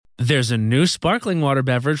There's a new sparkling water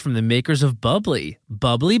beverage from the makers of Bubbly,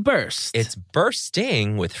 Bubbly Burst. It's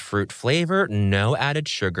bursting with fruit flavor, no added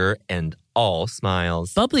sugar, and all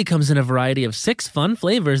smiles. Bubbly comes in a variety of 6 fun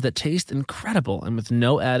flavors that taste incredible, and with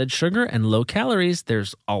no added sugar and low calories,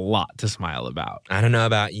 there's a lot to smile about. I don't know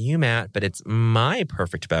about you, Matt, but it's my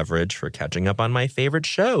perfect beverage for catching up on my favorite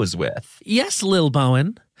shows with. Yes, Lil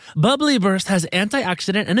Bowen. Bubbly Burst has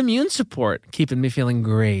antioxidant and immune support, keeping me feeling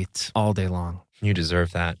great all day long. You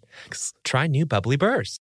deserve that. Try new Bubbly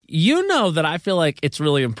Burst. You know that I feel like it's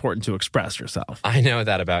really important to express yourself. I know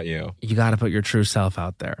that about you. You got to put your true self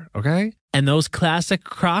out there, okay? And those classic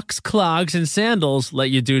Crocs, clogs, and sandals let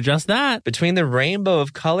you do just that. Between the rainbow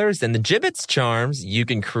of colors and the Jibbitz charms, you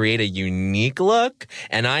can create a unique look.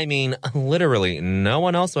 And I mean, literally, no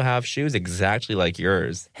one else will have shoes exactly like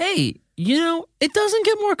yours. Hey, you know, it doesn't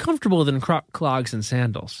get more comfortable than Croc clogs and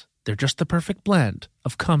sandals. They're just the perfect blend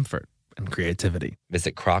of comfort and creativity.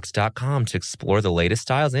 Visit crocs.com to explore the latest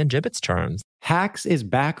styles and Jibbitz charms. Hacks is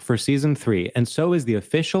back for season 3, and so is the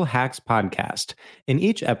official Hacks podcast. In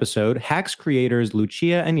each episode, Hacks creators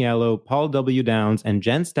Lucia Aniello, Paul W. Downs, and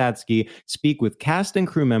Jen Statsky speak with cast and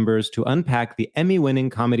crew members to unpack the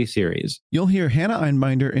Emmy-winning comedy series. You'll hear Hannah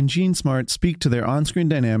Einbinder and Gene Smart speak to their on-screen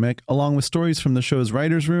dynamic, along with stories from the show's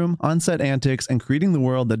writer's room, on-set antics, and creating the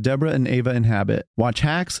world that Deborah and Ava inhabit. Watch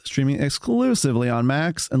Hacks, streaming exclusively on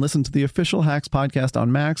Max, and listen to the official Hacks podcast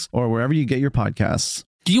on Max or wherever you get your podcasts.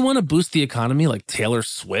 Do you want to boost the economy like Taylor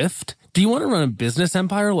Swift? Do you want to run a business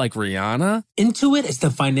empire like Rihanna? Intuit is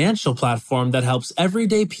the financial platform that helps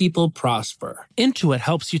everyday people prosper. Intuit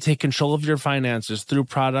helps you take control of your finances through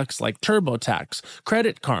products like TurboTax,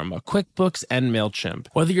 Credit Karma, QuickBooks, and MailChimp.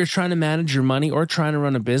 Whether you're trying to manage your money or trying to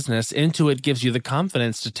run a business, Intuit gives you the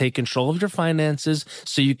confidence to take control of your finances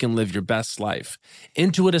so you can live your best life.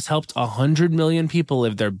 Intuit has helped 100 million people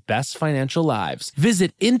live their best financial lives.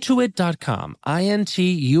 Visit Intuit.com,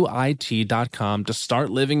 INTUIT.com to start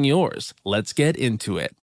living yours. Let's get into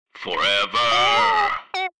it. Forever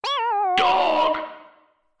Dog.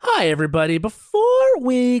 Hi, everybody. Before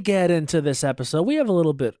we get into this episode, we have a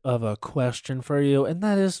little bit of a question for you, and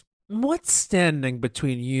that is, what's standing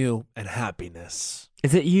between you and happiness?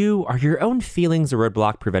 Is it you? Are your own feelings a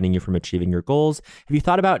roadblock preventing you from achieving your goals? Have you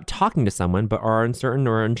thought about talking to someone but are uncertain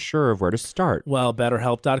or unsure of where to start? Well,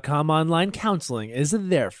 BetterHelp.com online counseling is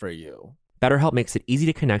there for you. BetterHelp makes it easy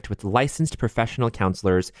to connect with licensed professional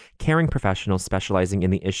counselors, caring professionals specializing in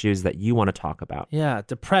the issues that you want to talk about. Yeah,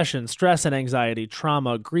 depression, stress and anxiety,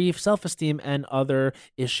 trauma, grief, self-esteem, and other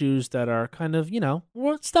issues that are kind of,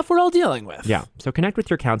 stuff we're all dealing with. Yeah, so connect with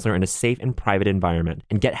your counselor in a safe and private environment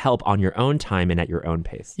and get help on your own time and at your own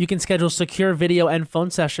pace. You can schedule secure video and phone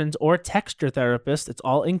sessions or text your therapist. It's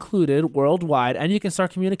all included worldwide, and you can start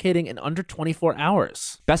communicating in under 24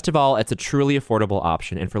 hours. Best of all, it's a truly affordable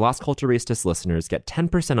option, and for Las Culturistas listeners, get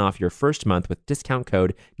 10% off your first month with discount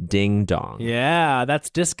code Ding Dong. Yeah, that's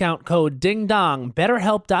discount code Ding Dong.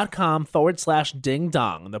 BetterHelp.com/Ding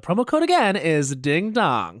Dong. The promo code again is Ding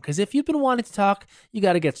Dong, because if you've been wanting to talk, you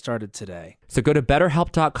got to get started today. So go to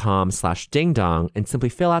BetterHelp.com/Ding Dong and simply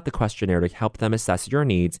fill out the questionnaire to help them assess your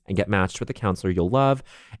needs and get matched with a counselor you'll love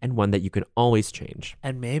and one that you can always change.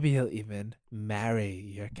 And maybe he'll even marry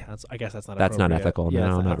your counselor. I guess that's not ethical. Yeah,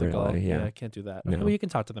 no, not ethical. Really. Yeah, I can't do that. No. Okay, well, you can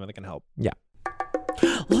talk to them and they can help. Yeah.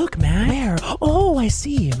 Look, man. Where? Oh, I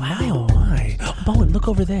see. My, oh, my. Bowen, look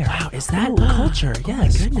over there. Wow, is that culture?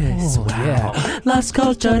 Yes. Oh, my goodness. Oh, Wow. Yeah. Las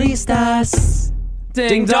Culturistas.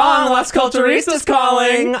 Ding dong, Las Culturistas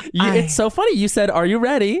calling. It's so funny. You said, "Are you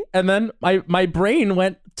ready?" And then my brain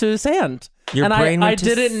went to sand. I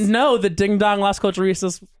didn't know that Ding Dong Las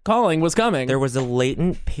Culturistas calling was coming. There was a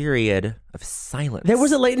latent period of silence. And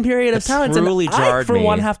truly jarred I, for me.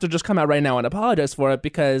 one, have to just come out right now and apologize for it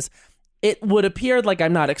because it would appear like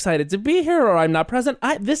I'm not excited to be here or I'm not present.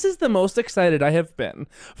 This is the most excited I have been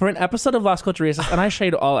for an episode of Las Culturistas, and I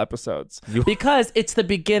shade all episodes because it's the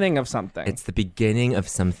beginning of something. It's the beginning of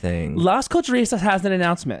something. Las Culturistas has an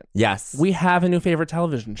announcement. Yes. We have a new favorite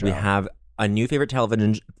television show. We have a new favorite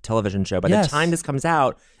television show. By the time this comes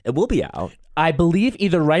out, it will be out. I believe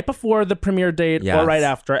either right before the premiere date or right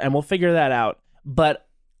after, and we'll figure that out. But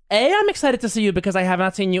I'm excited to see you because I have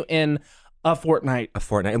not seen you in a fortnight.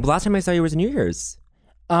 And last time I saw you was New Year's.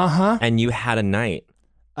 Uh-huh. And you had a night.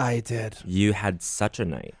 I did. You had such a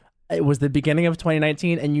night. It was the beginning of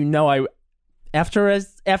 2019, and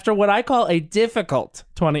after what I call a difficult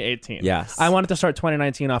 2018. Yes. I wanted to start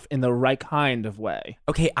 2019 off in the right kind of way.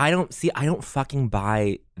 Okay, I don't fucking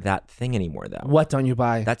buy that thing anymore, though. What don't you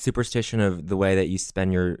buy? That superstition of the way that you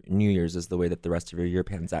spend your New Year's is the way that the rest of your year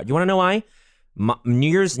pans out. You want to know why? New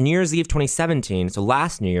Year's Eve 2017, so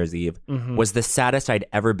last New Year's Eve, was the saddest I'd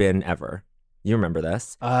ever been ever. You remember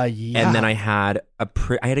this? Yeah. And then I had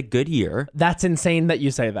a good year. That's insane that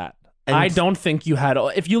you say that. And I don't think you had.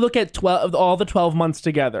 If you look at all the 12 months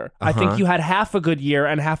together, I think you had half a good year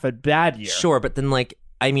and half a bad year. Sure, but then like,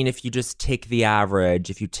 I mean, if you just take the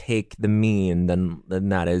average, if you take the mean, then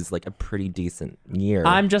that is like a pretty decent year.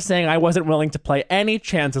 I'm just saying I wasn't willing to play any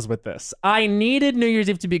chances with this. I needed New Year's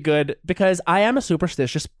Eve to be good because I am a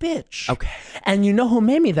superstitious bitch. Okay. And you know who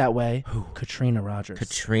made me that way? Who? Katrina Rogers.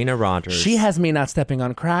 Katrina Rogers. She has me not stepping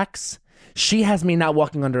on cracks. She has me not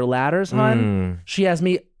walking under ladders, hon. She has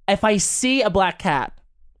me, if I see a black cat,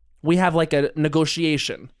 we have like a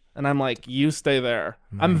negotiation. And I'm like, you stay there.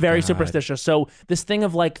 I'm very superstitious. So this thing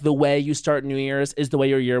of like the way you start New Year's is the way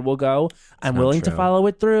your year will go. I'm willing to follow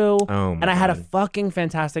it through. Oh my and I had a God. fucking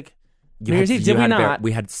fantastic New Year's Eve. Did we not?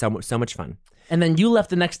 We had so much fun. And then you left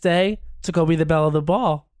the next day to go be the belle of the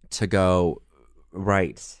ball. To go,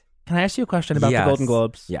 right. Can I ask you a question about the Golden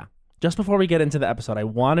Globes? Yeah. Just before we get into the episode, I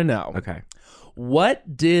want to know. Okay.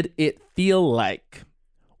 What did it feel like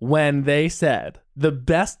when they said the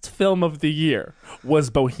best film of the year was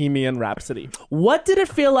Bohemian Rhapsody? What did it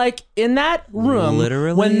feel like in that room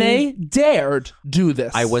Literally? when they dared do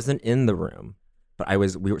this? I wasn't in the room, but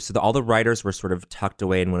all the writers were sort of tucked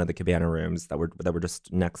away in one of the cabana rooms that were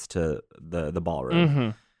just next to the ballroom. Mm-hmm.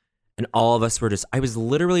 And all of us were I was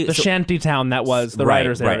literally the shanty town that was the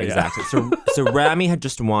writers' area. Right, exactly. So Rami had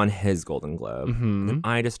just won his Golden Globe. And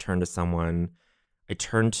I just turned to someone. I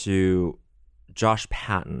turned to Josh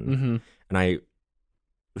Patton, and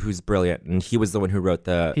who's brilliant, and he was the one who wrote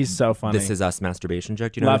He's so funny. "This Is Us" masturbation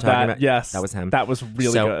joke. Do you know Love what I'm talking that. about? Yes, that was him. That was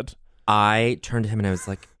really good. I turned to him and I was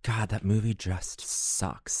like, God, that movie just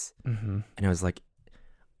sucks. And I was like,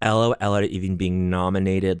 LOL at even being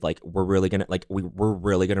nominated. Like, we're really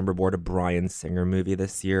gonna reward a Bryan Singer movie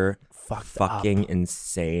this year. Fucking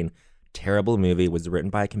insane. Terrible movie. Was written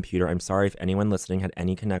by a computer. I'm sorry if anyone listening had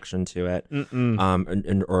any connection to it,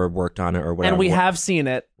 or worked on it or whatever. And we have seen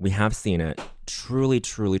it. We have seen it. Truly,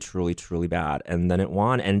 truly, truly, truly bad. And then it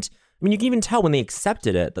won. And I mean, you can even tell when they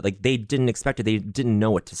accepted it that like they didn't expect it. They didn't know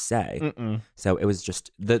what to say. So it was just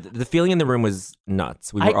the feeling in the room was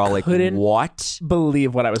nuts. We were all like, "What?"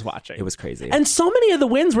 Believe what I was watching. It was crazy. And so many of the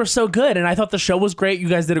wins were so good. And I thought the show was great. You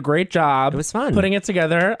guys did a great job. It was fun putting it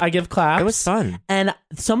together. I give claps. It was fun. And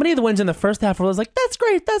so many of the wins in the first half, I was like, "That's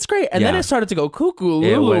great, that's great." And then Yeah. it started to go cuckoo,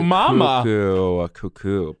 It Lulu, was mama.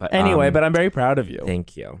 cuckoo. But Anyway, but I'm very proud of you.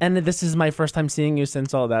 thank you. And this is my first time seeing you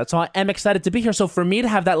since all that. So I am excited to be here. So for me to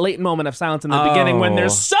have that late moment of silence in the beginning when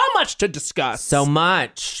there's so much to discuss. So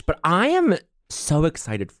much. But I am so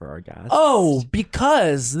excited for our guest. Oh,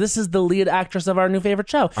 because this is the lead actress of our new favorite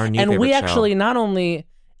show. Our new and favorite we show. actually, not only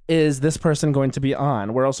is this person going to be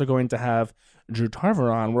on, we're also going to have Drew Tarver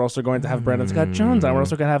on. We're also going to have Brandon Scott Jones on. We're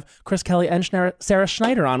also going to have Chris Kelly and Sarah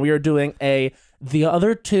Schneider on. We are doing The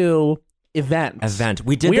Other Two event.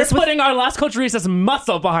 We did We're this with putting our Last Coach Recess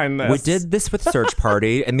muscle behind this. We did this with Search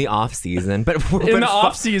Party in the off season, but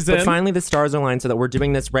off season. But finally, the stars are aligned so that we're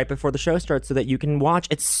doing this right before the show starts, so that you can watch.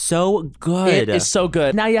 It's so good. It is so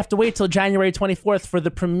good. Now you have to wait till January 24th for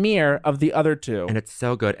the premiere of The Other Two. And it's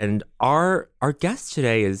so good. And our guest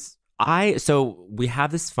today is So we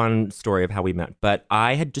have this fun story of how we met, but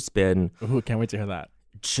I had just been. Ooh, can't wait to hear that.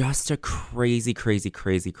 Just a crazy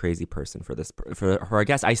person for our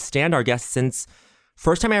guest. I stand our guest since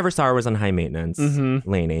first time I ever saw her was on High Maintenance,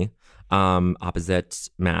 Lainey, opposite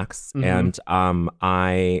Max, and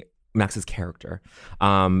Max's character.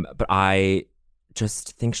 But I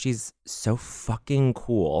just think she's so fucking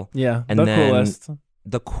cool. Yeah, and the then coolest.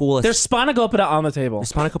 The coolest. There's Spanakopita on the table.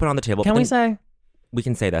 There's Spanakopita on the table. Can we say? We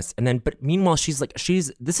can say this, and then but meanwhile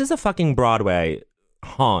this is a fucking Broadway.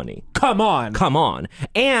 Honey. Come on.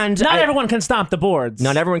 And not everyone can stomp the boards.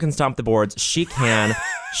 Not everyone can stomp the boards. She can.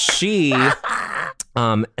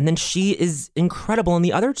 And then she is incredible in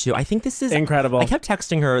The Other Two. I think this is incredible. I kept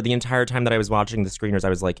texting her the entire time that I was watching the screeners. I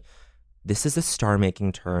was like, this is a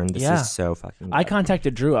star-making turn. This is so fucking good. I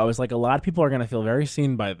contacted Drew. I was like, a lot of people are going to feel very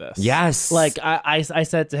seen by this. Yes. Like, I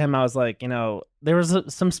said to him, I was like, there was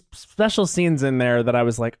some special scenes in there that I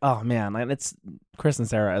was like, oh, man. And it's Chris and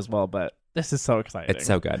Sarah as well, but this is so exciting. It's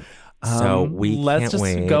so good. So let's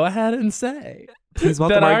just go ahead and say, please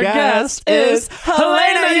welcome our guest is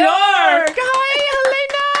Helena York. Hi,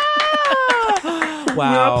 Helena.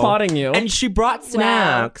 Wow. We're applauding you. And she brought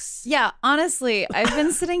snacks. Wow. Yeah, honestly, I've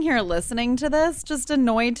been sitting here listening to this, just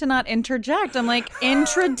annoyed to not interject. I'm like,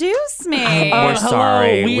 introduce me. We're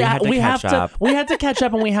sorry. We had to catch up. We had to catch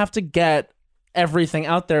up, and we have to get everything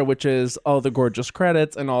out there, which is all the gorgeous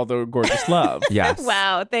credits and all the gorgeous love. Yes.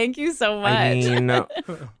 Wow, thank you so much.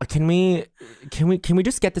 I mean, can we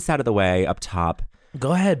just get this out of the way up top?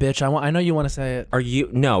 Go ahead, bitch. I know you want to say it. Do you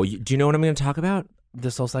know what I'm going to talk about? The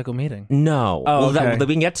Soul Cycle meeting. No. Oh, well, okay.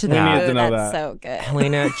 we can get to We that. need to know That's that. so good.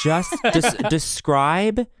 Helena, just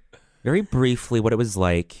describe very briefly what it was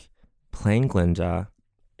like playing Glinda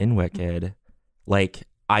in Wicked. Like,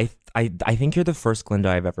 I think you're the first Glinda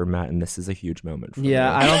I've ever met, and this is a huge moment for me.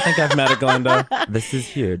 Yeah, I don't think I've met a Glinda. This is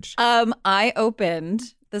huge. I opened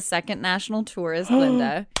the second national tour as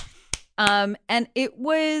Glinda. And it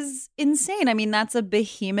was insane. I mean, that's a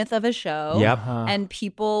behemoth of a show. Yep. And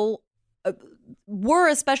people were,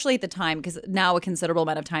 especially at the time, because now a considerable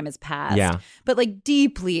amount of time has passed. Yeah. But like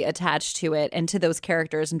deeply attached to it and to those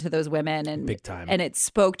characters and to those women. And Big time. And it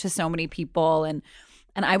spoke to so many people. And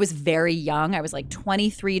I was very young. I was like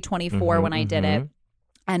 23, 24 when I did it.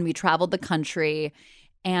 And we traveled the country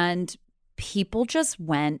and people just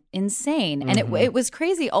went insane. And it was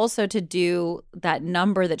crazy also to do that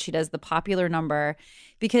number that she does, the popular number,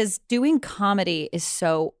 because doing comedy is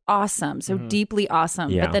so awesome, so deeply awesome.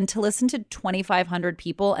 Yeah. But then to listen to 2,500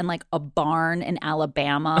 people and like a barn in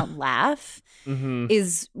Alabama laugh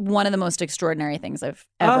is one of the most extraordinary things I've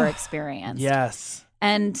ever experienced. Yes.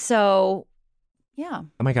 And so, yeah.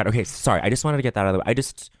 Oh my God. Okay, sorry. I just wanted to get that out of the way.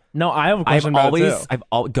 No, I have a I've question about it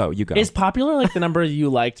always, too. go. Is Popular like the number you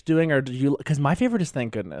liked doing, or do you? Because my favorite is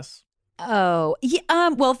Thank Goodness. Oh, yeah.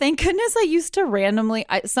 Well, thank goodness I used to randomly.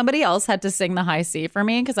 Somebody else had to sing the high C for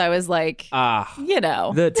me because I was like, you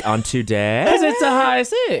know, on today? Because it's a high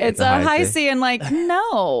C. it's a high C, and like,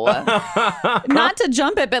 no, not to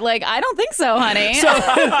jump it, but like, I don't think so, honey. So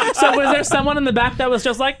was there someone in the back that was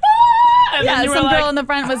just like, "Ah!" And yeah, then you were some like, girl in the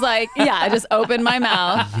front was like, yeah, I just opened my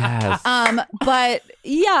mouth. Yes. But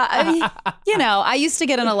yeah, I used to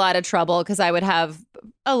get in a lot of trouble because I would have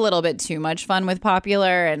a little bit too much fun with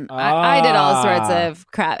Popular, and I did all sorts of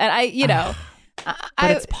crap. And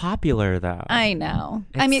but it's popular though. I know.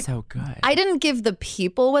 It's I mean, so good. I didn't give the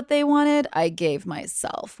people what they wanted. I gave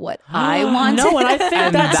myself what I wanted. No, and I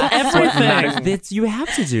think that's what everything. matters. You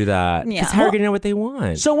have to do that. Yeah. Because how are you going to know what they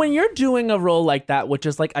want? So when you're doing a role like that, which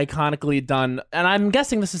is like iconically done, and I'm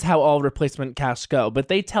guessing this is how all replacement casts go, but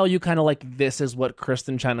they tell you kind of like, this is what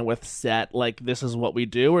Kristen Chenoweth set, like this is what we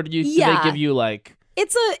do, or do they give you like?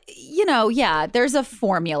 It's there's a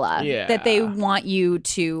formula that they want you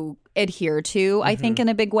to adhere to, I think, in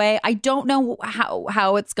a big way. I don't know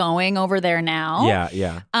how it's going over there now.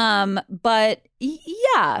 Yeah. But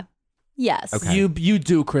yeah. Yes. Okay. You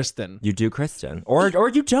do Kristen. You do Kristen. Or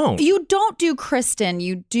you don't. You don't do Kristen.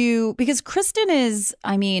 You do, because Kristen is,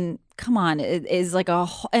 I mean, come on, is like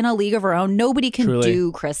in a league of her own. Nobody can Truly.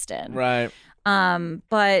 do Kristen. Right.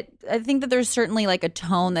 But I think that there's certainly like a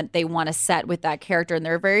tone that they want to set with that character, and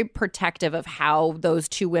they're very protective of how those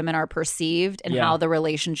two women are perceived and how the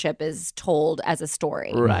relationship is told as a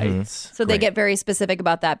story. Right. So they get very specific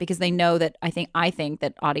about that because they know that I think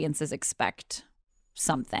that audiences expect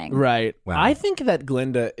something. Right. Wow. I think that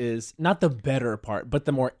Glinda is not the better part, but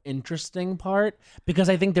the more interesting part, because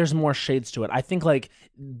I think there's more shades to it. I think like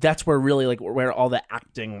that's where really like where all the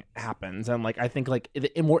acting happens, and like I think like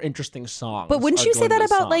more interesting songs. But wouldn't are you say that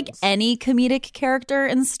Glinda's about like songs. any comedic character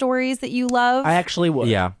in stories that you love? I actually would.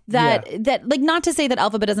 Yeah. That like, not to say that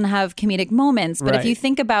Alphabet doesn't have comedic moments, but if Right. you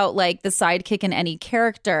think about like the sidekick in any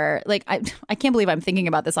character, like I can't believe I'm thinking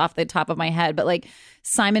about this off the top of my head, but like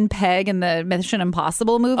Simon Pegg in the Mission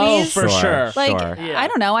Impossible movies. Oh, for sure. Like, Sure. I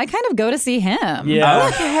don't know. I kind of go to see him. Yeah.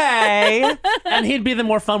 Okay. And he'd be the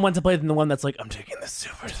more fun one to play than the one that's like, I'm taking this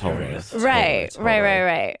super serious. Right.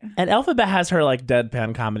 And Alphabet has her like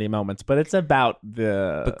deadpan comedy moments, but it's about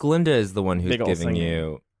the. But Glinda is the one who's Big ol' giving singing.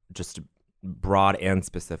 you just broad and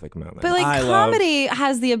specific moments. But like I love- comedy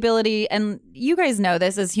has the ability, and you guys know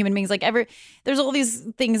this as human beings, like there's all these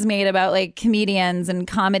things made about like comedians and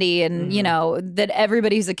comedy, and you know that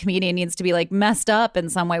everybody who's a comedian needs to be like messed up in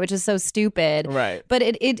some way, which is so stupid. Right. But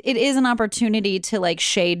it is an opportunity to like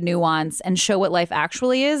shade nuance and show what life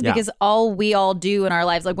actually is, Yeah. because all we all do in our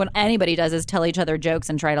lives, like when anybody does, is tell each other jokes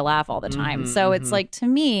and try to laugh all the time. So it's like, to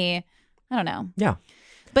me, I don't know. yeah.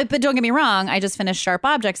 But don't get me wrong, I just finished Sharp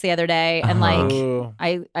Objects the other day, and like Ooh.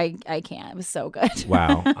 I can't. It was so good.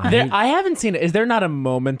 Wow. I haven't seen it. Is there not a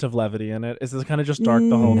moment of levity in it? Is this kind of just dark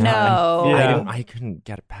the whole time? No. Yeah. I couldn't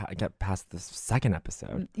get past the second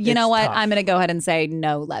episode. You know what? tough. I'm gonna go ahead and say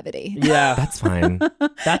no levity. Yeah. That's fine.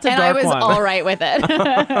 That's a And I dark was one. all right with it.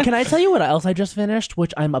 Can I tell you what else I just finished,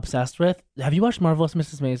 which I'm obsessed with? Have you watched Marvelous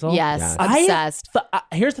Mrs. Maisel? Yes, Yes. obsessed.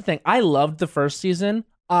 Here's the thing. I loved the first season.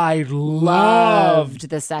 I loved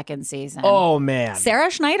the second season. Oh man. Sarah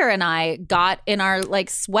Schneider and I got in our like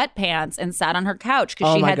sweatpants and sat on her couch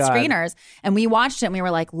because Oh, she my had God. screeners, and we watched it and we were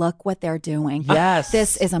like, look what they're doing. Yes.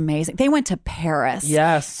 This is amazing. They went to Paris.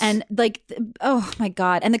 Yes. And like, oh my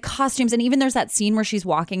God. And the costumes. And even there's that scene where she's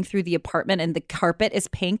walking through the apartment and the carpet is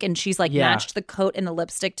pink and she's like matched the coat and the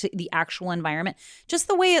lipstick to the actual environment. Just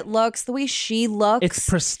the way it looks, the way she looks. It's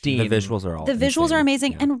pristine. The visuals are all the visuals insane. are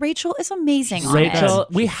amazing. Yeah. And Rachel is amazing. on Rachel, it.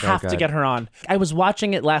 we She's so have to good. get her on. I was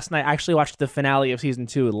watching it last night. I actually watched the finale of season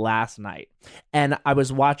 2 last night. And I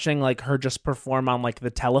was watching like her just perform on like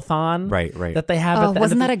the telethon Right. that they have at Oh, the end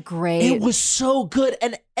wasn't of that the- a great? It was so good.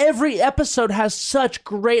 And every episode has such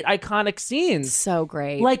great iconic scenes. so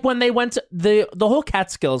great. Like when they went to the whole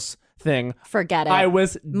Catskills thing. Forget it. I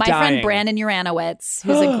was My dying. friend Brandon Uranowitz,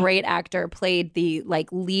 who's a great actor, played the like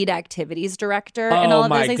lead activities director and Oh all of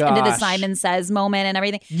my those things, and did the gosh. Simon Says moment and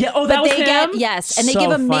everything. Yeah, oh, but that was they him? yes, and they So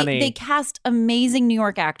give funny. they cast amazing New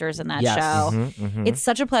York actors in that Yes. show. It's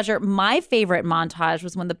such a pleasure. My favorite montage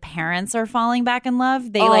was when the parents are falling back in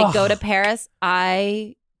love. They like go to Paris.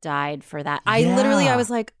 I died for that. I was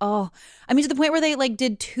like, oh, I mean, to the point where they like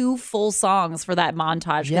did 2 full songs for that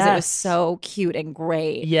montage because it was Yes. so cute and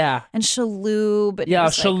great. Yeah. And Shaloub. Yeah,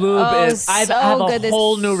 Shaloub is. I have a good.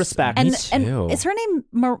 whole new respect. And, Me too. and is her name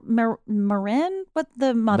Marin? What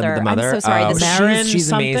the mother? The mother? I'm so sorry. Oh, the Marin she's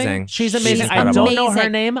something? amazing. She's She's amazing. I incredible. don't know her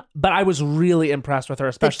Amazing. name, but I was really impressed with her,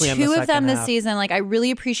 especially the in the two second of them this half. season, like I really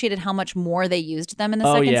appreciated how much more they used them in the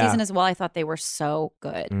Oh, second yeah. season as well. I thought they were so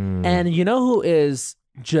good. And you know who is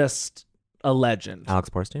just a legend? Alex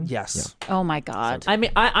Borstein? Yes. Oh my god. I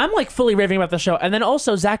mean, I'm like fully raving about the show. And then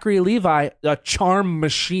also Zachary Levi, a charm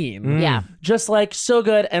machine. Yeah. Just like so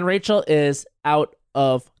good. And Rachel is out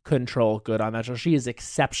of control good on that show. She is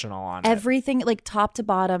exceptional on it. Everything like top to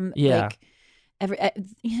bottom. Yeah. Like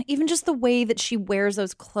even just the way that she wears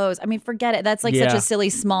those clothes. I mean, forget it. That's like such Yeah. a silly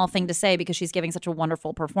small thing to say because she's giving such a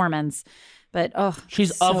wonderful performance. But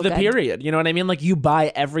She's so of the good. period. You know what I mean? Like you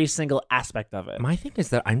buy every single aspect of it. My thing is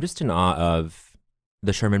that I'm just in awe of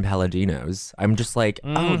the Sherman Palladinos. I'm just like,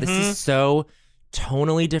 oh, this is so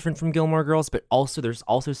tonally different from Gilmore Girls, but also there's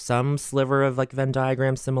also some sliver of like Venn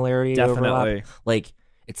diagram similarity. Definitely. Overlap. Like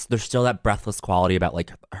there's still that breathless quality about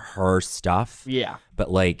like her stuff. Yeah. But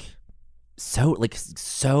like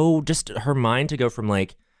so just her mind to go from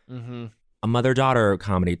like a mother-daughter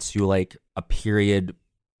comedy to like a period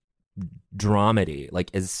dramedy like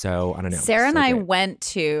is so, I don't know. Sarah and so I great. went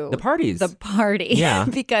to The parties. The party. Yeah.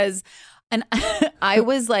 because and I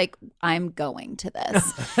was like, I'm going to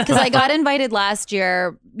this. Because I got invited last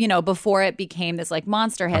year, you know, before it became this like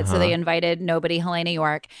monster hit. So they invited nobody, Helena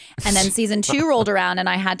York. And then season 2 rolled around and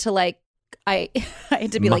I had to like I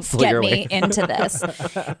had to be Muscle like, get your me way. into this.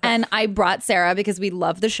 And I brought Sarah because we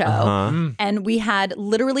love the show. And we had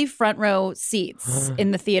literally front row seats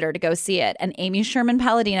in the theater to go see it. And Amy Sherman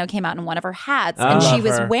Palladino came out in one of her hats. And she love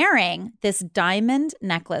was her. wearing this diamond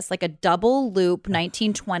necklace, like a double loop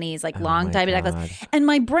 1920s, like long my diamond God. necklace. And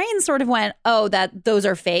my brain sort of went, oh, those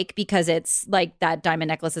are fake because it's like that diamond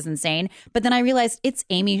necklace is insane. But then I realized it's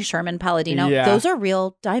Amy Sherman Palladino. Yeah. Those are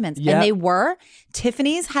real diamonds. Yep. And they were.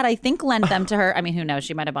 Tiffany's had, I think, lent them to her. I mean, who knows?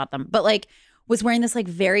 She might have bought them. But like was wearing this like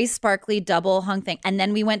very sparkly double hung thing. And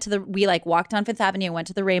then we like walked on Fifth Avenue, went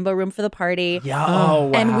to the Rainbow Room for the party. Yeah. Oh,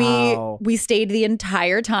 wow. And we stayed the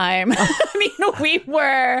entire time. I mean, we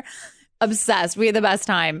were obsessed. We had the best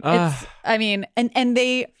time. It's, I mean, and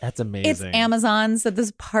they That's amazing. it's Amazon, so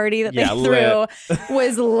this party that Yeah, they threw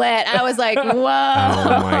was lit. I was like, whoa.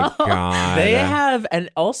 Oh my god. They have, and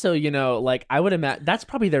also, you know, like I would imagine that's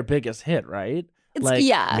probably their biggest hit, right? It's, like,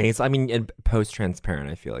 yeah. I mean, in post-transparent,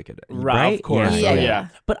 I feel like it. Right, of course. Yeah, Oh, yeah.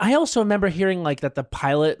 But I also remember hearing like that the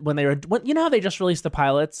pilot when you know how they just released the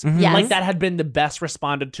pilots, Yes. like that had been the best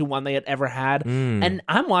responded to one they had ever had, and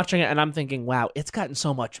I'm watching it and I'm thinking, wow, it's gotten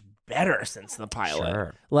so much better since the pilot.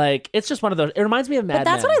 Sure. Like it's just one of those. It reminds me of Mad But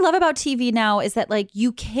that's Men. what I love about TV now is that like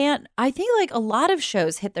you can't. I think like a lot of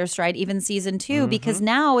shows hit their stride even season 2 because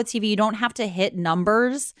now with TV you don't have to hit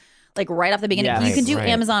numbers like right off the beginning. Yes. You can do Right.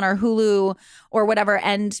 Amazon or Hulu or whatever,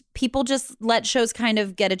 and people just let shows kind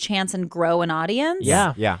of get a chance and grow an audience.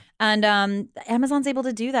 Yeah. Yeah. And Amazon's able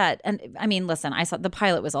to do that. And I mean, listen, I saw the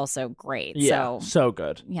pilot was also great. Yeah, so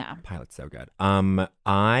good. Yeah. Pilot's so good.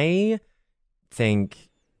 I think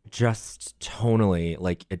just tonally,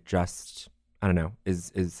 like it just, I don't know,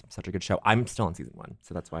 is such a good show. I'm still on season 1,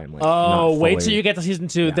 so that's why I'm like, Oh, not wait fully- till you get to season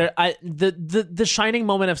 2. Yeah. The shining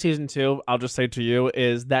moment of season 2, I'll just say to you,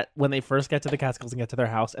 is that when they first get to the Catskills and get to their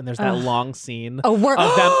house, and there's that long scene. Oh, we're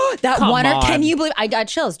of them. that Come one. Can on. you believe? I got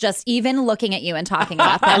chills just even looking at you and talking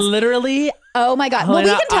about this. Literally, Oh my God. Helena,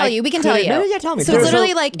 well, we can tell you. We can tell you. No, yeah, tell me. So it's There's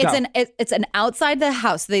literally a- like go. it's an outside the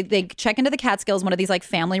house. They check into the Catskills, one of these like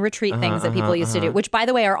family retreat things that people used to do, which by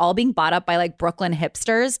the way are all being bought up by like Brooklyn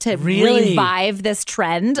hipsters to Really? revive this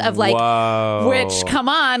trend of like, Whoa. which come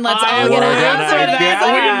on, let's I all get wanna out for do this. that.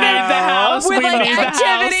 Like, We need the house. with We like need the house.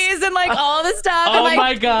 activities and like all this stuff. Oh and, like,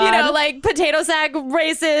 my God. You know, like potato sack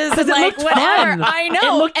races and it like looked whatever. fun. I It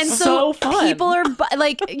know. looked and so fun. people are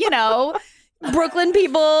like, you know. Brooklyn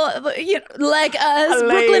people, you know, like us,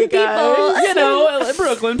 Brooklyn people, You know,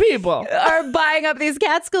 Brooklyn people. are buying up these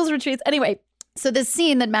Catskills retreats. Anyway, so this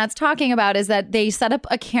scene that Matt's talking about is that they set up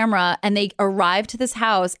a camera and they arrive to this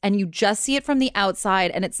house and you just see it from the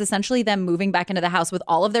outside. And it's essentially them moving back into the house with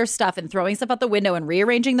all of their stuff and throwing stuff out the window and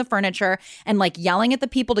rearranging the furniture and like yelling at the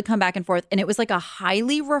people to come back and forth. And it was like a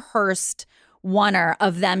highly rehearsed oneer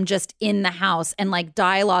of them just in the house and like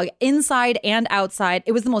dialogue inside and outside.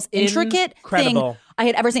 It was the most intricate Incredible. thing I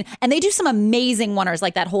had ever seen. And they do some amazing oneers,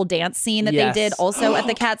 like that whole dance scene that Yes. they did also at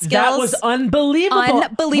the Catskills. That was unbelievable.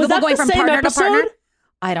 Unbelievable. Was that Going the from same partner episode? to partner.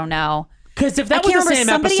 I don't know. Because if I that was can't the same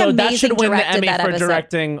remember. Somebody episode, that amazing should win the directed Emmy that for episode.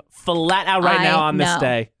 directing flat out right I now on this know.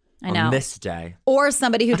 day. I know. On this day. Or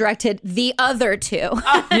somebody who directed the other two.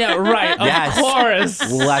 Yeah, right. Yes. Of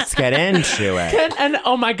course. Let's get into it. And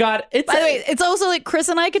oh my God, it's By the way, it's also like Chris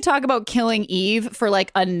and I could talk about Killing Eve for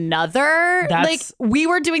like another. Like That's- we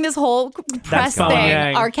were doing this whole press fun. thing.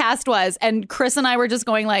 Yeah. Our cast was, and Chris and I were just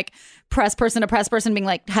going like press person to press person, being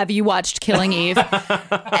like, "Have you watched Killing Eve?"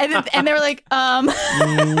 and they were like,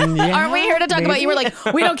 "Aren't we here to talk about you?" We're like,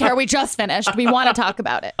 "We don't care. We just finished. We want to talk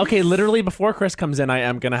about it." okay. Literally, before Chris comes in, I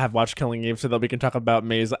am gonna have watched Killing Eve so that we can talk about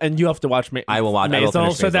Maisel, and you have to watch I will watch- I will Maisel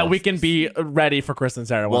finish so that Maisel. we can be ready for Chris and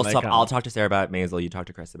Sarah when We'll they stop. come. I'll talk to Sarah about Maisel. You talk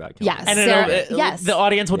to Chris about Killing Yes. Eve. And Sarah- yes, the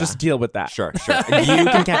audience will just deal with that. Sure. You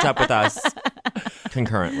can catch up with us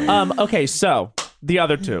concurrently. Okay, so the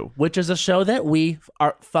other two, which is a show that we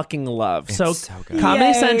are fucking love. So so good. Comedy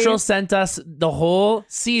Yay. Central sent us the whole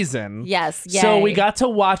season. Yes, So yay. we got to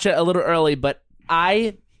watch it a little early, but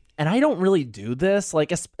I don't really do this.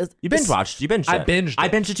 Like You binge watched. You binged I it. binged I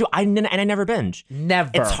it. binged it too. I never binge.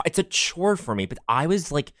 Never. It's a chore for me. But I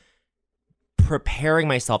was like preparing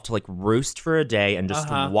myself to like roast for a day and just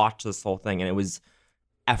watch this whole thing, and it was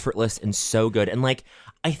effortless and so good. And like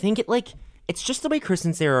I think it's just the way Chris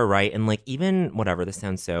and Sarah write, and like even whatever. This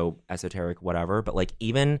sounds so esoteric, whatever. But like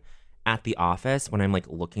even at the office when I'm like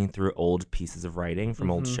looking through old pieces of writing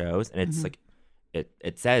from old shows, and it's like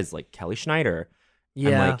it says like Kelly Schneider.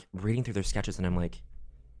 Yeah. I'm like reading through their sketches and I'm like,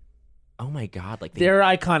 oh my God, like They're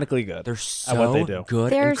iconically good. they're at so what they do.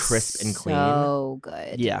 good They're and crisp and clean. so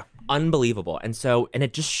good. Yeah. Unbelievable. And so and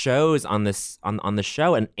it just shows on this on the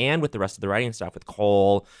show and with the rest of the writing stuff with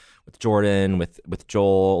Cole, with Jordan, with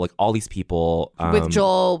Joel, like all these people. With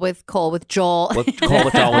Joel, with Cole, with Joel. With Cole,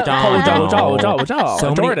 with Joel, with Joel. so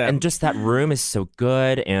many, Jordan. and just that room is so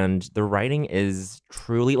good, and the writing is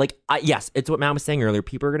truly like yes, it's what Matt was saying earlier.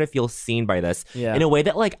 People are gonna feel seen by this in a way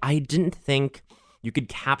that like I didn't think you could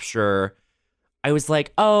capture. I was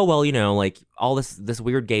like, oh well, you know, like all this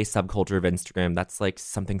weird gay subculture of Instagram. That's like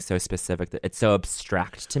something so specific that it's so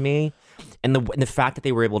abstract to me, and the fact that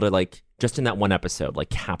they were able to like just in that one episode like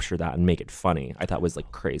capture that and make it funny, I thought was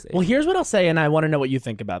like crazy. Well, here's what I'll say, and I want to know what you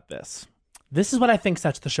think about this. This is what I think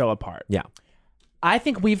sets the show apart. Yeah. I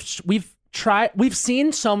think we've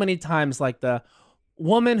seen so many times like the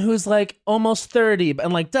woman who's like almost 30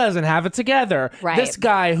 and like doesn't have it together. Right. This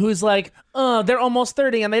guy who's like, they're almost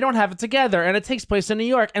 30 and they don't have it together, and it takes place in New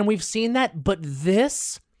York, and we've seen that, but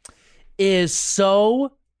this is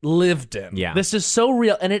so lived in. Yeah. This is so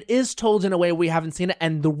real, and it is told in a way we haven't seen it.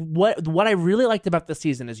 And what I really liked about this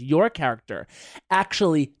season is your character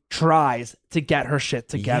actually tries to get her shit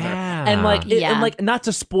together. Yeah. And like Yeah. and like not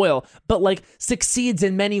to spoil, but like succeeds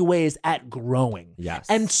in many ways at growing. Yes.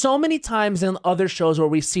 And so many times in other shows where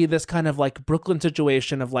we see this kind of like Brooklyn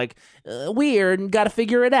situation of like weird and got to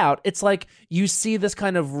figure it out. It's like you see this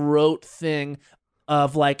kind of rote thing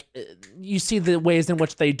of like you see the ways in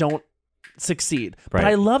which they don't succeed. But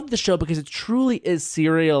Right. I love the show because it truly is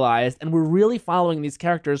serialized, and we're really following these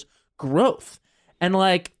characters' growth. And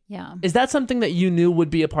like, Yeah. is that something that you knew would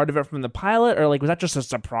be a part of it from the pilot, or like was that just a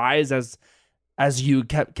surprise as you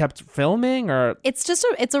kept filming? Or It's just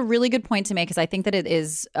it's a really good point to make, because I think that it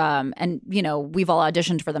is, and you know, we've all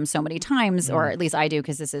auditioned for them so many times, or at least I do,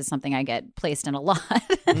 because this is something I get placed in a lot,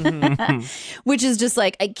 which is just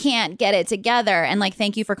like, I can't get it together. And like,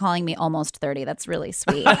 thank you for calling me almost 30. That's really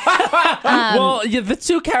sweet. well, yeah, the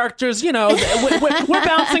two characters, you know, we're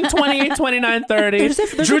bouncing playing 28, 29, 30. There's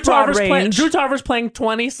Drew a broad Tarver's range. Drew Tarver's playing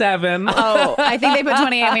 27. Oh, I think they put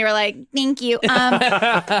 28 and we were like, thank you.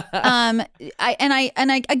 I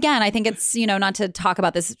think it's, not to talk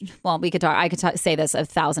about this. Well, I could say this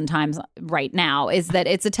 1,000 times right now, is that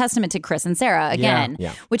it's a testament to Chris and Sarah again,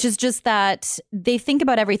 which is just that they think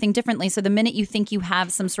about everything differently. So the minute you think you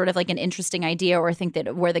have some sort of like an interesting idea or think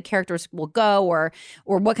that where the characters will go or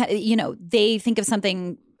what kind, they think of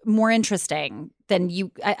something more interesting than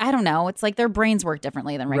you. I don't know. It's like their brains work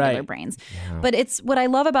differently than regular brains. Yeah. But it's what I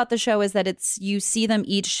love about the show is that you see them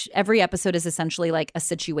every episode is essentially like a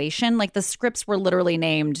situation. Like the scripts were literally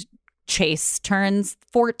named Chase turns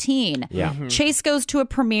 14. Yeah. Chase goes to a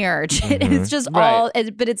premiere. It's just all,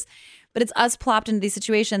 but it's us plopped into these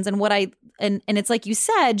situations. And and it's like you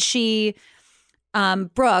said, she,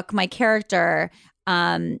 Brooke, my character,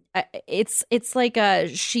 it's like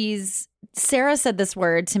Sarah said this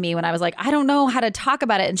word to me when I was like, I don't know how to talk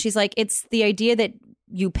about it. And she's like, it's the idea that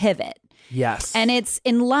you pivot. Yes. And it's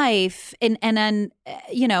in life and then,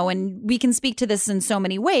 and we can speak to this in so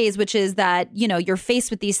many ways, which is that, you're faced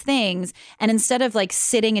with these things and instead of like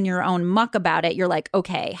sitting in your own muck about it, you're like,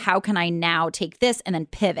 okay, how can I now take this and then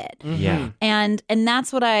pivot? Mm-hmm. Yeah. And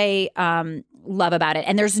that's what I love about it.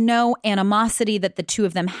 And there's no animosity that the two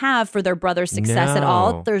of them have for their brother's success at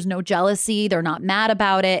all. There's no jealousy. They're not mad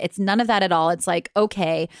about it. It's none of that at all. It's like,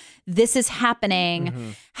 okay, this is happening. Mm-hmm.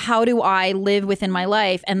 How do I live within my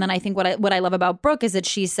life? And then I think what I love about Brooke is that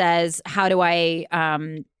she says, how do I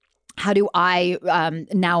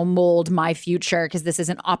now mold my future? Because this is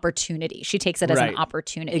an opportunity. She takes it as an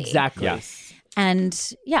opportunity. Exactly. Yes.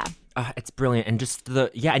 And yeah. It's brilliant. And just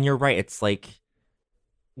and you're right. It's like,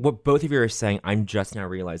 what both of you are saying, I'm just now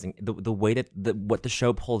realizing the way that what the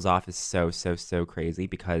show pulls off is so crazy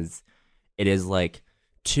because it is like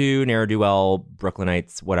two ne'er-do-well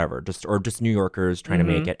Brooklynites, whatever, just New Yorkers trying to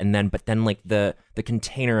make it, but then like the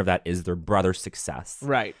container of that is their brother's success,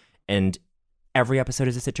 right? And every episode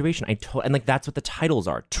is a situation. And like that's what the titles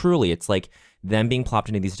are. Truly, it's like them being plopped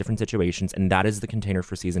into these different situations, and that is the container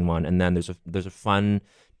for season 1. And then there's a fun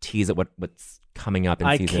tease at what's coming up in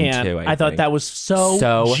season 2. I thought that was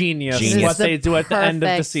so genius. What they do at the end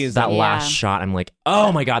of the season. That last shot, I'm like,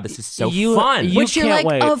 oh my God, this is so fun. Which you're like,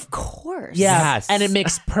 wait. of course. Yes. And it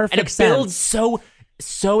makes perfect sense. And it builds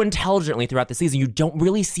so intelligently throughout the season. You don't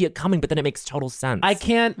really see it coming, but then it makes total sense. I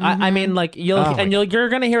can't. I mean, like you're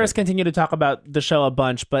going to hear us continue to talk about the show a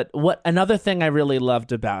bunch. But another thing I really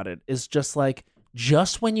loved about it is just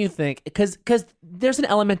when you think, because there's an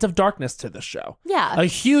element of darkness to the show. Yeah. A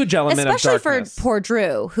huge element especially of darkness. For poor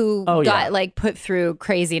Drew, who got like put through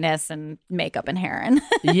craziness and makeup and hair. And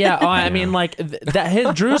I mean, like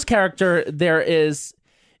Drew's character,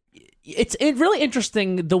 it's really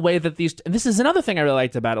interesting the way that and this is another thing I really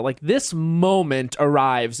liked about it. Like this moment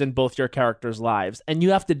arrives in both your characters' lives and you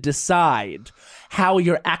have to decide how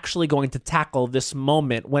you're actually going to tackle this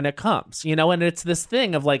moment when it comes, and it's this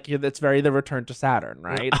thing of like, it's very the return to Saturn,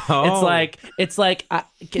 right? Oh. It's like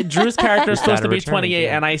Drew's character is supposed to be 28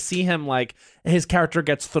 and I see him like his character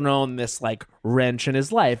gets thrown this like wrench in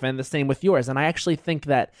his life, and the same with yours. And I actually think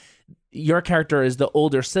that your character is the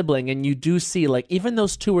older sibling, and you do see like even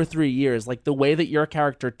those 2 or 3 years, like the way that your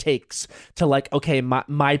character takes to like, okay,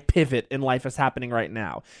 my pivot in life is happening right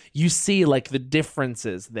now. You see like the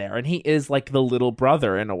differences there, and he is like the little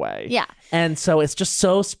brother in a way. Yeah. And so it's just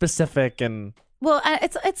so specific and well,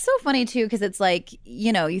 it's so funny too because it's like,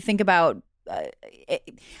 you think about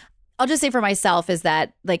I'll just say for myself is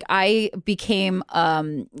that like I became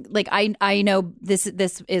like I know this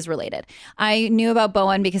is related. I knew about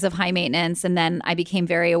Bowen because of High Maintenance, and then I became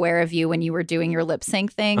very aware of you when you were doing your lip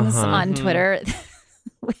sync things on Twitter,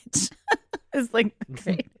 which is like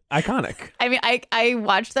great. Iconic. I mean, I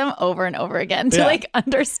watched them over and over again to like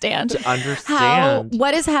understand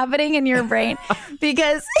what is happening in your brain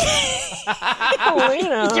because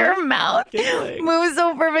your mouth moves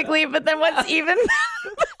so perfectly. But then what's even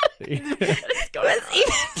better is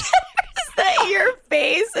that your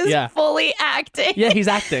face is fully acting. Yeah, he's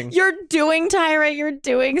acting. You're doing Tyra, you're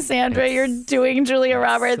doing Sandra, you're doing Julia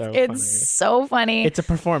Roberts. It's so funny. It's a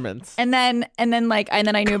performance. And then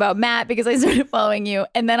I knew about Matt because I started following you,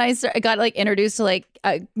 and then I got like introduced to like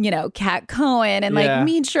Kat Cohen and like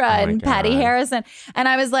Mitra and Patty Harrison, and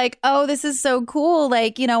I was like, oh, this is so cool,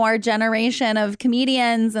 like our generation of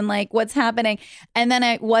comedians and like what's happening. And then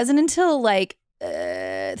it wasn't until like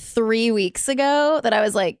 3 weeks ago that I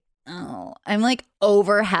was like, oh, I'm like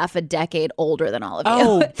over half a decade older than all of you.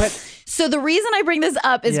 Oh, but so the reason I bring this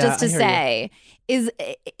up is just to say is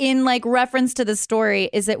in like reference to the story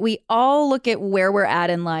is that we all look at where we're at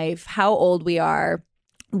in life, how old we are,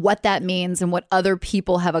 what that means and what other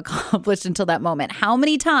people have accomplished until that moment. How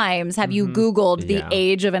many times have you Googled the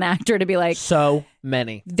age of an actor to be like, so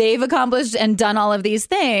many. They've accomplished and done all of these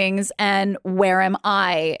things, and where am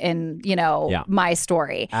I in, my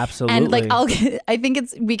story? Absolutely. And like, I think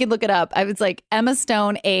we could look it up. I was like, Emma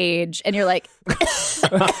Stone age, and you're like,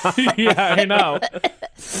 yeah, I know.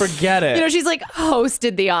 Forget it. She's like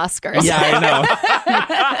hosted the Oscars. Yeah, I know.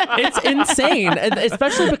 It's insane,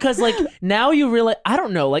 especially because like now you realize, I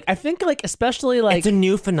don't know, like I think like especially like it's a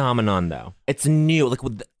new phenomenon though. It's new, like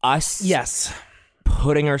with us. Yes.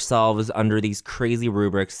 Putting ourselves under these crazy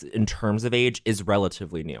rubrics in terms of age is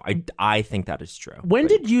relatively new. I think that is true. When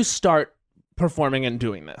did you start performing and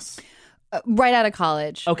doing this? Right out of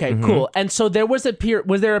college. Okay, cool. And so there was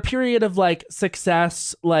was there a period of like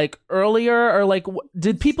success like earlier, or like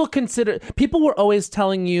did people were always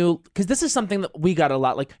telling you, because this is something that we got a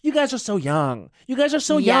lot, like, you guys are so young. You guys are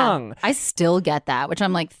so young. I still get that, which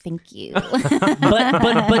I'm like, thank you.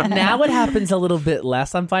 but now it happens a little bit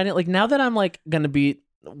less. I'm finding like now that I'm like gonna be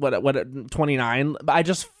 29, I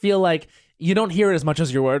just feel like you don't hear it as much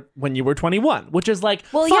as you were when you were 21, which is like,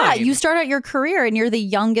 well, fine. Yeah, you start out your career and you're the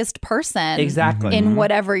youngest person exactly in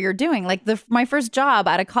whatever you're doing. Like my first job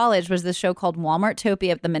out of college was this show called Walmartopia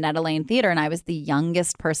at the Minetta Lane Theater, and I was the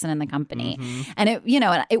youngest person in the company. And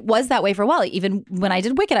it was that way for a while. Even when I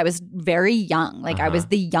did Wicked, I was very young. Like I was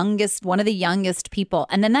the youngest, one of the youngest people,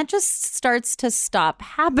 and then that just starts to stop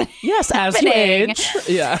happening. Yes, as you age,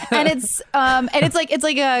 yeah. And it's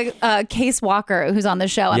like a Case Walker who's on the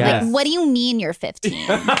show. I'm like, what do you mean you're 15?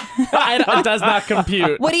 It does not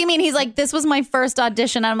compute. What do you mean? He's like, this was my first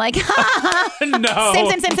audition. I'm like, no. Same. No.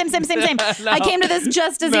 I came to this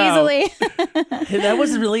just as easily. That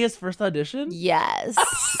was really his first audition? Yes.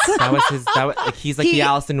 He's like the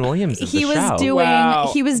Allison Williams of the show.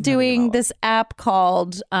 He was doing this app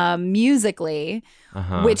called Musical.ly,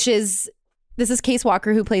 which is, this is Case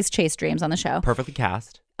Walker, who plays Chase Dreams on the show. Perfectly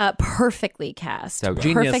cast. Perfectly cast. So good.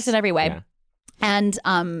 Genius. Perfect in every way. Yeah. And,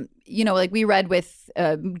 like we read with,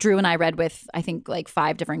 Drew and I read with, I think, like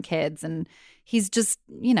 5 different kids. And he's just,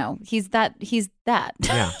 he's that. Yeah.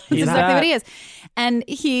 That's exactly what he is. And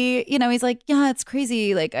he, he's like, yeah, it's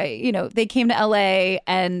crazy. Like, they came to LA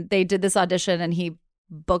and they did this audition and he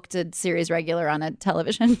booked a series regular on a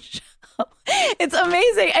television show. It's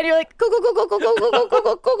amazing. And you're like, go.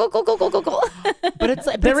 But it's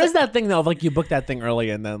like, there is that thing though of like you book that thing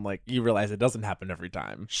early and then like you realize it doesn't happen every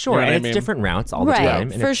time. Sure. You know and it's different routes all the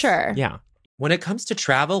time. And for sure. Yeah. When it comes to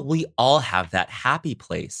travel, we all have that happy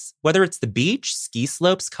place. Whether it's the beach, ski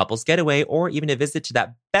slopes, couples getaway, or even a visit to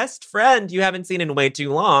that best friend you haven't seen in way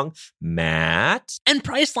too long, Matt. And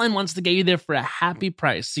Priceline wants to get you there for a happy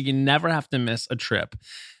price so you never have to miss a trip.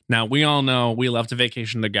 Now, we all know we love to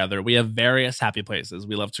vacation together. We have various happy places.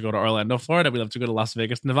 We love to go to Orlando, Florida. We love to go to Las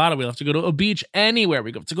Vegas, Nevada. We love to go to a beach anywhere.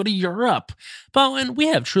 We love to go to Europe. But when we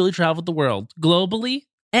have truly traveled the world globally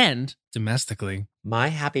and domestically. My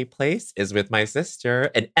happy place is with my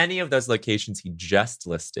sister in any of those locations he just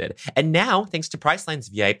listed. And now, thanks to Priceline's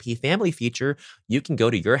VIP family feature, you can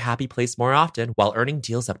go to your happy place more often while earning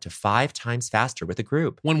deals up to 5 times faster with a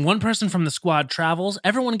group. When one person from the squad travels,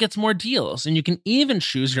 everyone gets more deals, and you can even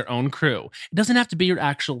choose your own crew. It doesn't have to be your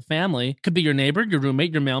actual family. It could be your neighbor, your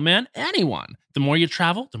roommate, your mailman, anyone. The more you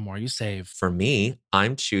travel, the more you save. For me,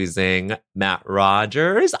 I'm choosing Matt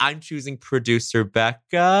Rogers. I'm choosing producer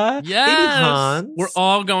Becca. Yes! Maybe Hans. We're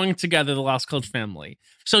all going together, the Lost Coach family.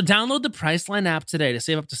 So download the Priceline app today to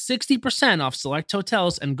save up to 60% off select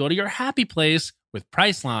hotels and go to your happy place with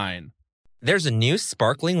Priceline. There's a new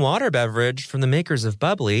sparkling water beverage from the makers of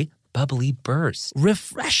Bubbly, Bubbly Burst.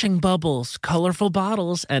 Refreshing bubbles, colorful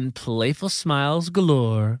bottles, and playful smiles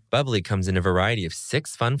galore. Bubbly comes in a variety of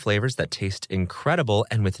 6 fun flavors that taste incredible,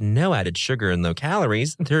 and with no added sugar and low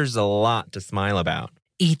calories, there's a lot to smile about.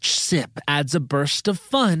 Each sip adds a burst of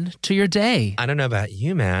fun to your day. I don't know about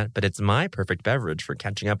you, Matt, but it's my perfect beverage for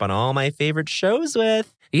catching up on all my favorite shows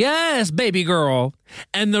with. Yes, baby girl.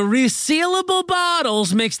 And the resealable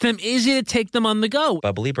bottles makes them easy to take them on the go.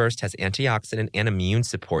 Bubbly Burst has antioxidant and immune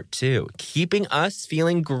support, too, keeping us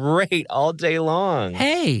feeling great all day long.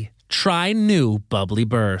 Hey, try new Bubbly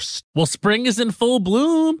Burst. Well, spring is in full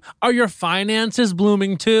bloom. Are your finances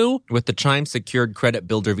blooming too? With the Chime Secured Credit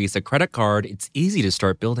Builder Visa credit card, it's easy to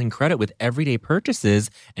start building credit with everyday purchases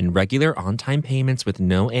and regular on-time payments with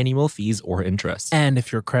no annual fees or interest. And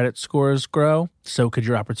if your credit scores grow, so could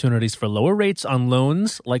your opportunities for lower rates on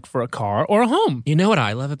loans, like for a car or a home. You know what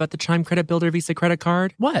I love about the Chime Credit Builder Visa credit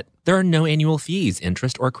card? What? There are no annual fees,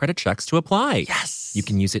 interest, or credit checks to apply. Yes! You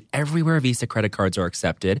can use it everywhere Visa credit cards are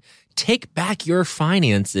accepted. Take back your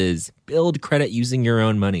finances. Build credit using your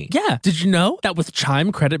own money. Yeah. Did you know that with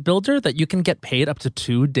Chime Credit Builder that you can get paid up to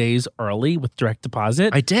 2 days early with direct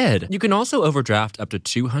deposit? I did. You can also overdraft up to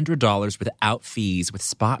 $200 without fees with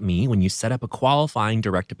SpotMe when you set up a qualifying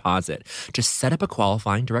direct deposit. Just set up a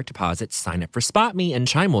qualifying direct deposit, sign up for SpotMe, and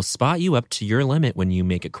Chime will spot you up to your limit when you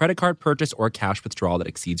make a credit card purchase or cash withdrawal that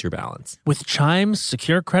exceeds your balance. With Chime's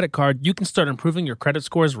secure credit card, you can start improving your credit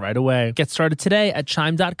scores right away. Get started today at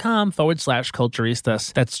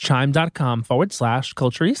chime.com/culturistas. That's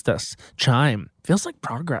chime.com/culturistas. Chime. Feels like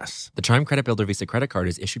progress. The Chime Credit Builder Visa credit card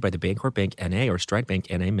is issued by the Bancorp Bank N.A. or Stride Bank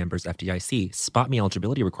N.A. members FDIC. SpotMe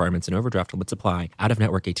eligibility requirements and overdraft limits apply.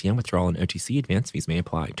 Out-of-network ATM withdrawal and OTC advance fees may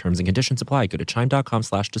apply. Terms and conditions apply. Go to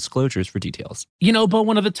chime.com/disclosures for details. You know, but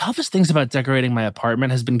one of the toughest things about decorating my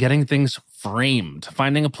apartment has been getting things framed.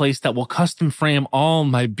 Finding a place that will custom frame all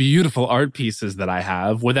my beautiful art pieces that I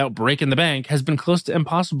have without breaking the bank has been close to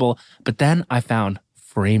impossible. But then I found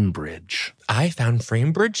FrameBridge. I found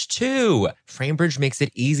FrameBridge too. FrameBridge makes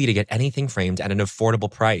it easy to get anything framed at an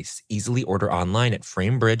affordable price. Easily order online at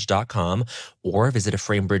framebridge.com or visit a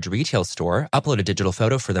FrameBridge retail store, upload a digital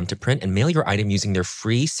photo for them to print and mail your item using their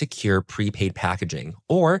free, secure, prepaid packaging.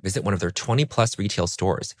 Or visit one of their 20-plus retail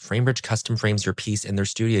stores. FrameBridge custom frames your piece in their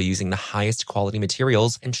studio using the highest quality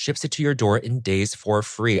materials and ships it to your door in days for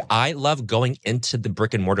free. I love going into the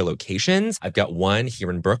brick and mortar locations. I've got one here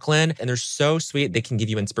in Brooklyn, and they're so sweet. They can give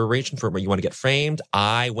you inspiration for where you want to get framed.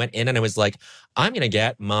 I went in and I was like, I'm going to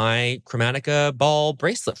get my Chromatica ball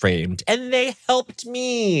bracelet framed. And they helped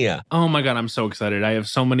me. Oh my God, I'm so excited. I have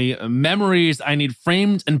so many memories I need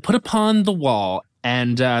framed and put upon the wall.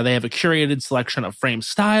 And they have a curated selection of frame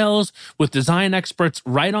styles with design experts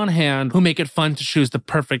right on hand who make it fun to choose the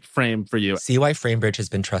perfect frame for you. See why FrameBridge has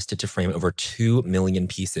been trusted to frame over 2 million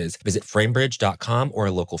pieces. Visit framebridge.com or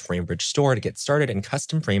a local FrameBridge store to get started and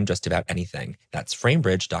custom frame just about anything. That's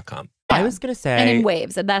framebridge.com. I was going to say... And in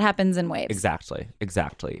waves. And that happens in waves.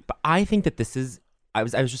 Exactly. But I think that this is... I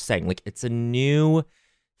was just saying, like, it's a new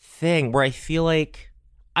thing where I feel like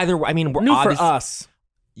either... I mean, we're new for us.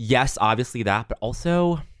 Yes, obviously that, but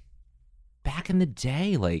also back in the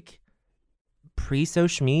day, like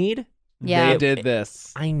pre-social media, Yeah. They did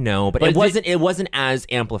this. I know, but it wasn't as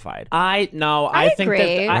amplified. I think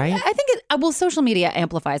agree. that Right? I think social media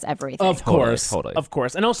amplifies everything. Of course, Totally. Of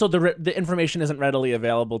course. And also the information isn't readily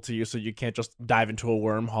available to you, so you can't just dive into a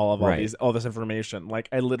wormhole of all this information. Like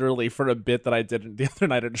I literally, for a bit that I did the other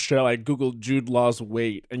night at a show, I Googled Jude Law's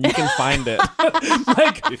weight, and you can find it.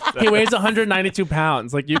 Like he weighs 192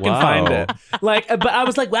 pounds. Like you can find it. Like, but I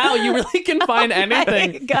was like, wow, you really can find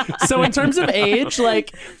anything. So in terms of age,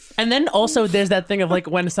 like, and then also there's that thing of like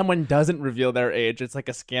when someone doesn't reveal their age, it's like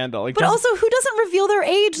a scandal. Like, but also, who doesn't reveal their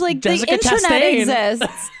age? Like Jessica the internet Chastain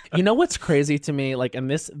exists. You know what's crazy to me? Like,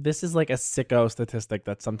 and this is like a sicko statistic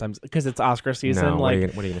that sometimes, because it's Oscar season. No,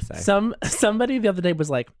 like, what are you gonna say? Somebody the other day was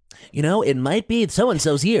like, You know, it might be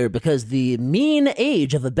so-and-so's year because the mean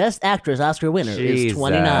age of a Best Actress Oscar winner is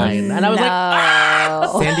 29. and I was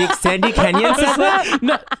like, Sandy Kenyon said that?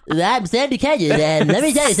 no. I'm Sandy Kenyon, and let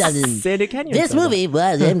me tell you something. Sandy Kenyon This said that. movie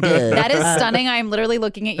wasn't good. That is stunning. I'm literally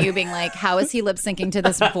looking at you being like, how is he lip syncing to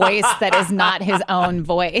this voice that is not his own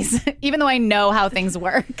voice? Even though I know how things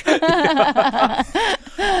work.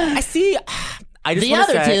 I see. I just The wanna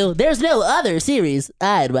other say, two, there's no other series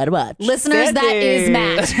I'd want to watch. Listeners, that is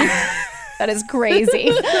Matt. That is crazy.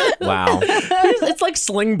 Wow. It's like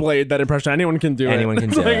Sling Blade, that impression. Anyone can do Anyone it. can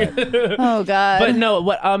do it. Oh, God. But no,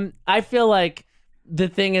 what I feel like the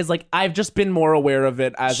thing is, like, I've just been more aware of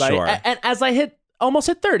it as Sure. as I almost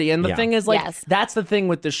hit 30. And the Yeah. thing is, like, Yes. that's the thing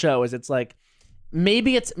with the show is it's like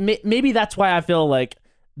maybe that's why I feel like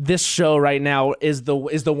this show right now is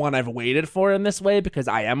the one I've waited for in this way, because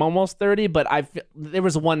I am almost 30. But there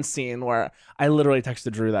was one scene where I literally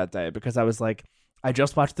texted Drew that day because I was like, I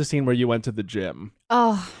just watched the scene where you went to the gym.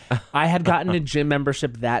 Oh, I had gotten a gym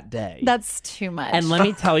membership that day. that's too much. And let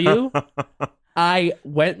me tell you, I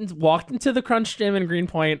went and walked into the Crunch Gym in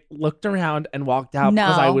Greenpoint, looked around, and walked out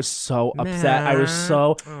because I was so upset. I was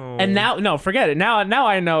so, and now, no, forget it. Now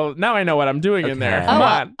I know what I'm doing in there. Okay. Come Oh,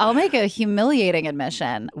 on. I'll make a humiliating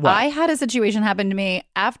admission. What? I had a situation happen to me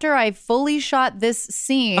after I fully shot this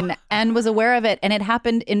scene and was aware of it, and it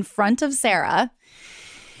happened in front of Sarah.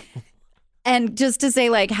 And just to say,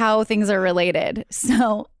 like, how things are related.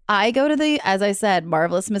 So I go to the, as I said,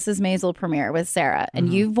 Marvelous Mrs. Maisel premiere with Sarah,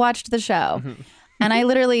 and you've watched the show. And I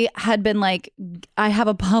literally had been like, I have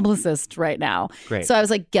a publicist right now. Great. So I was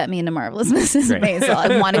like, get me into Marvelous Mrs. Maisel.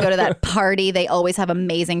 I want to go to that party. They always have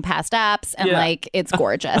amazing past apps and like it's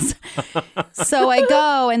gorgeous. So I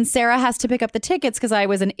go and Sarah has to pick up the tickets because I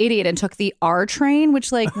was an idiot and took the R train,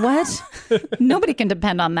 which like, what? Nobody can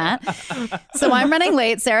depend on that. So I'm running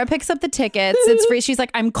late. Sarah picks up the tickets. It's free. She's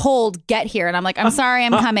like, I'm cold. Get here. And I'm like, I'm sorry,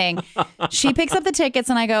 I'm coming. She picks up the tickets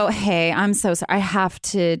and I go, hey, I'm so sorry. I have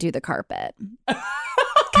to do the carpet.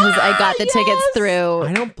 Because I got the tickets through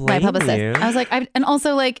I don't my blame publicist. you. I was like, and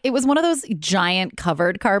also like, it was one of those giant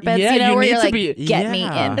covered carpets, Yeah, you know, you where need you're to like, be- get me in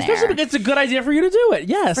there. Especially because it's a good idea for you to do it.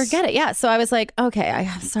 Yes. Forget it. Yeah. So I was like, okay,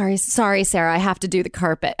 I'm sorry, Sarah. I have to do the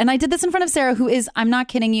carpet. And I did this in front of Sarah, who is, I'm not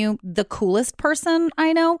kidding you, the coolest person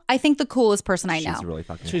I know. I think the coolest person I know. She's really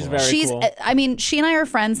fucking She's cool. very cool. I mean, she and I are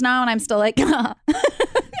friends now, and I'm still like,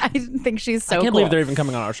 I think she's so I can't cool. believe they're even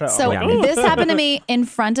coming on our show. So Yeah. this happened to me in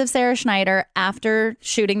front of Sarah Schneider after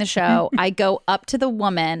shooting the show. I go up to the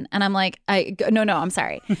woman and I'm like, I'm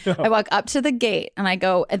sorry. I walk up to the gate and I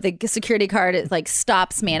go, the security guard is like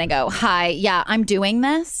stops me and I go, hi, yeah, I'm doing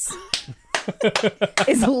this.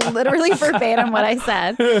 Is literally verbatim what I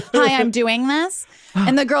said. Hi, I'm doing this.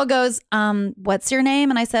 And the girl goes, what's your name?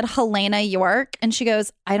 And I said, Helena York. And she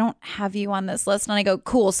goes, I don't have you on this list. And I go,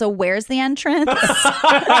 cool. So where's the entrance? And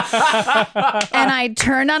I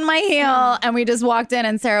turned on my heel and we just walked in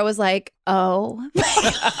and Sarah was like, oh.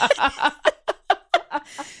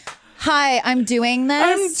 Hi, I'm doing this.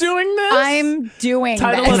 I'm doing this. I'm doing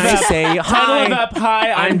Title this. of And I that. say, Title hi, of that,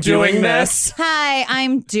 hi, I'm doing this. Hi,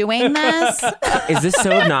 I'm doing this. Is this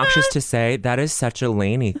so obnoxious to say? That is such a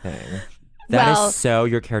Lainey thing. That is Well- so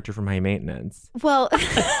your character from High Maintenance. Well,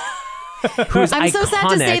 Who's I'm so sad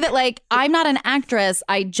to say iconic. that, like, I'm not an actress.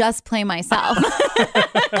 I just play myself.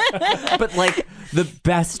 But like the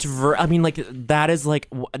best I mean, like that is like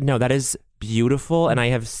no, that is beautiful, and I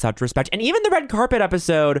have such respect. And even the red carpet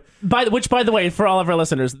episode, By the way, for all of our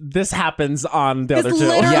listeners, this happens on the This other two.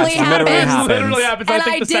 literally Yes, happens. literally happens. Literally happens. And I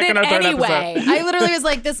think I the did second it or third anyway. episode. I literally was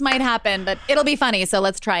like, this might happen, but it'll be funny. So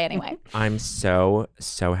let's try anyway. I'm so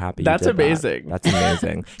happy. That's you did that. amazing. That's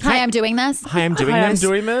amazing. Hi, I'm doing this. Hi, I'm doing Hi, I'm this.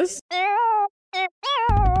 doing this.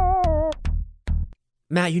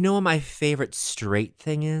 Matt, you know what my favorite straight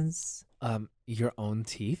thing is? Your own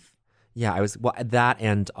teeth. Yeah, that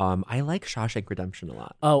and I like Shawshank Redemption a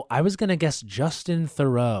lot. Oh, I was gonna guess Justin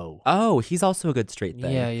Theroux. Oh, he's also a good straight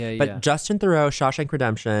thing. Yeah. But Justin Theroux, Shawshank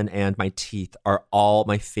Redemption, and my teeth are all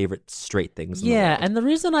my favorite straight things. In the Yeah, world. and the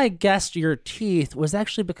reason I guessed your teeth was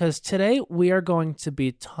actually because today we are going to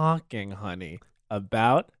be talking, honey,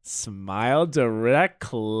 about Smile Direct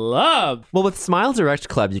Club. Well, with Smile Direct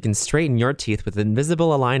Club, you can straighten your teeth with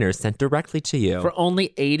invisible aligners sent directly to you. For only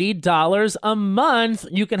 $80 a month,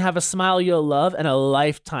 you can have a smile you'll love and a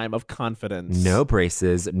lifetime of confidence. No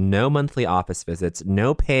braces, no monthly office visits,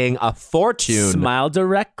 no paying a fortune. Smile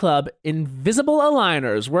Direct Club invisible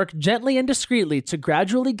aligners work gently and discreetly to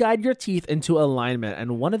gradually guide your teeth into alignment,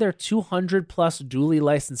 and one of their 200 plus duly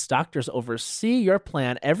licensed doctors oversee your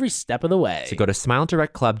plan every step of the way. So go to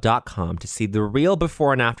SmileDirectClub.com to see the real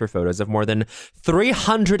before and after photos of more than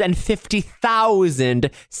 350,000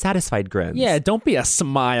 satisfied grins. Yeah, don't be a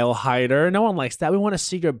smile hider. No one likes that. We want to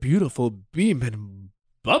see your beautiful beaming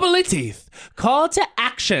bubbly teeth. Call to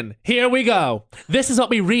action. Here we go. This is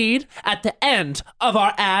what we read at the end of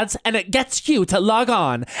our ads, and it gets you to log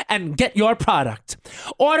on and get your product.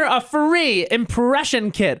 Order a free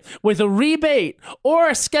impression kit with a rebate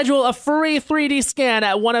or schedule a free 3D scan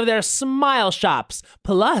at one of their smile shops.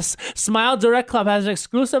 Plus, Smile Direct Club has an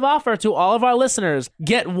exclusive offer to all of our listeners.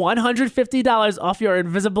 Get $150 off your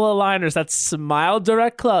invisible aligners at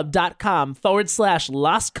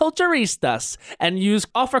SmileDirectClub.com/Las Culturistas and use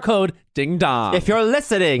offer code Ding Dong. If you're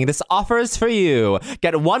listening, this offer is for you.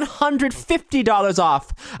 Get $150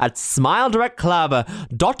 off at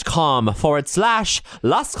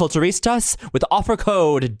SmileDirectClub.com/Las Culturistas with offer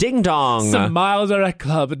code Ding Dong.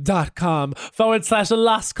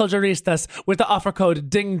 SmileDirectClub.com/Las Culturistas with the offer code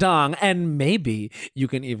Ding Dong, and maybe you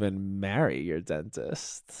can even marry your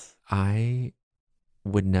dentist. I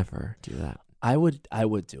would never do that. I would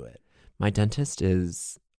do it. My dentist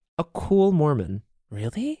is a cool Mormon.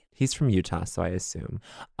 Really? He's from Utah, so I assume.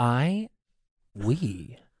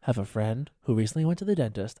 We have a friend who recently went to the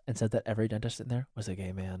dentist and said that every dentist in there was a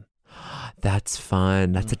gay man. That's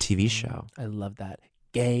fun. That's a TV show. I love that.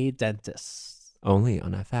 Gay dentists. Only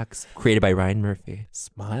on FX. Created by Ryan Murphy.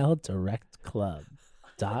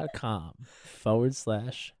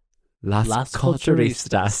 SmileDirectClub.com/Las Las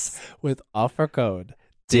Culturistas. with offer code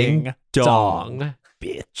Ding Dong.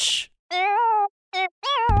 bitch.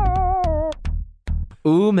 Ooh,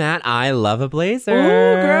 Ooh, Matt, I love a blazer.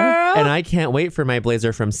 Ooh, girl. And I can't wait for my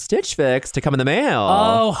blazer from Stitch Fix to come in the mail.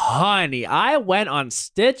 Oh, honey, I went on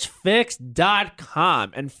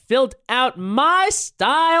StitchFix.com and filled out my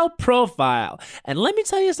style profile. And let me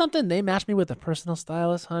tell you something, they matched me with a personal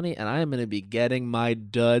stylist, honey, and I am going to be getting my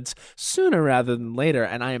duds sooner rather than later,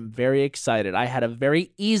 and I am very excited. I had a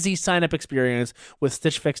very easy sign-up experience with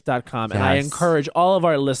StitchFix.com, and I encourage all of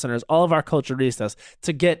our listeners, all of our culturistas,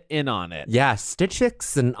 to get in on it. Yes, Stitch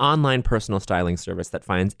Fix is an online personal styling service that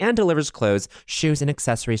finds and delivers clothes, shoes, and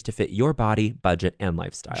accessories to fit your body, budget, and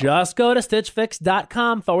lifestyle. Just go to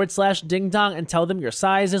StitchFix.com/ding dong and tell them your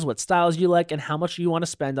sizes, what styles you like, and how much you want to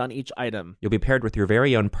spend on each item. You'll be paired with your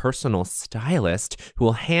very own personal stylist who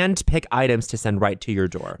will hand-pick items to send right to your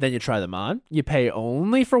door. Then you try them on, you pay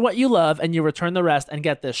only for what you love, and you return the rest, and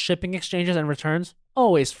get this, shipping, exchanges, and returns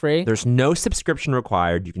always free. There's no subscription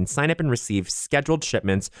required. You can sign up and receive scheduled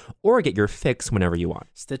shipments or get your fix whenever you want.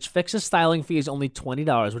 Stitch Fix's styling fee is only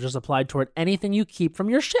 $20, which is applied toward anything you keep from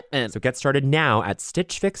your shipment. So get started now at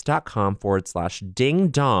stitchfix.com/ding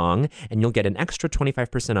dong, and you'll get an extra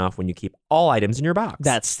 25% off when you keep all items in your box.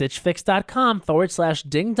 That's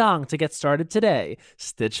stitchfix.com/ding dong to get started today.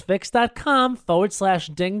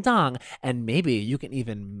 Stitchfix.com/ding dong. And maybe you can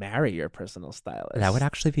even marry your personal stylist. That would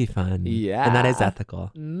actually be fun. Yeah. And that is ethical. Is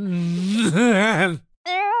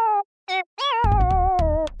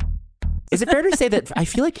it fair to say that I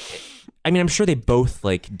feel like, I mean, I'm sure they both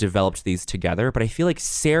like developed these together, but I feel like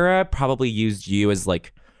Sarah probably used you as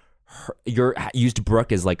like used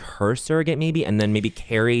Brooke as like her surrogate maybe, and then maybe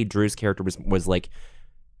Carrie, Drew's character was like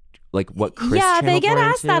what Chris they get more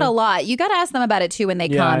asked into? that a lot. You got to ask them about it too when they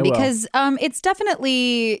come, because it's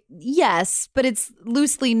definitely yes, but it's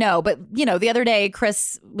loosely no. But you know, the other day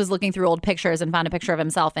Chris was looking through old pictures and found a picture of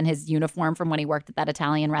himself in his uniform from when he worked at that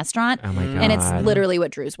Italian restaurant. Oh my God. And it's literally what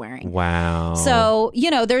Drew's wearing. Wow. So, you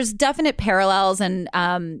know, there's definite parallels. And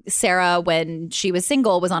Sarah, when she was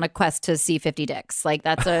single, was on a quest to see 50 dicks. Like,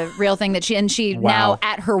 that's a real thing that she now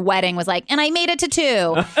at her wedding was like, and I made it to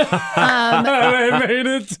 2. I made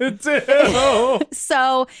it to 2.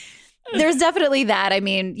 So there's definitely that. I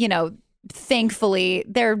mean, you know, thankfully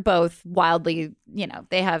they're both wildly, you know,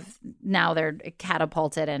 they're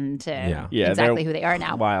catapulted into exactly who they are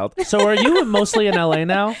now. Wild. So are you mostly in LA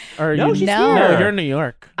now? Or No, she's No, here. you're in New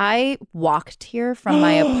York. I walked here from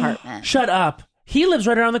my apartment. Shut up. He lives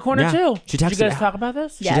right around the corner too. She Did you texted guys me. talk about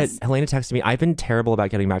this? Yes. Helena texted me. I've been terrible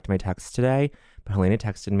about getting back to my texts today, but Helena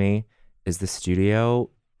texted me, "Is the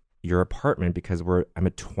studio your apartment? Because I'm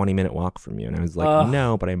a 20-minute walk from you." And I was like,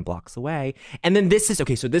 no, but I'm blocks away. And then this is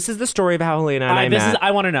the story of how Helena and I met.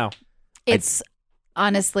 I want to know. It's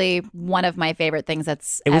honestly one of my favorite things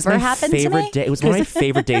that's It was ever my happened to favorite me. day. It was one of my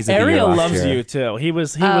favorite days of the year Ariel last loves year. you too. He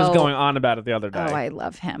was Oh. going on about it the other day. Oh, I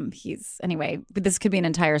love him. Anyway, but this could be an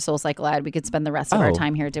entire Soul Cycle ad. We could spend the rest of our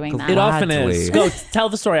time here doing that. It often Gladly. is. Go tell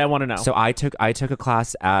the story. I want to know. So I took a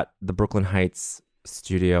class at the Brooklyn Heights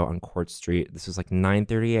studio on Court Street. This was like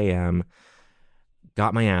 9:30 a.m.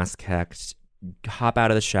 Got my ass kicked. Hop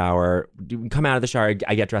out of the shower. Come out of the shower.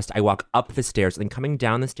 I get dressed. I walk up the stairs. And then coming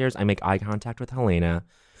down the stairs, I make eye contact with Helena.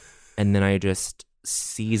 And then I just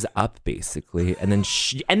seize up basically. And then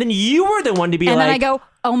you were the one to be and like. then I go,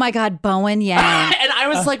 oh my God, Bowen Yang. And I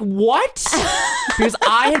was like, what? Because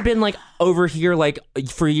I had been like over here like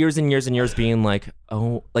for years and years and years being like,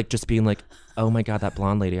 oh my God, that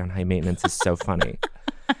blonde lady on High Maintenance is so funny.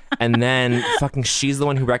 And then fucking she's the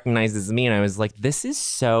one who recognizes me. And I was like, this is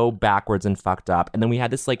so backwards and fucked up. And then we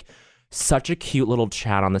had this like such a cute little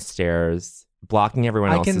chat on the stairs, blocking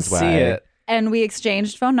everyone else's way. I can see it. And we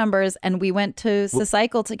exchanged phone numbers and we went to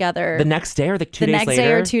Cycle together. The next day or like 2 the days next later?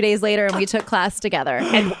 day or 2 days later, and we took class together.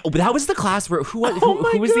 And that was the class where who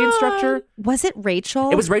was the instructor? Was it Rachel?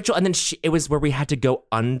 It was Rachel, and then it was where we had to go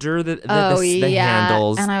under the yeah.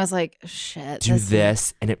 handles. And I was like, shit. do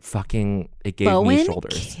this, and it gave Bowen me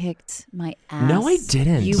shoulders. kicked my ass. No, I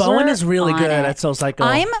didn't. You Bowen were is really on good it. at Soul Cycle.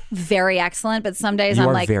 I'm very excellent, but some days You I'm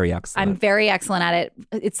are like very excellent. I'm very excellent at it.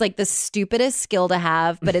 It's like the stupidest skill to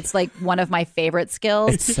have, but it's like one of my favorite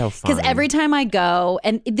skills. It's so fun. Because every time I go,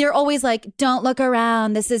 and they're always like, don't look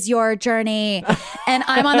around. This is your journey. And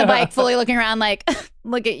I'm on the bike fully looking around like,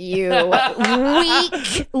 look at you,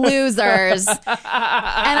 weak losers. And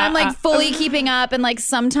I'm like fully keeping up. And like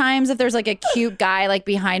sometimes if there's like a cute guy like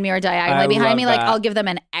behind me or diagonally behind me, like I'll give them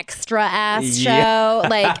an extra ass show.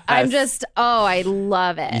 Like I'm just, I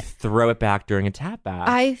love You it. throw it back during a tap back.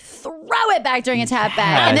 I throw it back during a tap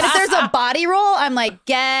back. And then if there's a body roll, I'm like,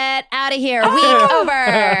 get out of here. Week over.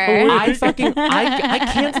 I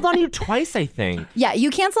canceled on you twice, I think. Yeah, you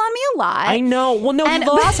cancel on me a lot. I know. Well, no, And-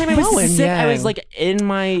 the last time I was Bowen sick, I Yang. was like in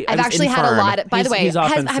my. I've actually had a lot. By the way, he's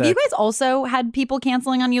often have you sick. guys also had people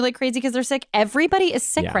canceling on you like crazy because they're sick? Everybody is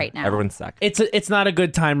sick right now. Everyone's sick. It's not a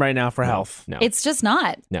good time right now for health. No. It's just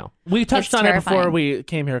not. No. We touched It's on it before terrifying. we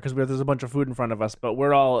came here because there's a bunch of food in front of us, but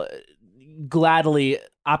we're all gladly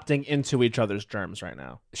opting into each other's germs right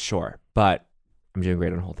now. Sure, but I'm doing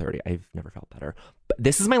great on Whole30. I've never felt better. But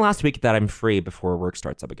this is my last week that I'm free before work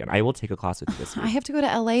starts up again. I will take a class with you this week. I have to go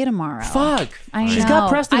to LA tomorrow. Fuck. I She's know. got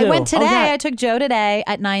press to I do. went today. Oh, yeah. I took Joe today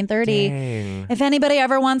at 9:30. Dang. If anybody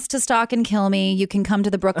ever wants to stalk and kill me, you can come to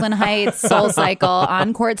the Brooklyn Heights Soul Cycle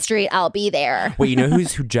on Court Street. I'll be there. Wait, you know who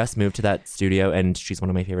just moved to that studio and she's one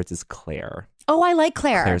of my favorites is Claire. Oh, I like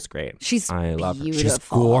Claire. Claire's great. I love her. She's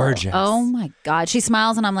beautiful. gorgeous. Oh my God. She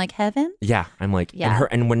smiles and I'm like, heaven? Yeah, I'm like, Yeah.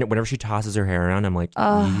 whenever she tosses her hair around, I'm like,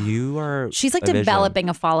 you are. She's like a vision. developing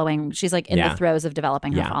a following. She's like in Yeah. the throes of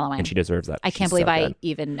developing her following. and she deserves that. I can't She's believe so I good.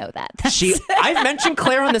 even know that. I've mentioned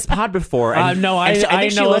Claire on this pod before. And, No, I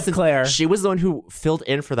think she know of listens. Claire. She was the one who filled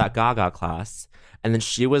in for that Gaga class, and then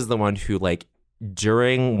she was the one who, like,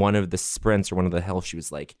 during one of the sprints or one of the hills, she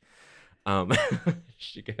was like,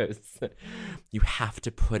 she goes, you have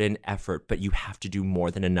to put in effort, but you have to do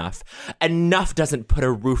more than enough. Enough doesn't put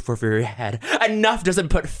a roof over your head. Enough doesn't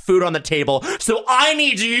put food on the table. So I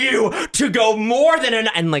need you to go more than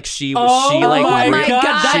enough. And like she like, oh my God,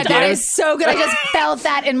 God, she that did. is so good. I just felt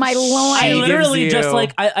that in my loins. I literally gives just you-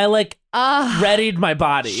 like I like readied my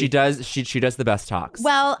body. she does the best talks.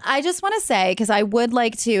 Well, I just want to say, because I would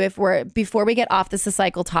like to, before we get off this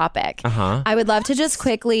cycle topic, I would love to just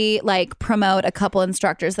quickly like promote a couple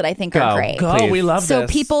instructors that I think are great. Go, Please. we love So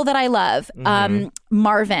this. people that I love,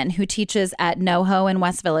 Marvin, who teaches at NoHo in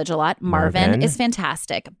West Village a lot. Marvin is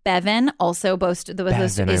fantastic. Bevan also Bevan,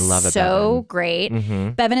 I is love a so Bevan. great.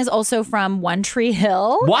 Bevan is also from One Tree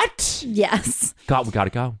Hill. What? Yes. God, we gotta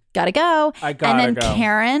go. Gotta go. I gotta And then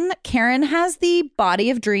go. Karen has the body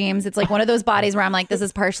of dreams. It's like one of those bodies where I'm like, this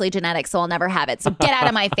is partially genetic, so I'll never have it. So get out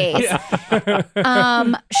of my face.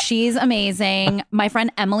 She's amazing. My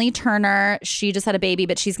friend Emily Turner, she just had a baby,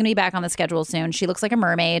 but she's gonna be back on the schedule soon. She looks like a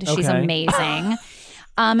mermaid. She's Okay. amazing.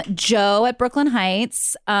 Joe at Brooklyn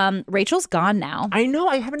Heights. Rachel's gone now. I know,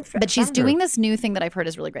 I haven't. But she's found her. doing this new thing that I've heard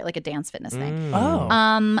is really great, like a dance fitness thing.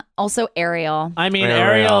 Oh. Also Ariel. I mean, Ariel.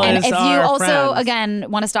 Ariel And is if you our also, friend. again,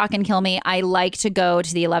 want to stalk and kill me, I like to go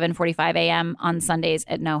to the 11:45 a.m. on Sundays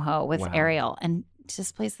at NoHo with Wow. Ariel, and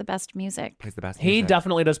just plays the best music. Plays the best. He music.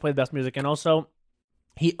 definitely does play the best music, and also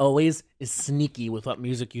he always is sneaky with what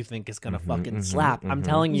music you think is gonna fucking slap. I'm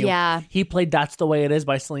telling you. Yeah. He played "That's the Way It Is"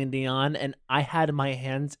 by Celine Dion, and I had my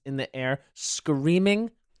hands in the air,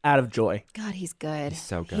 screaming out of joy. God, he's good. He's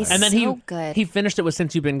so good. He's And then so good. he finished it with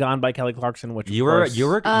 "Since You've Been Gone" by Kelly Clarkson, which You of were course- you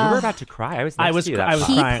were about to cry. I was. Next I was- To you that I was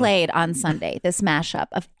time. He crying. played on Sunday this mashup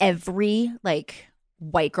of every like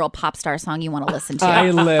white girl pop star song you want to listen to. I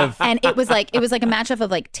live. And it was like a matchup of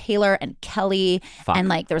like Taylor and Kelly, Fuck. and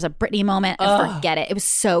like there was a Britney moment. And forget it, it was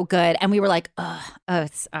so good. And we were like,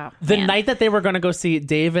 The man. night that they were going to go see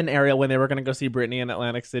Dave and Ariel, when they were going to go see Britney in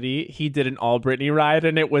Atlantic City, he did an all Britney ride,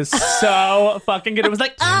 and it was so fucking good. It was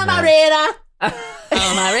like, oh, Marina.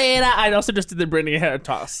 Oh, Marina. I also just did the Britney hair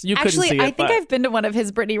toss. You Actually, couldn't see it. I think but- I've been to one of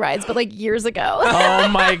his Britney rides, but like years ago. Oh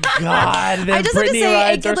my God. The I just have to Britney say,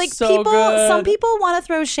 rides are like so people, good. some people want to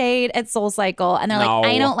throw shade at Soul Cycle, and they're like, No.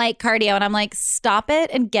 I don't like cardio, and I'm like, stop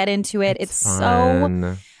it and get into it. It's so,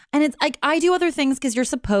 Fun. and it's like I do other things because you're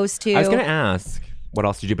supposed to. I was gonna ask what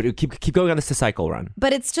else did you do, but keep going on this cycle run.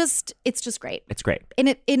 but it's just great. It's great. And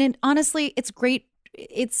it honestly, it's great.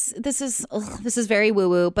 This is very woo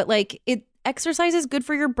woo, but like exercise is good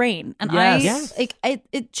for your brain, and Yes. like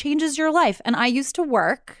it changes your life. And I used to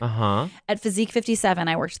work Uh-huh. at Physique 57.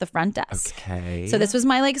 I worked the front desk. Okay. So this was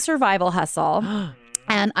my like survival hustle.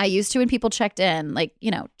 And I used to, when people checked in, like,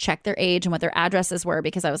 you know, check their age and what their addresses were,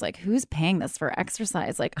 because I was like, who's paying this for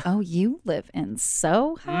exercise? Like, oh, you live in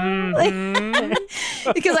Soho? Like,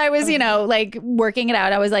 because I was, you know, like working it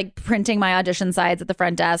out. I was like printing my audition sides at the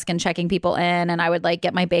front desk and checking people in. And I would like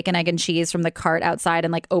get my bacon, egg, and cheese from the cart outside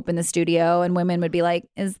and like open the studio. And women would be like,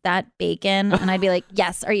 is that bacon? And I'd be like,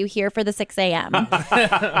 yes. Are you here for the 6 a.m.?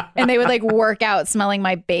 And they would like work out smelling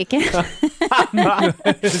my bacon.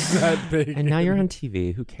 And now you're on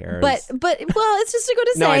TV. Who cares? But well, it's just to go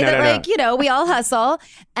to say No, I know, that no, no. like, you know, we all hustle.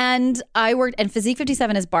 And I worked, and Physique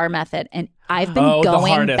 57 is bar method, and I've been Oh, the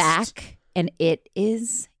going hardest. back, and it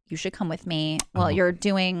is. You should come with me. Well, you're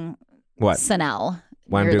doing what? Sanel.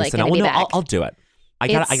 When I'm You're doing like Sanel? gonna be Well, no, back. I'll do it. I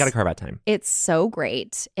got It's- to carve out time. It's so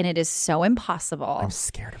great, and it is so impossible. I'm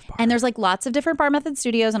scared of bars. And there's like lots of different bar method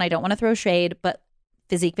studios, and I don't want to throw shade, but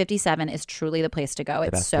Physique 57 is truly the place to go.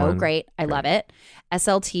 It's best so one. great. I love it.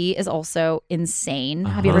 SLT is also insane.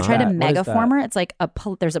 Have you ever tried a What is that? Megaformer? It's like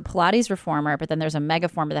there's a Pilates reformer, but then there's a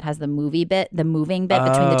Megaformer that has the moving bit between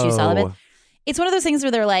the two solid bits. It's one of those things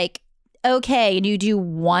where they're like, okay, and you do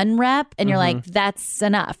one rep and you're like, that's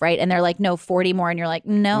enough, right? And they're like, no, 40 more. And you're like,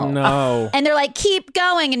 no. And they're like, keep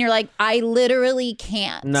going. And you're like, I literally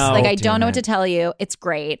can't. No, like, I don't know what to tell you. It's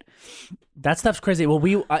great. That stuff's crazy. Well,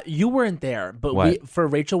 you weren't there, but What? for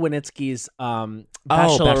Rachel Winitsky's Bachelorette.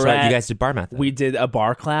 Bachelorette, You guys did bar method. we did a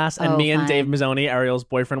bar class, and Oh, me and fine. Dave Mazzoni, Ariel's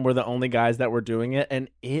boyfriend, were the only guys that were doing it, and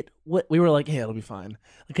we were like, "Hey, it'll be fine,"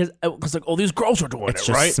 because like all these girls are doing It's it,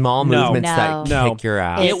 just right? small No. movements that No. kick your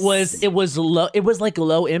ass. It was low. It was like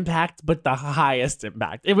low impact, but the highest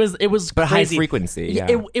impact. It was but high crazy. frequency. Yeah.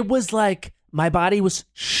 It was like my body was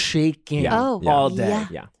shaking Oh, all day. yeah.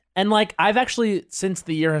 yeah. And like I've actually, since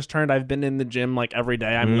the year has turned, I've been in the gym like every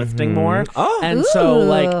day. I'm lifting more. Oh. And so Ooh.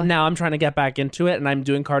 like now I'm trying to get back into it, and I'm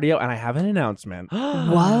doing cardio, and I have an announcement.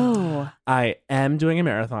 Whoa. I am doing a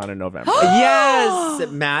marathon in November.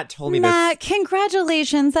 Yes, Matt told me Matt,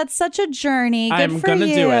 congratulations. That's such a journey. Good I'm for gonna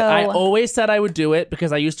you. do it. I always said I would do it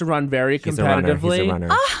because I used to run very He's a runner. competitively. He's a runner.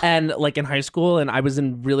 And like in high school, and I was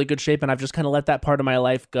in really good shape, and I've just kind of let that part of my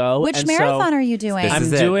life go. Which And marathon so, are you doing? this. I'm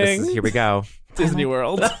This is it. doing- Here we go. Disney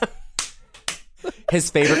World. His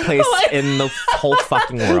favorite place in the whole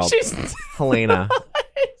fucking world. She's- Helena.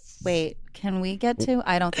 Wait, can we get to?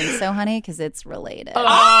 I don't think so, honey, because it's related. Oh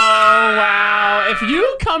wow! If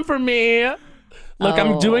you come for me, look,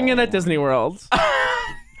 I'm doing it at Disney World.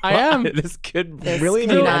 I am. This could This really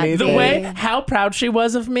could mean not anything. The be. way how proud she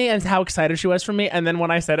was of me and how excited she was for me, and then when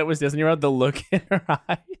I said it was Disney World, the look in her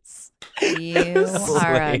eyes. You are a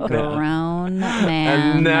Selena. grown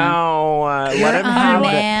man. And now, let him a have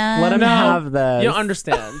man. it. Let him No, have this. You don't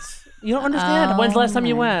understand. You don't understand. When's the last time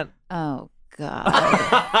you went? Oh God.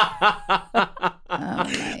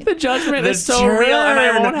 The judgment The is so real, and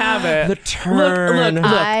I turn. won't have it. The turn. Look.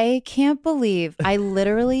 I can't believe. I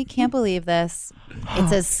literally can't believe this.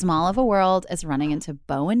 It's as small of a world as running into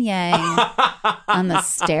Bo and Yang on the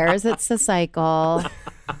stairs at Cycle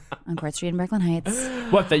on Court Street in Brooklyn Heights.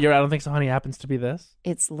 What, that you're I don't think so, honey, happens to be this?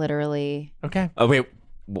 It's literally. Okay. Oh, wait.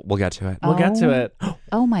 We'll get to it. We'll get to it.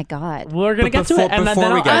 Oh my God. We're gonna But get to before- it, and then before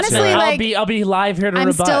we I'll- get to Honestly, it. like, I'll be live here to I'm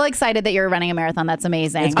rebut. still excited that you're running a marathon. That's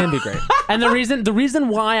amazing. It's gonna be great. And the reason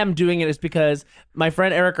why I'm doing it is because my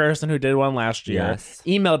friend Eric Erson, who did one last year, Yes.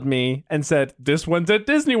 emailed me and said, "This one's at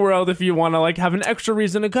Disney World if you want to like have an extra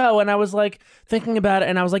reason to go." And I was like thinking about it,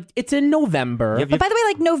 and I was like, "It's in November." Yep. But by the way,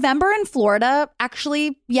 like November in Florida,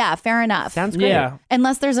 actually, yeah, fair enough. Sounds great. Yeah.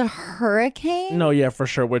 Unless there's a hurricane. No, yeah, for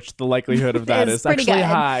sure. Which the likelihood of that It's is pretty actually good.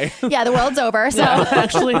 high. Yeah, the world's over. So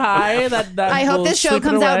Actually high. That I hope will this show sleep it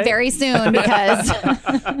comes out away. very soon because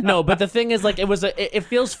No, but the thing is, like, it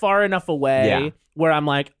feels far enough away Yeah. where I'm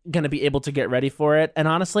like gonna be able to get ready for it. And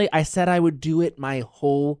honestly, I said I would do it my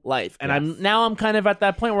whole life, and I'm kind of at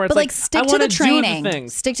that point where it's but like I stick to wanna the do training.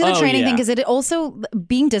 things. Stick to the Oh, training thing yeah. because it also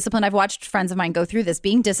being disciplined. I've watched friends of mine go through this.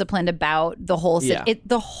 Being disciplined about the whole Yeah.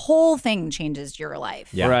 the whole thing changes your life.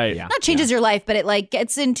 Yeah. Right. Yeah. Not changes your life, but it like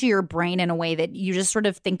gets into your brain in a way that you just sort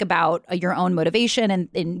of think about your own motivation and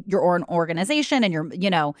in your own organization and your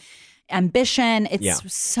ambition. It's Yeah.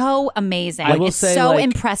 so amazing. I will It's say, so like-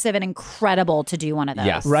 impressive and incredible to do one of those.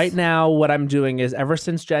 Yes. Right now, what I'm doing is ever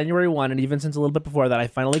since January 1, and even since a little bit before that, I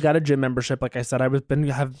finally got a gym membership. Like I said, have Huge been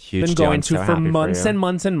deal. going I'm to so for happy for months you. and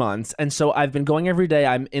months and months, and so I've been going every day.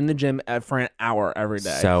 I'm in the gym for an hour every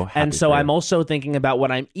day. So happy and so for I'm you. also thinking about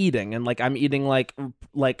what I'm eating, and like I'm eating like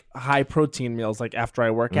high protein meals, like after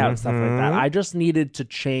I work out and stuff like that. I just needed to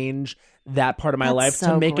change that part of my That's life so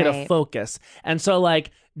to make it a great. focus, and so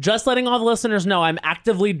like. Just letting all the listeners know I'm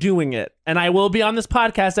actively doing it, and I will be on this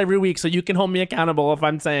podcast every week, so you can hold me accountable if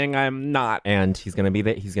I'm saying I'm not. And he's gonna be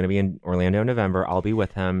in Orlando in November. I'll be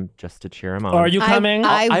with him just to cheer him on. Are you coming?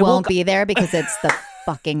 I I will won't be there because it's the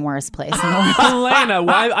fucking worst place in the world. Elena,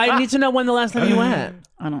 why? I need to know when the last time you went.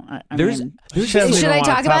 I don't. I There's- mean, She doesn't should even I wanna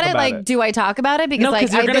talk about it? Like, do I talk about it? Because No, like,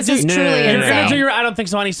 because you're gonna this do. is truly You're gonna insane. do your. I don't think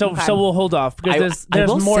so, honey. So Okay. so we'll hold off because I there's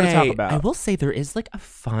will more to say- talk about. I will say there is like a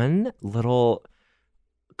fun little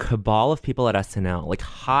cabal of people at SNL, like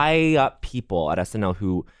high up people at SNL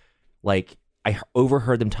who, like, I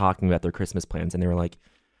overheard them talking about their Christmas plans, and they were like,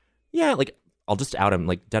 "Yeah, like I'll just out him."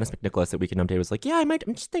 Like Dennis McNicholas at Weekend Update was like, "Yeah, I'm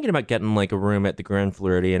just thinking about getting like a room at the Grand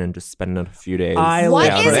Floridian and just spending a few days." I What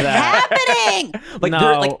live is for that. happening? Like, No,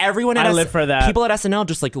 they're, like everyone at I live for that. People at SNL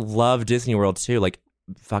just like love Disney World too, like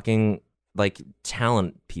fucking like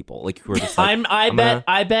talent people, like who are just like,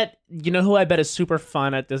 I bet. You know who I bet is super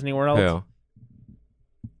fun at Disney World? who?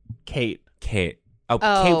 Kate. Kate.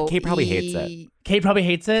 Kate probably hates it. Kate probably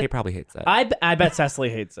hates it. Kate probably hates it. I bet Cecily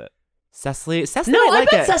hates it. Cecily No, might I like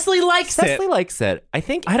bet it. Cecily likes it. Cecily likes it. I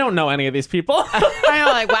think. I don't know any of these people. I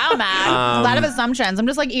know, like, wow, Matt. A lot of assumptions. I'm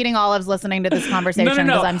just like eating olives listening to this conversation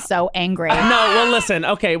because No. I'm so angry. No, well, listen.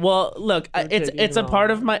 Okay, well, look, it's a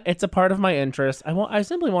part of my interest. I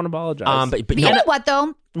simply won't apologize. But You know what,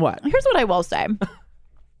 though? What? Here's what I will say.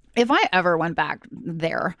 If I ever went back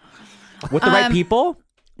there, with the right people.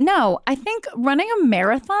 no, I think running a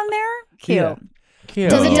marathon there, cute. Yeah. Cute.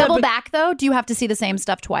 Does it double but back, though? Do you have to see the same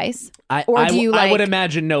stuff twice? I would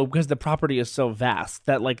imagine no, because the property is so vast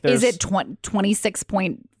that like there's Is it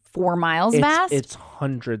 26.4 miles vast? It's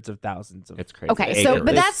hundreds of thousands of. It's crazy. Okay, so Acres.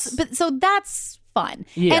 that's fun,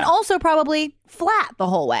 Yeah. and also probably flat the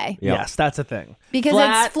whole way Yep. Yes, that's a thing. because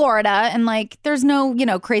Flat. it's Florida and like there's no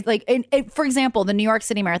crazy like for example the New York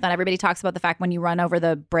City Marathon. Everybody talks about the fact when you run over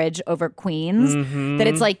the bridge over Queens that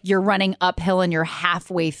it's like you're running uphill and you're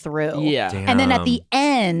halfway through. Yeah. And then at the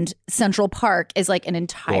end, Central Park is like an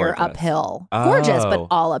entire Gorgeous. uphill, gorgeous, but Oh.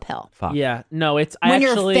 all uphill. Fuck. Yeah, no, it's When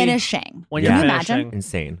actually you're finishing, When can you're you finishing, imagine?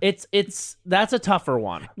 Insane. it's that's a tougher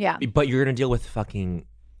one. Yeah. But you're gonna deal with fucking.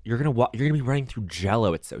 You're gonna be running through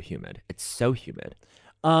Jello. It's so humid. It's so humid.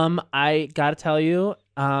 I gotta tell you,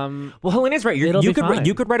 Well, Helena's right. It'll You be fine.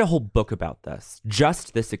 could write a whole book about this.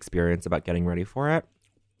 Just this experience about getting ready for it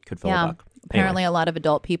could fill a book. Apparently, a lot of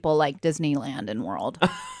adult people like Disneyland and World.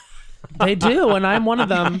 they do, and I'm one of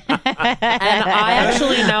them. And I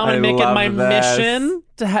actually now I am making love my this. mission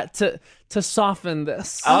to soften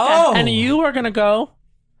this. Oh. And you are gonna go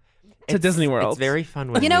to Disney World. It's very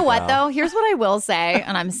fun. When You know we what, go. though? Here's what I will say,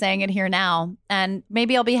 and I'm saying it here now, and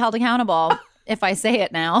maybe I'll be held accountable if I say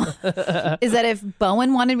it now, is that if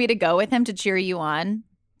Bowen wanted me to go with him to cheer you on,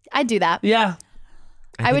 I'd do that. Yeah.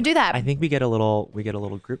 I would do that. I think we get a little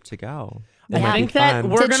group to go. It Yeah. might I be think that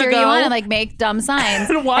fun. we're to gonna cheer go you on and like make dumb signs,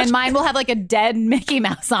 And watch- and mine will have like a dead Mickey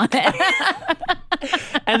Mouse on it.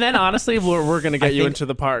 And then honestly, we're gonna get you think- into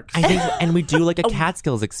the parks. I think, and we do like a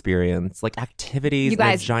Catskills experience, like activities You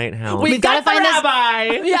guys- in a giant house. We've gotta find this- rabbi.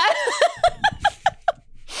 Yeah.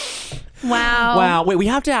 Wow. Wow. Wait, we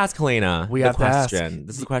have to ask Helena. We the have to ask. question.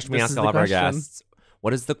 This is a question we This ask is all the of our question. guests.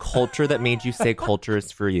 What is the culture that made you say culture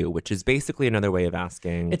is for you? Which is basically another way of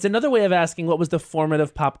asking. It's another way of asking what was the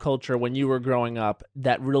formative pop culture when you were growing up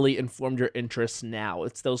that really informed your interests now.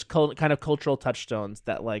 It's those kind of cultural touchstones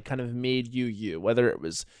that like kind of made you, whether it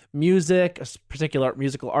was music, a particular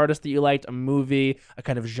musical artist that you liked, a movie, a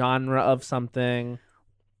kind of genre of something.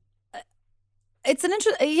 It's an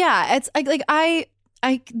yeah, it's like I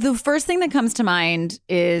the first thing that comes to mind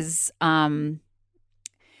is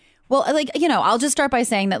well, like, I'll just start by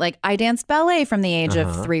saying that like I danced ballet from the age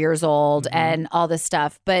of 3 years old and all this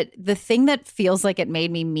stuff, but the thing that feels like it made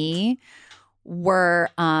me were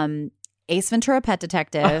Ace Ventura: Pet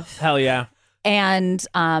Detective Hell yeah. and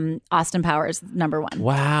Austin Powers #1.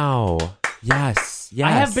 Wow. Yes. I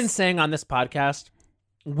have been saying on this podcast,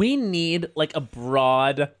 we need like a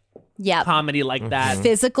broad Yeah. comedy like that.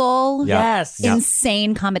 Physical, Yeah. Yes. Yeah.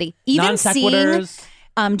 insane comedy. Even Non seeing sequiturs.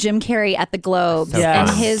 Jim Carrey at the Globes So and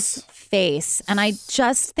fun. his face. And I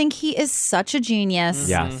just think he is such a genius.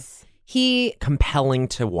 Yes. He Compelling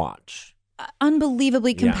to watch.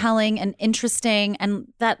 unbelievably Yeah. compelling and interesting.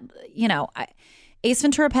 And that, Ace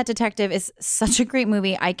Ventura: Pet Detective is such a great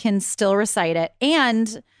movie. I can still recite it.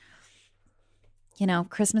 And,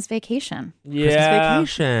 Christmas Vacation. Yeah.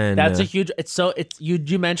 Christmas Vacation. That's a huge.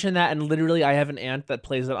 You mentioned that, and literally, I have an aunt that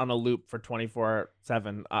plays it on a loop for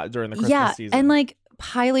 24/7 during the Christmas season. And like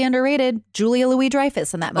highly underrated, Julia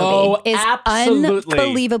Louis-Dreyfus in that movie Oh, is absolutely.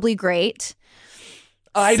 unbelievably great.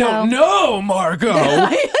 I So- don't know, Margot.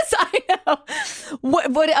 Yes, I know.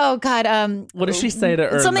 What? Oh God. What does she say to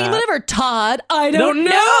earn something? that? Whatever. Todd. I don't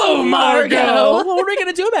know, Margot. What are we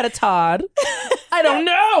gonna do about it, Todd? I don't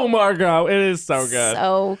know, Margot. It is so good.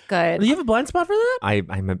 So good. Do you have a blind spot for that?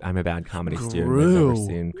 I'm a bad comedy student. I've Gru. never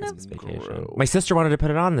seen Christmas Vacation. My sister wanted to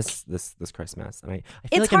put it on this Christmas, and I feel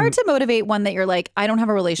It's like hard to motivate one that you're like, I don't have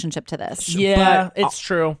a relationship to this. Yeah, but- it's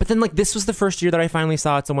true. But then, like, this was the first year that I finally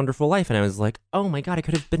saw It's a Wonderful Life, and I was like, oh my god, I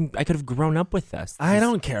could have grown up with this. I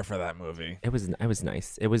don't care for that movie. It was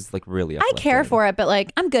nice. It was like really. I care for it, but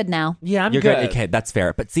like, I'm good now. Yeah, I'm You're good. good. Okay, that's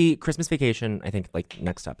fair. But see, Christmas Vacation. I think like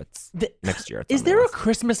next up, it's next year. It's Is on the there a list.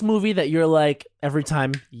 Christmas movie that you're like every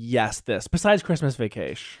time? Yes, this. Besides Christmas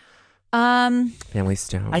Vacation, Family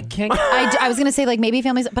Stone? I can't. I was gonna say like maybe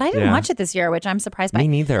Families, but I didn't Yeah. watch it this year, which I'm surprised by. Me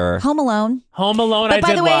neither. Home Alone. Home Alone. But I by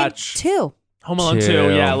did the way, watch 2. Home Alone 2.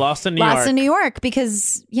 Two. Yeah, Lost in New York. Lost in New York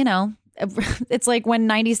because it's like when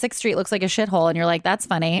 96th Street looks like a shithole, and you're like, that's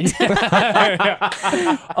funny.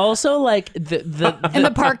 Also, like the And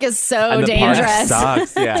the park is so And the park dangerous.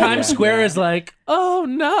 sucks. Yeah, Times Square is like, oh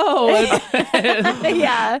no.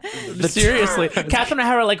 Yeah. Seriously. Catherine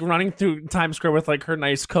O'Hara like running through Times Square with like her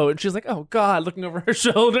nice coat. And she's like, oh God, looking over her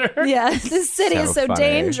shoulder. Yeah. The city is so funny.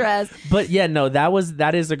 dangerous. But yeah, no,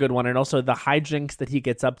 that is a good one. And also the hijinks that he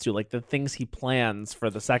gets up to, like the things he plans for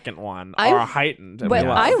the second one are heightened. But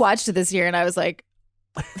I watched it this year and I was like,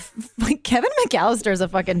 Kevin McAllister is a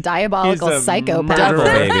fucking diabolical He's a psychopath. murderer.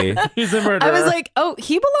 baby. He's a murderer. I was like, oh,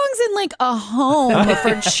 he belongs in like a home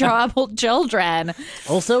for troubled children.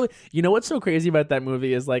 Also, you know what's so crazy about that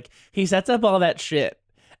movie is like he sets up all that shit.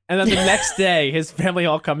 And then the next day his family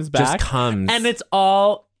all comes back. Just comes. And it's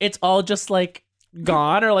all just like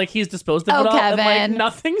gone, or like he's disposed of Oh, it all. And, like,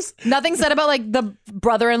 Kevin. nothing said about like the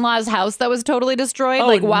brother-in-law's house that was totally destroyed, Oh,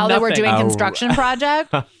 like while they were nothing. doing Oh. construction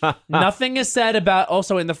project. Nothing is said about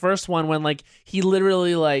also in the first one when like he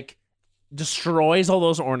literally like destroys all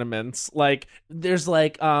those ornaments. Like there's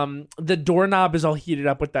like the doorknob is all heated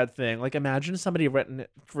up with that thing. Like imagine somebody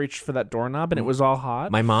reached for that doorknob and it was all hot.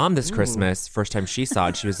 My mom this Christmas, first time she saw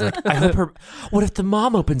it, she was like, I hope her, what if the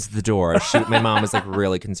mom opens the door? My mom was like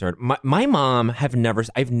really concerned. My mom, I've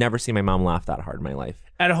never seen my mom laugh that hard in my life.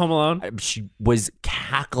 At Home Alone. She was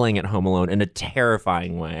cackling at Home Alone in a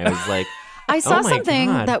terrifying way. I was like, I saw oh my something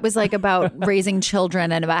God. that was like about raising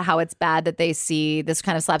children and about how it's bad that they see this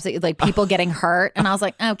kind of slapstick, like people getting hurt. And I was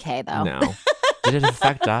like, okay, though. No. Did it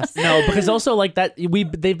affect us? No, because also like that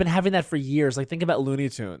they've been having that for years. Like think about Looney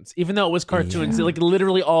Tunes. Even though it was cartoons, like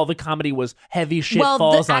literally all the comedy was heavy shit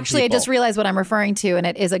falls on actually, people. I just realized what I'm referring to, and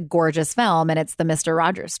it is a gorgeous film, and it's the Mr.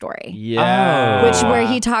 Rogers story. Yeah. Where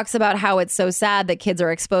he talks about how it's so sad that kids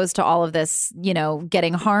are exposed to all of this, you know,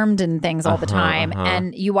 getting harmed and things all the time.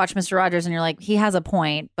 And you watch Mr. Rogers and you're like, he has a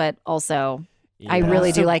point, but also I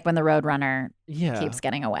really do like when the Roadrunner keeps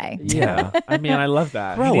getting away. Yeah. I mean, I love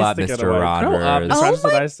that. Grow He needs up, to get Mr. away. Rogers. Grow up. Oh That's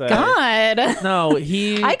what I my say. God. No,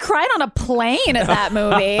 he. I cried on a plane at that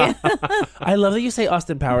movie. I love that you say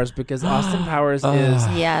Austin Powers because Austin Powers is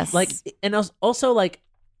Yes. like, and also like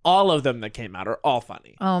all of them that came out are all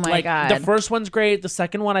funny. Oh my like, God. The first one's great. The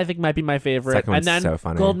second one I think might be my favorite. Second one's and then so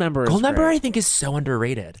funny. Goldmember. Goldmember, I think, is so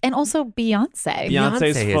underrated. And also Beyonce. Beyonce's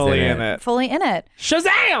Beyonce is fully in in it. it. Fully in it.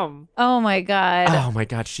 Shazam! Oh my God. Oh my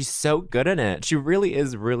God, she's so good in it. She really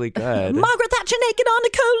is really good. Margaret Thatcher naked on a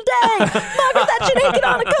cold day. Margaret Thatcher naked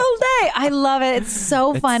on a cold day. I love it. It's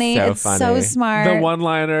so funny. so It's so funny. smart. The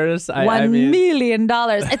one-liners. I $1 mean, million.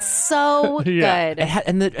 It's so Yeah. good.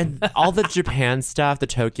 And all the Japan stuff, the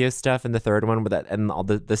Tokyo stuff, and the third one with that, and all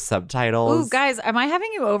the subtitles. Ooh, guys, am I having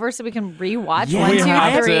you over so we can rewatch Yeah. 1, we 2,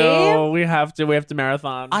 have 3? to. We have to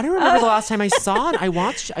marathon. I don't remember the last time I saw it.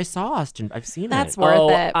 I saw Austin. I've seen That's it.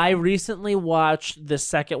 worth it. I recently watched the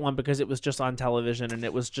second one because it was just on television and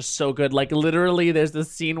it was just so good. Like literally there's this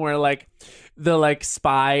scene where like the like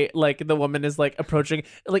spy, like the woman is like approaching,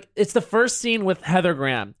 like it's the first scene with Heather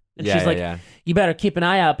Graham. And she's like, you better keep an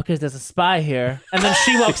eye out because there's a spy here. And then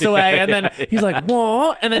she walks away and then he's like,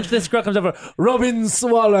 what? And then this girl comes over, Robin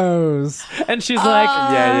Swallows. And she's like,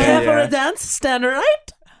 care for a dance? Stand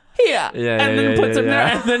right here. And then puts him there.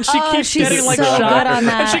 And then she keeps she's getting like so shot. good on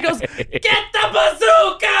that. And she goes, get the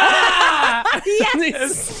bazooka!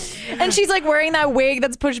 Yes. And she's like wearing that wig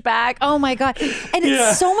that's pushed back. Oh my God. And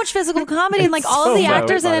it's so much physical comedy. And like all of the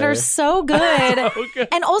actors in it are so good.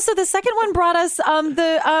 And also the second one brought us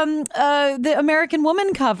the American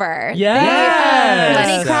Woman cover. Yes.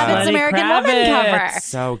 Lenny Kravitz's Lenny American Woman Kravitz. cover.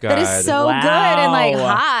 So good. That is so good and like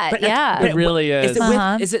hot. Yeah. It really is.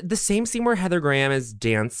 Is it the same scene where Heather Graham is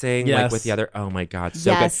dancing like Yes. with the other? Oh my God,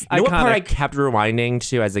 so Yes. good. You know what part I Iconic. kept rewinding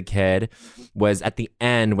to as a kid was at the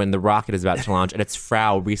end when the rocket is about to launch and it's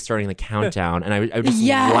Frau restarting the countdown, and I would just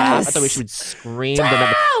Yes. laugh. I thought she would scream the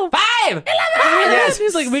number 5, 11. Yes,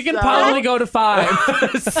 he's like, we can probably go to 5.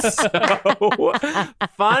 So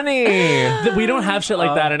funny. We don't have shit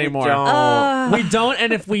like that anymore. We don't,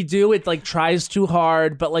 and if we do, it like tries too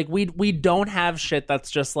hard. But like we don't have shit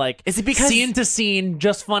that's just like Is it because- scene to scene,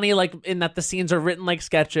 just funny? Like in that the scenes are written like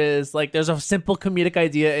sketches. Like there's a simple comedic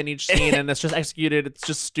idea in each scene, and it's just executed. It's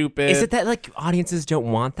just stupid. Is it that like audiences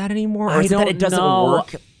don't want that anymore, or I is it that don't it doesn't know.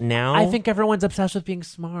 work now? I think everyone's obsessed with being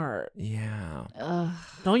smart. Yeah.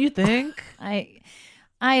 Don't you think?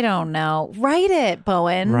 I don't know. Write it,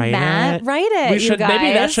 Bowen. Write Matt. it. Write it. We you should. guys.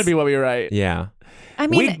 Maybe that should be what we write. Yeah. I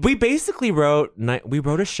mean, we basically wrote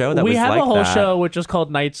a show that we was have like a whole that. show which is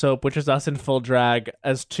called Night Soap, which is us in full drag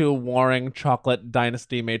as two warring chocolate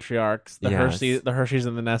dynasty matriarchs, the Yes. Hershey's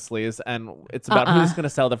and the Nestles, and it's about who's going to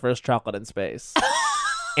sell the first chocolate in space.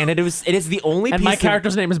 And it is the only And piece my of-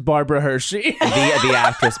 character's name is Barbara Hershey. the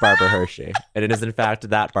actress Barbara Hershey. And it is in fact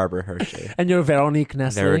that Barbara Hershey. And you're Veronique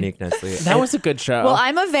Nestle. Veronique Nestle. That was a good show. Well,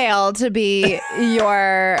 I'm availed to be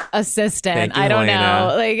your assistant. Thank you, I don't Helena.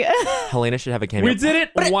 know. Like Helena should have a cameo. we did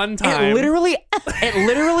it one time. It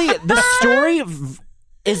literally, the story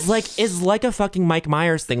is like a fucking Mike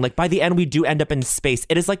Myers thing. Like by the end, we do end up in space.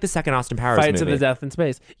 It is like the second Austin Powers Fight movie. to the death in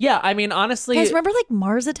space. Yeah, I mean, honestly. guys, remember like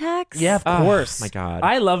Mars Attacks? Yeah, of course. my God.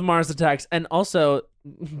 I love Mars Attacks. And also,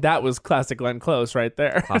 that was classic Glenn Close right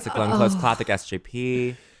there. Classic Glenn Close, classic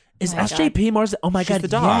SJP. Is Oh my SJP Mars? Oh my She's God, the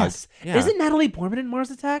dog. yes. Yeah. Isn't Natalie Portman in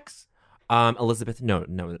Mars Attacks? Elizabeth, no,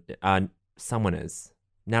 someone is.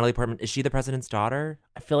 Natalie Portman, is she the president's daughter?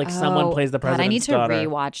 I feel like someone plays the God, president's I need to daughter.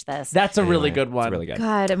 rewatch this. That's a really Anyway, good one. It's really good.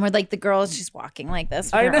 God, and we're like the girl, she's walking like this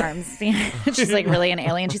with I her know. arms. She's like really an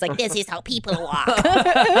alien. She's like, this is how people walk.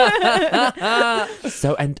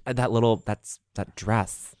 So and that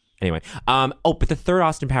dress. Anyway, but the third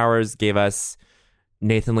Austin Powers gave us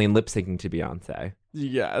Nathan Lane lip syncing to Beyonce.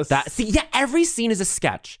 Yes. Every scene is a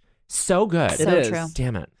sketch. So good. So is. true.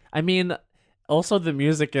 Damn it. I mean, also the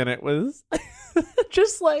music in it was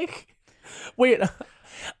just like, wait,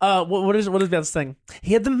 what is Beyonce saying?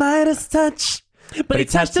 He had the Midas touch, but he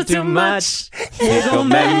touched it too much. He gon'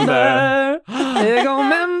 remember. He gon'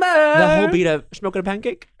 remember. The whole beat of smoking a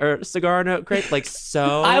pancake or cigar in a crate, like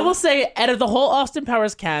so. I will say, out of the whole Austin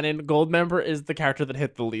Powers canon, Goldmember is the character that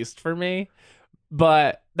hit the least for me.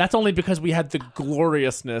 But that's only because we had the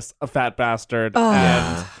gloriousness of Fat Bastard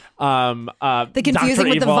and The confusing Dr.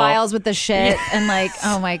 with the Evil. vials with the shit and like,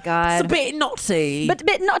 oh my It's a God. bit naughty, But a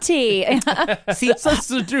bit naughty. See, so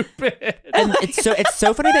stupid. and it's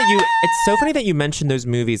so funny that you mentioned those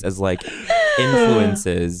movies as like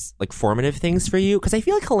influences, like formative things for you. Because I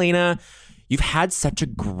feel like Helena, you've had such a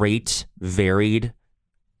great, varied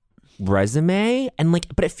resume, and like,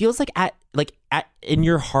 but it feels like at in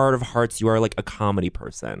your heart of hearts, you are like a comedy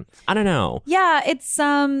person. I don't know. Yeah, it's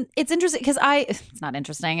interesting because it's not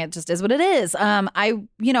interesting. It just is what it is. I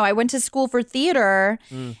went to school for theater,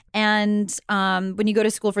 and when you go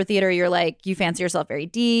to school for theater, you're like you fancy yourself very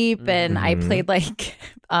deep, and I played like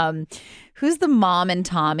who's the mom in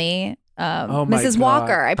Tommy? Oh my Mrs. God.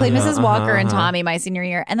 Walker. I played Mrs. Walker in Tommy my senior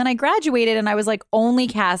year, and then I graduated, and I was like only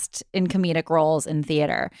cast in comedic roles in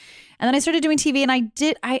theater. And then I started doing TV, and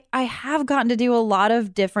I have gotten to do a lot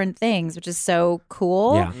of different things, which is so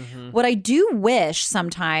cool. Yeah. What I do wish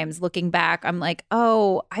sometimes, looking back, I'm like,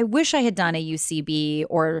 oh, I wish I had done a UCB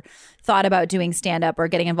or thought about doing stand-up or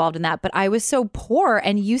getting involved in that. But I was so poor,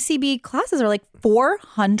 and UCB classes are like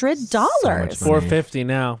 $400. $450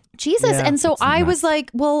 now. Jesus. Yeah, and so that's I nuts. was like,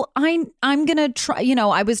 well, I'm going to try,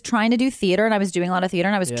 I was trying to do theater, and I was doing a lot of theater,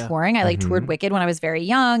 and I was touring. I toured Wicked when I was very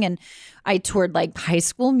young, and I toured like High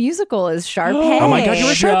School Musical as Sharpay. Oh my God, you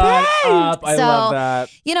were Shut up. I So, love that.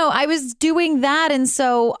 I was doing that. And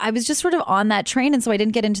so I was just sort of on that train. And so I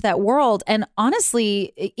didn't get into that world. And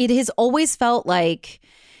honestly, it has always felt like,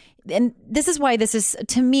 and this is why this is,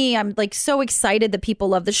 to me, I'm like so excited that people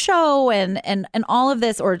love the show and all of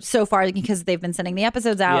this, or so far, because they've been sending the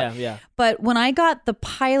episodes out. Yeah. But when I got the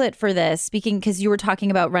pilot for this, speaking, because you were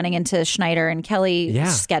talking about running into Schneider and Kelly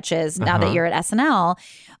sketches now that you're at SNL,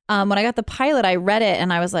 when I got the pilot, I read it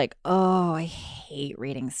and I was like, oh, I hate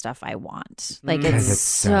reading stuff I want. Like, it's It's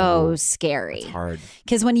so scary. It's hard.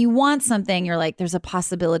 Because when you want something, you're like, there's a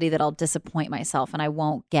possibility that I'll disappoint myself and I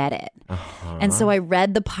won't get it. And so I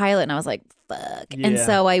read the pilot and I was like, fuck. And Yeah.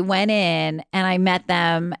 so I went in and I met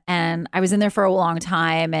them, and I was in there for a long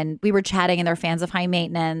time, and we were chatting, and they're fans of High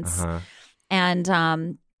Maintenance.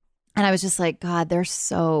 And I was just like, God, they're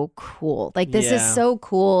so cool. Like, this is Yeah. so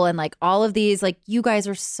cool. And like all of these, like, you guys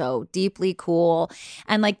are so deeply cool.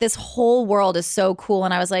 And like this whole world is so cool.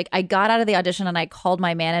 And I was like, I got out of the audition and I called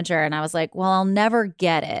my manager and I was like, well, I'll never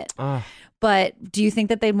get it. But do you think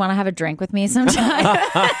that they'd want to have a drink with me sometime?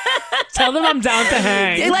 Tell them I'm down to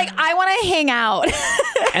hang. Like, I want to hang out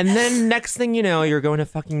And then next thing you know, you're going to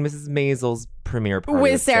fucking Mrs. Maisel's premiere party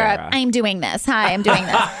with Sarah. I'm doing this. Hi, I'm doing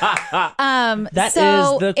this. That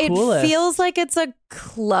so is the coolest. It feels like it's a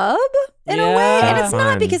club in a Yeah. way, and it's Fun.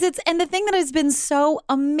 not, because it's. And the thing that has been so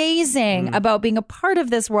amazing about being a part of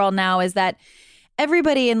this world now is that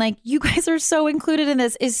everybody, and like you guys are so included in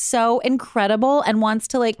this, is so incredible and wants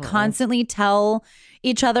to like constantly tell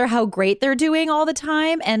each other how great they're doing all the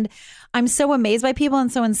time. And I'm so amazed by people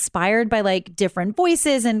and so inspired by like different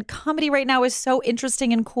voices, and comedy right now is so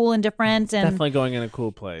interesting and cool and different. And Definitely going in a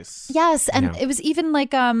cool place. yes, and it was even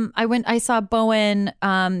like I saw Bowen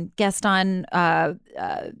guest on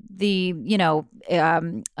Kat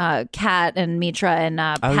and Mitra and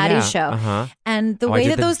Patty's show, and the way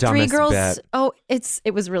that those three girls,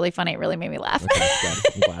 it was really funny. It really made me laugh. Okay, good.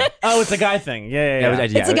 I'm glad. Oh, it's a guy thing. Yeah.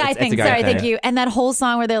 It's a guy thing. Sorry, thank you. And that whole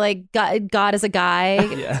song where they're like, God is a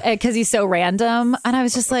guy because he's so random. And I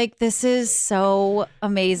was just like, this is so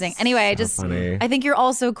amazing. Anyway, I think you're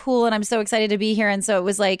all so cool, and I'm so excited to be here. And so it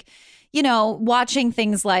was like, watching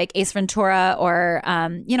things like Ace Ventura or,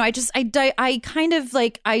 I kind of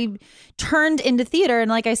like, I turned into theater.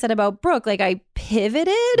 And like I said about Brooke, like I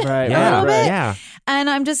pivoted a little bit. Yeah.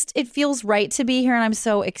 And it feels right to be here. And I'm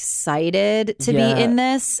so excited to be in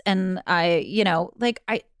this. And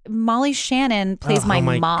Molly Shannon plays my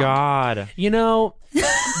mom. Oh my God.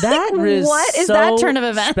 That is what is so that turn of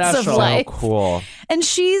events special. of life? So cool. And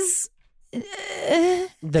she's the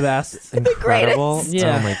best. Incredible.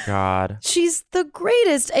 Yeah. Oh my God. She's the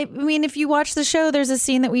greatest. I mean, if you watch the show, there's a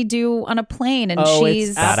scene that we do on a plane, and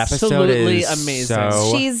she's that episode absolutely is amazing.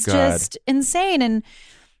 So she's good. just insane. And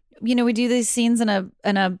we do these scenes in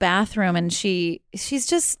a bathroom, and she's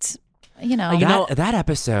just that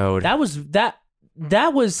episode. That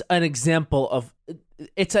was an example of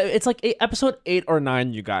it's like episode 8 or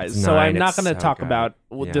 9, you guys. So I'm not going to talk about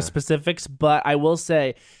the specifics, but I will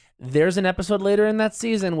say there's an episode later in that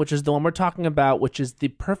season, which is the one we're talking about, which is the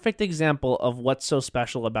perfect example of what's so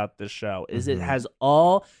special about this show. Is it has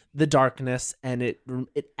all the darkness, and it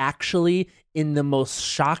actually, in the most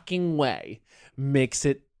shocking way, makes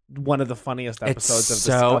it one of the funniest episodes of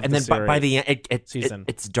the series. By the end,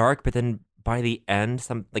 it's dark, but then by the end,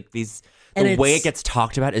 the way it gets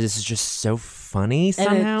talked about is just so funny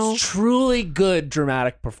somehow. And it's truly good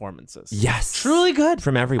dramatic performances. Yes. Truly good.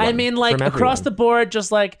 From everyone. I mean, like, across the board,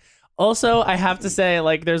 just like, also, I have to say,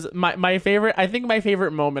 like, there's my favorite, I think my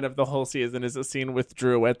favorite moment of the whole season is a scene with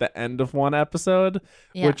Drew at the end of one episode,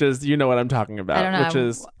 which is, you know what I'm talking about, I don't know. which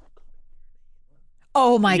is...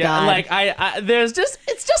 Oh my God. Like it's just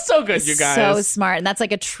so good, you guys. So smart. And that's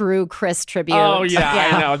like a true Chris tribute. Oh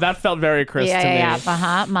yeah. I know. That felt very Chris to me. Yeah.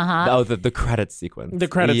 Oh, the credit sequence. The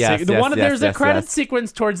credit sequence. There's a credit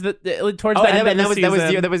sequence towards the end of the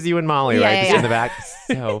season. That was you and Molly, right? Just in the back.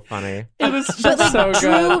 So funny. It was just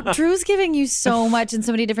so good. Drew's giving you so much and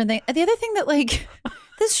so many different things. The other thing that like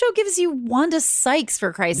this show gives you Wanda Sykes,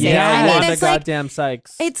 for Christ's sake. Yeah, I mean, Wanda it's like, goddamn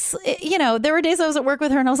Sykes. It's, there were days I was at work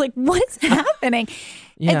with her and I was like, what is happening?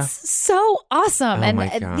 Yeah. It's so awesome. Oh my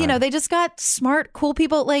and, God. they just got smart, cool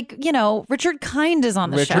people. Like, Richard Kind is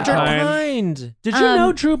on the show. Richard Kind. Did you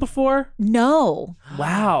know Drew before? No.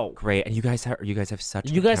 Wow. Great. And you guys have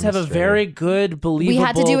such You guys have a very good, believable We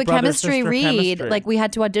had to do a brother-sister chemistry read. chemistry. Like, we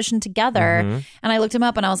had to audition together. And I looked him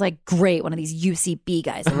up and I was like, great, one of these UCB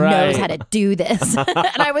guys that Right. knows how to do this.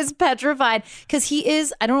 And I was petrified because he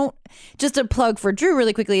is, just a plug for Drew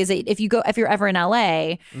really quickly is that if you're ever in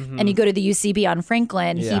LA and you go to the UCB on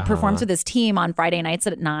Franklin, he performs with his team on Friday nights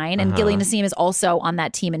at 9. And Gillian Nassim is also on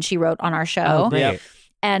that team, and she wrote on our show. Oh, great. Yep.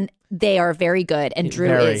 And they are very good, and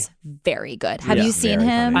Drew is very good. Have you seen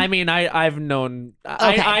very him? funny. I mean, I've known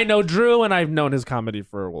Okay. I know Drew, and I've known his comedy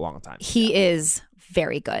for a long time. He is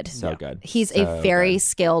very good. So good. He's So a very good.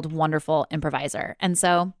 skilled, wonderful improviser. And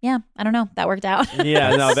so, I don't know. That worked out.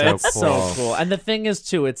 Yeah, no, That's that's so so cool. And the thing is,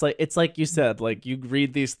 too, it's like you said, like you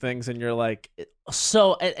read these things and you're like,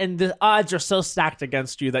 and the odds are so stacked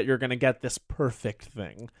against you that you're going to get this perfect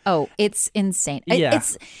thing. Oh, it's insane. Yeah.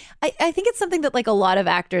 I think it's something that like a lot of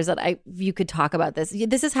actors that you could talk about this.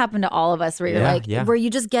 This has happened to all of us where you're where you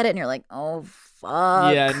just get it and you're like, oh,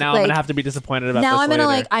 fuck. Yeah, now I'm Like, going to have to be disappointed about now this I'm gonna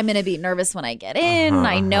later. I'm gonna be nervous when I get in.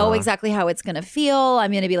 I know exactly how it's gonna feel.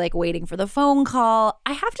 I'm gonna be like waiting for the phone call.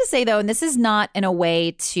 I have to say though, and this is not in a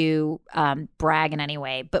way to brag in any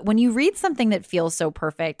way, but when you read something that feels so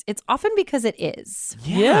perfect, it's often because it is.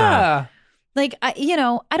 Yeah. Like I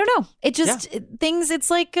don't know. It just things. It's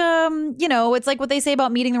like it's like what they say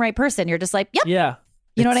about meeting the right person. You're just like, yep. Yeah.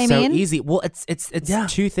 You know what I mean? So easy. Well, it's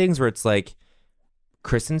two things where it's like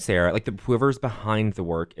Chris and Sarah, like whoever's behind the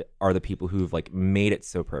work are the people who've like made it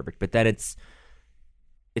so perfect. But then it's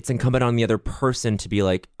incumbent on the other person to be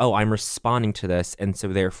like, oh, I'm responding to this, and so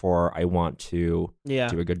therefore I want to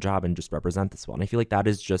do a good job and just represent this well. And I feel like that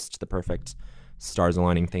is just the perfect stars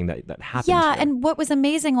aligning thing that happened. Yeah, here. and what was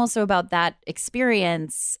amazing also about that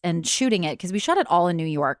experience and shooting it, because we shot it all in New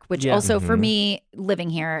York, which also for me living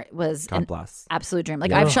here was God an bless. absolute dream.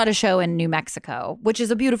 Like I've shot a show in New Mexico, which is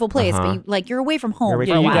a beautiful place, but you're away from home. Yeah,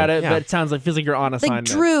 for a you while. got it. But it sounds like feels like you're on assignment.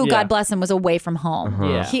 Like Drew, Yeah. God bless him, was away from home.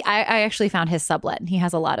 Yeah. I actually found his sublet, and he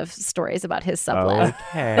has a lot of stories about his sublet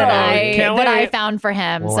Okay. Can't that I wait. found for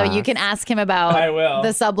him. So you can ask him I about will.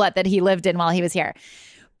 the sublet that he lived in while he was here.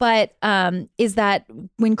 But is that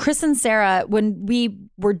when Chris and Sarah, when we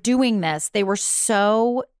were doing this, they were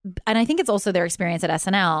so, and I think it's also their experience at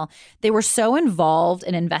SNL, they were so involved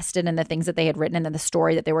and invested in the things that they had written and in the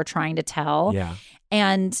story that they were trying to tell. Yeah.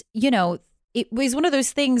 And, it was one of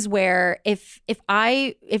those things where if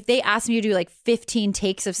they asked me to do like 15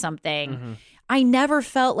 takes of something, I never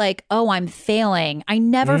felt like, oh, I'm failing. I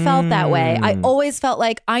never felt that way. I always felt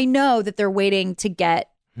like I know that they're waiting to get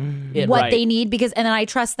what they need and then I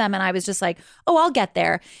trust them, and I was just like, oh, I'll get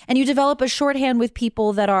there. And you develop a shorthand with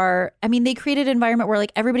people that are, they created an environment where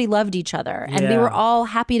like everybody loved each other and we were all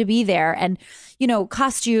happy to be there, and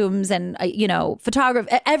costumes and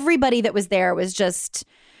photography, everybody that was there was just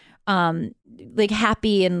like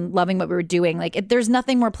happy and loving what we were doing. Like there's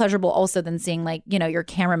nothing more pleasurable also than seeing like your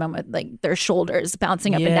cameraman with like their shoulders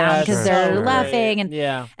bouncing up and down because they're laughing and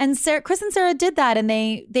Chris and Sarah did that, and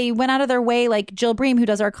they went out of their way. Like Jill Bream, who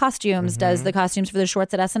does our costumes, does the costumes for the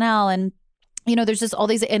shorts at SNL, and there's just all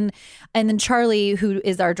these, and then Charlie, who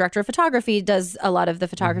is our director of photography, does a lot of the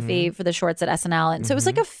photography for the shorts at SNL, and so it was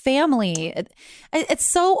like a family. It's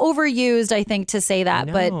so overused, I think, to say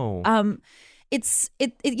that, but it's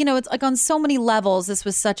like on so many levels, this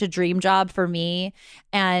was such a dream job for me.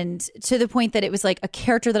 And to the point that it was like a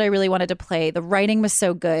character that I really wanted to play. The writing was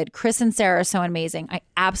so good. Chris and Sarah are so amazing. I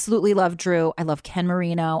absolutely love Drew. I love Ken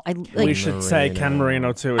Marino. We should say Ken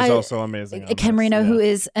Marino too is also amazing. Ken Marino, who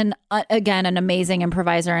is an amazing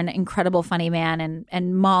improviser and incredible funny man,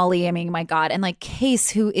 and Molly, my God. And like Case,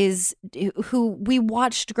 who we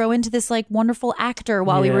watched grow into this like wonderful actor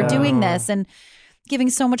while we were doing this, and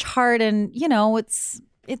giving so much heart, and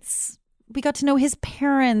it's we got to know his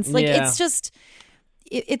parents. Like it's just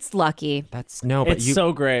it's lucky. It's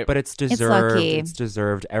so great, but it's deserved. It's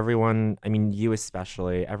deserved. Everyone, you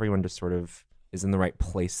especially, everyone just sort of is in the right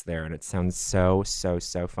place there, and it sounds so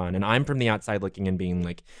fun. And I'm from the outside looking in, being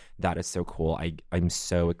like, that is so cool. I'm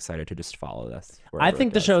so excited to just follow this. I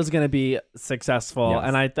think the show is going to be successful,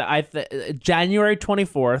 and I January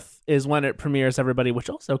 24th is when it premieres, everybody. Which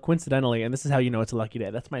also coincidentally, and this is how you know it's a lucky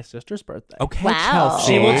day, that's my sister's birthday. Okay, wow,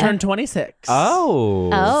 she will turn 26.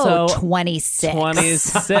 Oh, so 26.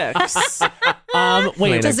 26.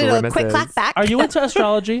 Wait, just do a quick clap back. Are you into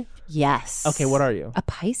astrology? Yes. Okay, what are you? A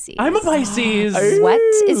Pisces. I'm a Pisces. What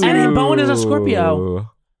is your And Bowen is a Scorpio.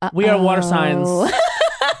 We are water signs.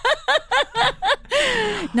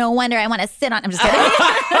 No wonder I want to sit on. I'm just kidding.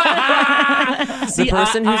 See,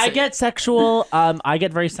 I get sexual. I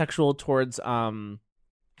get very sexual towards not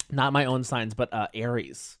my own signs, but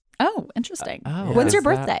Aries. Oh, interesting. When's your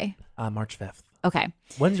birthday? March 5th. Okay.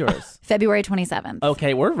 When's yours? February 27th.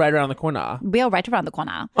 Okay, we're right around the corner. We are right around the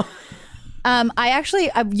corner.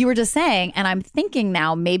 You were just saying, and I'm thinking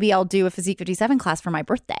now, maybe I'll do a Physique 57 class for my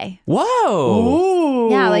birthday. Whoa. Ooh.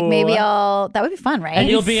 Yeah, like maybe that would be fun, right? And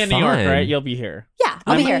you'll be in New York, right? You'll be here. Yeah,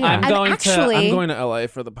 I'll be here. I'm going to LA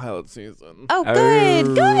for the pilot season. Oh,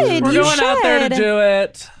 good. We're going out there to do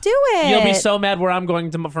it. Do it. You'll be so mad where I'm going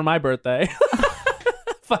to for my birthday.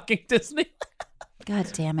 Fucking Disney. God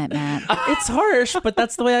damn it, Matt. It's harsh, but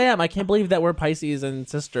that's the way I am. I can't believe that we're Pisces and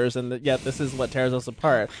sisters, and yet this is what tears us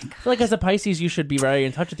apart. I feel like as a Pisces, you should be very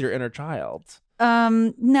in touch with your inner child.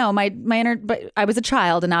 No, my inner, but I was a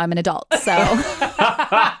child and now I'm an adult, so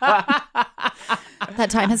that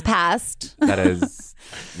time has passed. That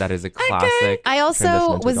is a classic. I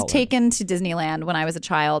also was taken to Disneyland when I was a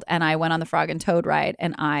child, and I went on the Frog and Toad ride,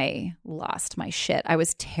 and I lost my shit. I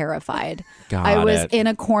was terrified. I was in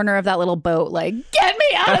a corner of that little boat, like, get me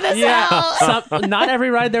out of this hell. Not every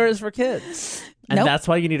ride there is for kids. And that's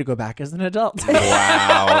why you need to go back as an adult.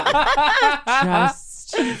 Wow.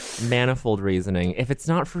 Just manifold reasoning. If it's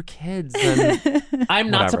not for kids, then I'm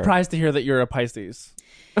not surprised to hear that you're a Pisces.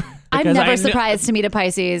 I'm never surprised to meet a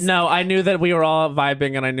Pisces. No, I knew that we were all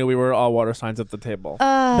vibing, and I knew we were all water signs at the table.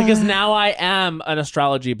 Because now I am an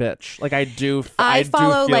astrology bitch. Like I do. I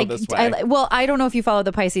follow do feel this way. I don't know if you follow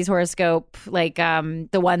the Pisces horoscope, like the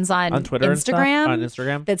ones on Twitter, Instagram, on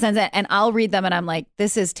Instagram that sends it, and I'll read them, and I'm like,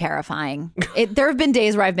 this is terrifying. There have been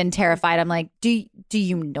days where I've been terrified. I'm like, do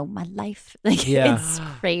you know my life? Like it's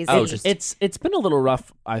crazy. It's been a little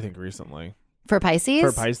rough, I think, recently for Pisces.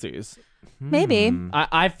 For Pisces. Maybe.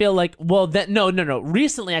 I feel like, well, no.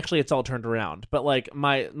 Recently, actually, it's all turned around. But like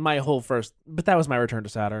my whole but that was my return to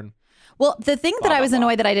Saturn. Well, the thing that I was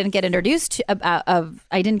annoyed that I didn't get introduced to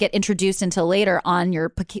I didn't get introduced until later on your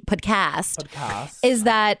podcast is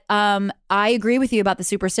that I agree with you about the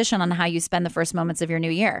superstition on how you spend the first moments of your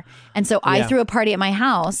new year. And so I threw a party at my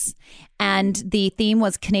house and the theme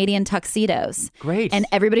was Canadian tuxedos. Great. And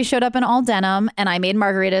everybody showed up in all denim and I made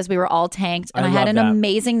margaritas. We were all tanked and I had an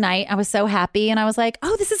amazing night. I was so happy and I was like,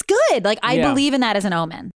 oh, this is good. Like I believe in that as an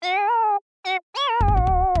omen.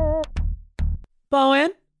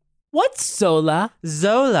 Bowen, what's Zola?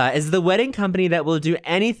 Zola is the wedding company that will do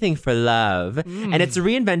anything for love. And it's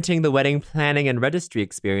reinventing the wedding planning and registry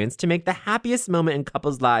experience to make the happiest moment in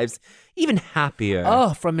couples' lives even happier.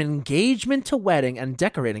 Oh, from engagement to wedding and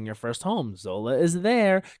decorating your first home, Zola is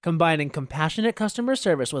there, combining compassionate customer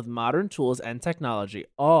service with modern tools and technology,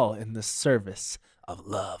 all in the service of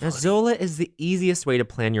love. Now, Zola is the easiest way to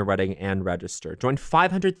plan your wedding and register. Join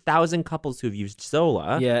 500,000 couples who've used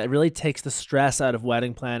Zola. Yeah, it really takes the stress out of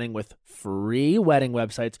wedding planning with free wedding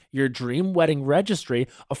websites, your dream wedding registry,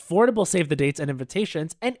 affordable save the dates and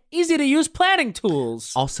invitations, and easy to use planning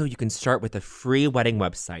tools. Also, you can start with a free wedding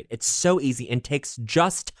website. It's so easy and takes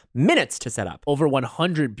just minutes to set up. Over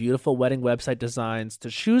 100 beautiful wedding website designs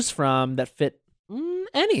to choose from that fit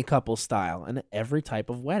any couple style and every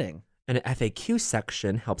type of wedding. And an FAQ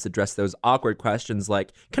section helps address those awkward questions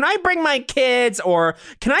like, can I bring my kids? Or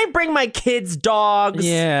can I bring my kids' dogs?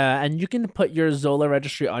 Yeah, and you can put your Zola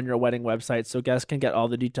registry on your wedding website so guests can get all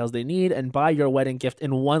the details they need and buy your wedding gift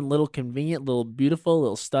in one little convenient, little beautiful,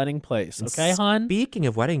 little stunning place. Okay, hon? Speaking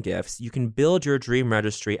of wedding gifts, you can build your dream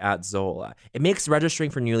registry at Zola. It makes registering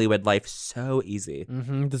for newlywed life so easy.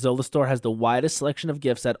 The Zola store has the widest selection of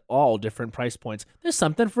gifts at all different price points. There's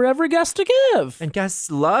something for every guest to give. And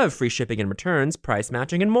guests love free shipping and returns, price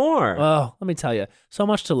matching, and more. Oh, let me tell you, so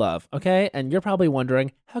much to love, okay? And you're probably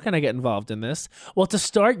wondering, how can I get involved in this? Well, to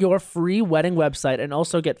start your free wedding website and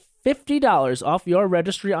also get $50 off your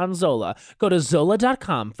registry on Zola, go to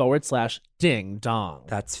zola.com/ding dong.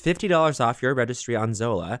 That's $50 off your registry on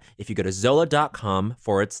Zola if you go to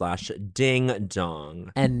zola.com/ding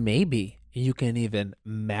dong. And maybe you can even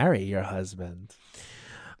marry your husband.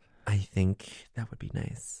 I think that would be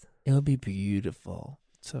nice. It would be beautiful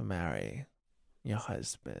to marry your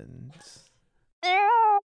husband.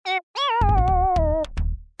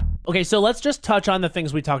 Okay, so let's just touch on the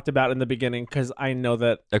things we talked about in the beginning because I know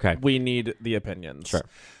that we need the opinions. Sure.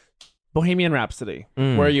 Bohemian Rhapsody,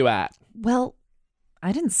 where are you at? Well,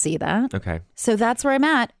 I didn't see that. Okay. So that's where I'm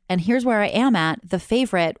at. And here's where I am at. The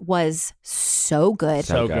Favorite was so good.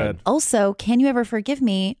 So good. Also, Can You Ever Forgive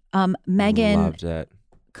Me? Megan. Loved it.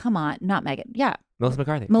 Come on. Not Megan. Yeah. Melissa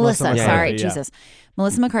McCarthy. Melissa, sorry, yeah. Jesus.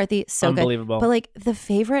 Melissa McCarthy, so Unbelievable. good. But like The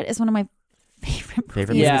Favorite is one of my favorite movies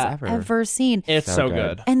movies ever seen. It's so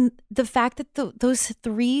good. And the fact that those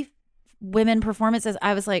three women performances,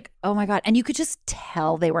 I was like, oh my God. And you could just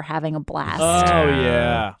tell they were having a blast. Oh,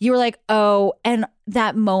 yeah. You were like, oh, and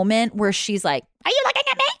that moment where she's like, are you looking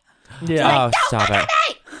at me? Yeah. Like, Oh, stop it.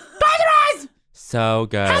 Close your eyes. So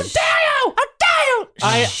good. How dare you? How dare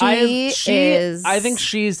you? I think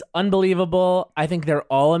she's unbelievable. I think they're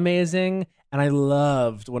all amazing. And I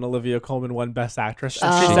loved when Olivia Colman won Best Actress.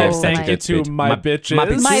 And she said, thank you to my bitches. My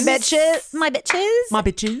bitches. My bitches. My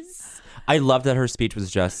bitches. I love that her speech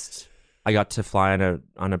was just, I got to fly on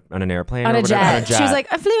an airplane On or a whatever. jet. On a jet. She was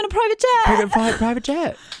like, I flew in a private jet. Private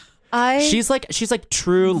jet. She's like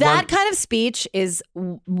true. That kind of speech is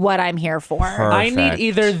what I'm here for. Perfect. I need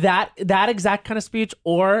either that exact kind of speech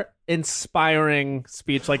or inspiring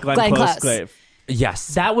speech like Glenn Close.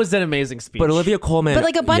 Yes. That was an amazing speech. But Olivia Colman. But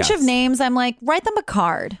like a bunch of names, I'm like, write them a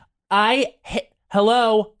card.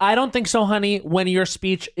 Hello, I don't think so, honey, when your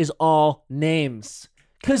speech is all names.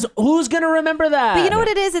 Because who's going to remember that? But you know what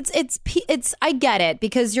it is? It's I get it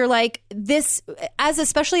because you're like this,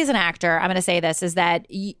 especially as an actor, I'm going to say this, is that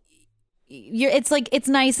it's like, it's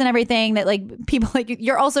nice and everything that like people like,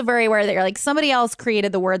 you're also very aware that you're like, somebody else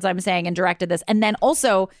created the words I'm saying and directed this. And then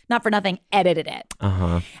also, not for nothing, edited it.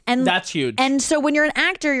 And that's huge. And so when you're an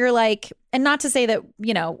actor, you're like, and not to say that,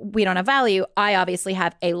 you know, we don't have value. I obviously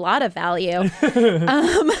have a lot of value.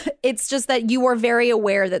 It's just that you were very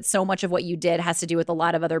aware that so much of what you did has to do with a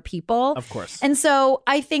lot of other people. Of course. And so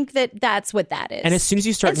I think that that's what that is. And as soon as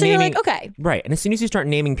you start so naming, you're like, okay. Right. And as soon as you start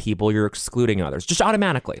naming people, you're excluding others just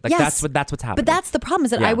automatically. Like Yes. that's what's happening. But that's the problem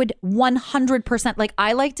is that I would 100%, like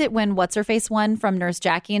I liked it when What's-Her-Face won from Nurse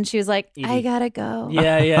Jackie and she was like, Edie. I gotta go.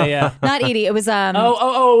 Yeah. Not Edie. It was,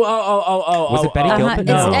 Was it Betty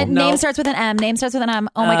Gilpin? Name starts with an M. Name starts with an M.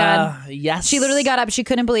 Oh my God. Yes. She literally got up. She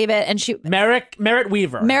couldn't believe it. And she, Merritt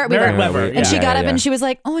Wever. Merritt Wever. Wever. And she got up yeah. and she was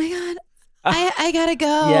like, oh my God, I gotta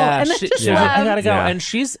go. Yeah, and then she- just she's like, I left. gotta go. Yeah. And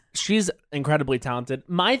she's incredibly talented.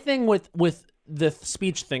 My thing with the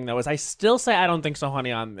speech thing though is I still say I don't think so,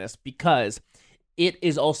 honey, on this because it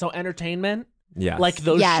is also entertainment. Yes. Like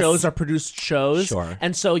those Yes. shows are produced shows. Sure.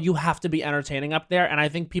 And so you have to be entertaining up there. And I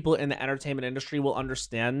think people in the entertainment industry will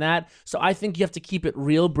understand that. So I think you have to keep it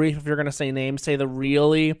real brief if you're going to say names. Say the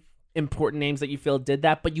really important names that you feel did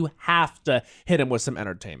that. But you have to hit them with some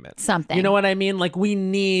entertainment. Something. You know what I mean? Like we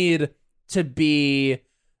need to be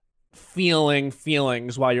feeling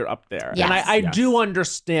feelings while you're up there. Yes. And I Yes. do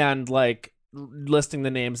understand like listing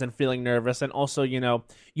the names and feeling nervous, and also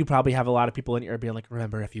you probably have a lot of people in your ear being like,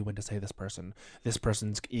 remember if you went to say this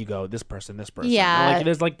person's ego, this person, Yeah. like,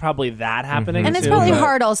 there's like probably that happening And it's too, probably but-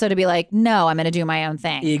 hard also to be like, no, I'm going to do my own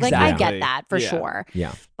thing. Like, I Exactly. get that for Yeah. sure.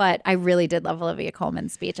 Yeah. But I really did love Olivia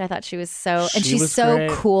Colman's speech. I thought she was so, and She she's was so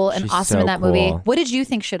great. cool and She's awesome so in that movie. cool. What did you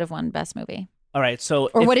think should have won Best Movie? All right, so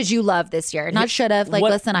Or if- what did you love this year? Not should have. Like,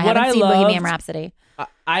 what- listen, I what haven't I seen Bohemian loved- Rhapsody.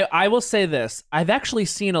 I will say this: I've actually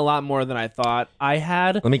seen a lot more than I thought I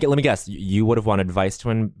had. Let me guess. You would have wanted Vice to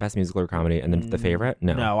win Best Musical or Comedy, and then The Favorite.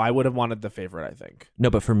 No, I would have wanted The Favorite. I think. No,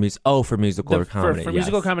 but for for musical or comedy. For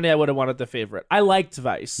musical yes. comedy, I would have wanted The Favorite. I liked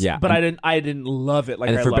Vice, Yeah. but I didn't love it.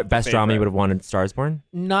 Like And I for loved Best The Drama, you Favorite. would have wanted Stars Born.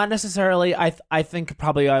 Not necessarily. I think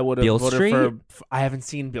probably I would have Beale voted Street? for. I haven't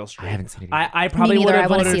seen Beale Street. I haven't seen it I probably Me would neither. I have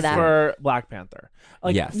wanna voted see that. for Black Panther.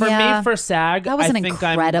 Like Yes. for Yeah. me, for SAG, That was I an think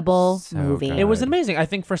incredible So movie. good. It was amazing. I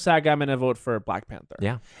think for SAG, I'm gonna vote for Black Panther.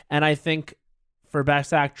 Yeah. And I think for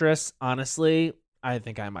Best Actress, honestly, I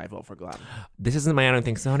think I might vote for Glenn. This isn't my I don't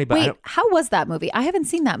think so, honey. But I Wait, don't, how was that movie? I haven't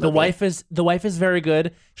seen that movie. The wife is very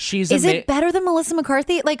good. She's Is it better than Melissa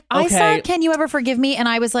McCarthy? Like, I saw Okay. Can You Ever Forgive Me? And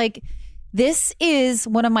I was like, this is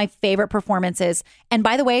one of my favorite performances. And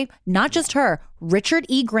by the way, not just her, Richard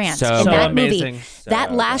E. Grant So in good. that So movie. amazing.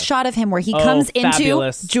 That last shot of him where he Oh, comes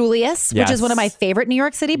fabulous. into Julius, which Yes. is one of my favorite New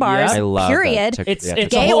York City bars, Yeah. I love period. that. It's Yeah, a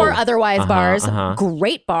Gay whole- or otherwise bars, uh-huh.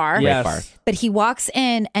 great bar. Yes. bar. But he walks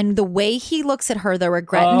in, and the way he looks at her, the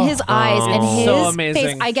regret in his eyes and it's his so face,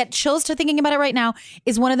 amazing. I get chills to thinking about it right now,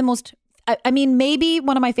 is one of the most, I mean, maybe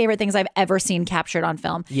one of my favorite things I've ever seen captured on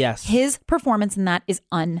film. Yes. His performance in that is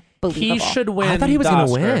unbelievable. He should win. I thought he was the gonna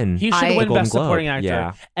Oscar. win. He should I- win The Golden Best Globe. Supporting Actor.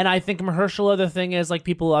 Yeah. And I think Mahershala, the thing is, like,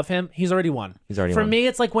 people love him. He's already won. He's already For won. me,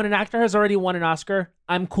 it's like when an actor has already won an Oscar,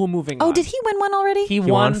 I'm cool moving on. Oh, did he win one already? He He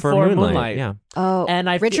won for Moonlight. Yeah. Oh, And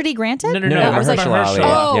I Richard E. Grant did? No, No, I was like, Mahershala Ali.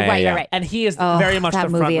 oh, Yeah, yeah, right, yeah. right. And he is Oh, very much that the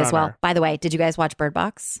front movie as well. runner. By the way, did you guys watch Bird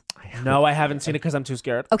Box? No, I haven't seen it because I'm too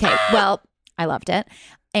scared. Okay, well, I loved it.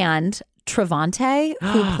 And Travante,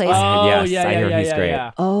 who plays Oh, Yes, yeah, I yeah, hear yeah, he's yeah, great.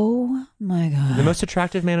 yeah. oh my god, The most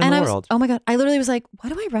attractive man in and the I was, world. oh my god, I literally was like,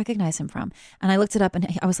 what do I recognize him from? And I looked it up, and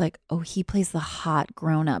I was like, oh, he plays the hot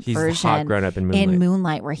grown up He's the version hot grown-up in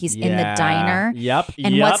Moonlight. where he's in the Yeah. diner. Yep.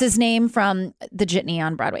 And yep. what's his name from the Jitney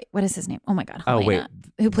on Broadway? What is his name? Oh my god, Oh, Helena.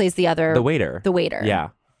 Who plays the other? The waiter. The waiter. Yeah.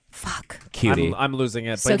 Fuck. Cutie. I'm losing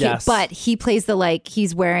it, So but cute. yes. But he plays the like he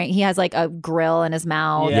has like a grill in his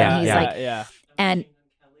mouth, yeah, and he's yeah, like, yeah. and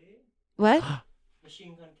what?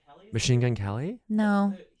 Machine Gun Kelly?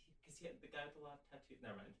 No.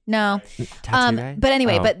 No. Tattoo guy? But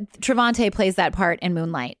anyway, Oh. but Travante plays that part in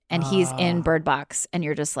Moonlight, and he's in Bird Box, and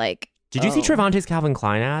you're just like, Did you see Travante's Calvin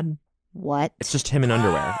Klein ad? what? It's just him in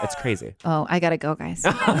underwear. It's crazy. Oh, I gotta go, guys.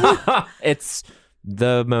 It's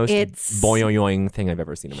the most It's- boing thing I've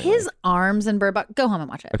ever seen in my His life. arms in Bird Box. Go home and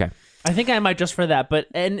watch it. Okay. I think I might just for that. But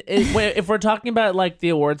if we're talking about like the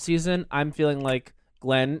award season, I'm feeling like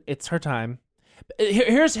Glenn. It's her time.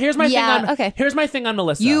 Here's my Yeah, thing on okay. Here's my thing on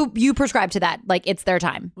Melissa. You prescribe to that, like it's their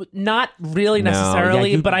time. Not really No, necessarily,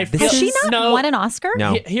 yeah, you- but I this feel Has she not no, won an Oscar?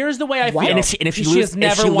 No. Here's the way I What? feel. And if she has loses,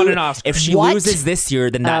 never won an Oscar. If she What? loses this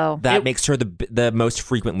year, then Oh. that It- makes her the most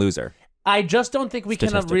frequent loser. I just don't think we can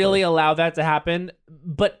Statistically. really allow that to happen.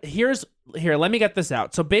 But here, let me get this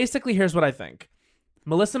out. So basically, here's what I think.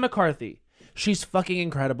 Melissa McCarthy, she's fucking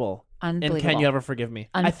incredible. And Unbelievable. Can You Ever Forgive Me?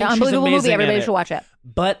 I think she's Unbelievable amazing movie. in Everybody it. should watch it.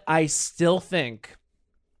 But I still think,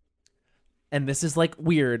 and this is like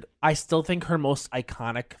weird, I still think her most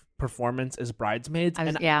iconic performance is Bridesmaids.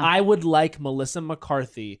 Yeah. I would like Melissa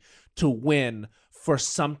McCarthy to win for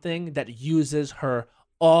something that uses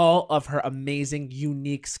all of her amazing,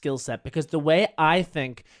 unique skill set. Because the way I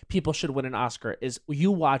think people should win an Oscar is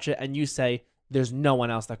you watch it and you say, there's no one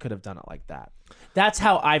else that could have done it like that. That's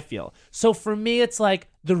how I feel. So for me, it's like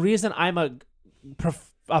the reason I'm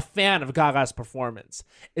a fan of Gaga's performance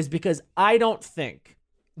is because I don't think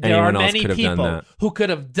there Anyone are else many could have done people that. who could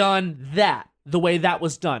have done that the way that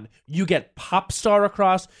was done. You get pop star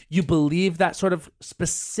across, you believe that sort of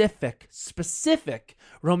specific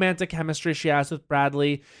romantic chemistry she has with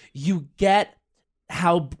Bradley. You get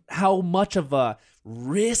how much of a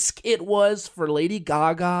risk it was for Lady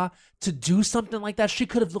Gaga to do something like that. She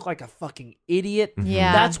could have looked like a fucking idiot.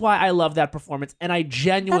 Yeah. That's why I love that performance. And I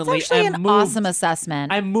genuinely That's actually am an moved. awesome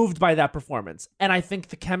assessment. I'm moved by that performance. And I think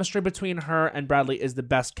the chemistry between her and Bradley is the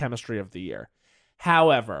best chemistry of the year.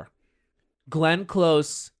 However, Glenn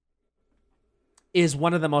Close is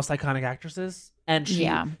one of the most iconic actresses. And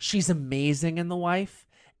she's amazing in The Wife.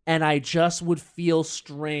 And I just would feel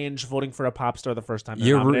strange voting for a pop star the first time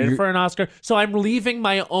they're nominated for an Oscar. So I'm leaving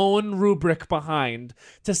my own rubric behind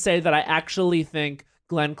to say that I actually think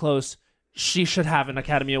Glenn Close, she should have an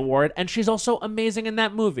Academy Award. And she's also amazing in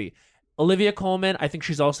that movie. Olivia Colman, I think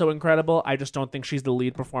she's also incredible. I just don't think she's the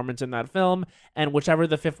lead performance in that film. And whichever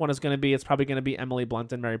the fifth one is going to be, it's probably going to be Emily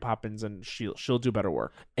Blunt and Mary Poppins, and she'll do better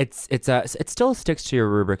work. It still sticks to your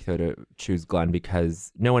rubric though to choose Glenn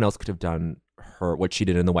because no one else could have done what she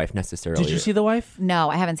did in The Wife necessarily. Did you see The Wife? No,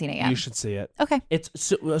 I haven't seen it yet. You should see it. Okay. It's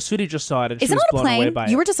Sudi just saw it and Is she it was on a blown away plane? by it.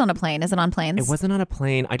 You were just on a plane. Is it on planes? It wasn't on a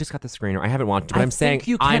plane. I just got the screener. I haven't watched it, but I'm saying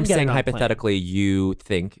you can get it on a plane. hypothetically you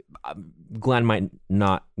think Glenn might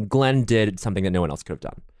not. Glenn did something that no one else could have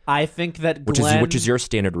done. I think that which is your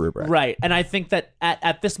standard rubric, right? And I think that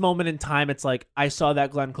at this moment in time, it's like I saw that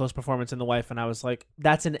Glenn Close performance in The Wife, and I was like,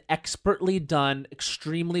 "That's an expertly done,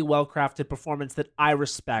 extremely well crafted performance that I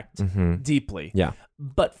respect deeply." Yeah.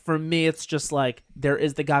 But for me, it's just like there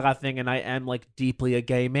is the Gaga thing, and I am like deeply a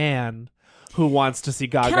gay man who wants to see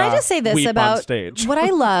Gaga. Can I just say this weep about on stage. what I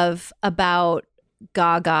love about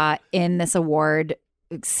Gaga in this award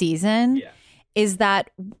season is that,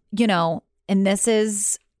 you know, and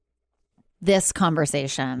this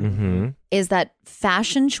conversation is that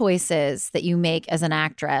fashion choices that you make as an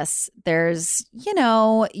actress, there's, you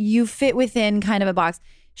know, you fit within kind of a box.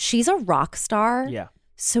 She's a rock star. Yeah.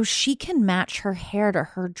 So she can match her hair to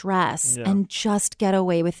her dress and just get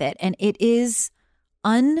away with it. And it is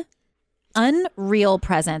unreal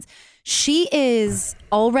presence. She is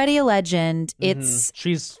already a legend.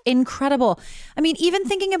 She's incredible. I mean, even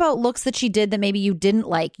thinking about looks that she did that maybe you didn't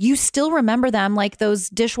like, you still remember them, like those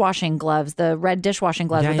dishwashing gloves, the red dishwashing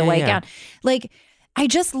gloves with the white gown. Like, I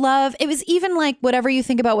just love, it was even like whatever you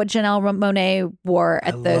think about what Janelle Monáe wore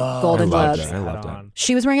at the Golden Globes. I loved it.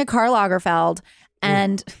 She was wearing a Karl Lagerfeld,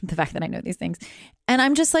 and the fact that I know these things. And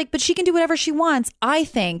I'm just like, but she can do whatever she wants, I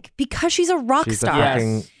think, because she's a rock star.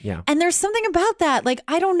 And there's something about that. Like,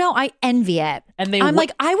 I don't know. I envy it. And I'm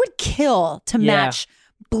like, I would kill to match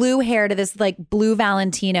blue hair to this like blue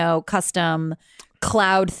Valentino custom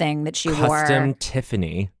cloud thing that she wore. Custom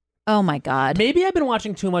Tiffany. Oh my God. Maybe I've been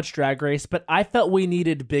watching too much Drag Race, but I felt we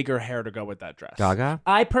needed bigger hair to go with that dress. Gaga?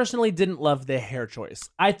 I personally didn't love the hair choice.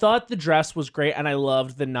 I thought the dress was great, and I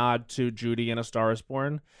loved the nod to Judy in A Star Is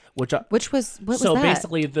Born, what was that?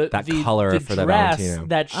 Basically the color the for the dress Valentino.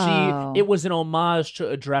 that it was an homage to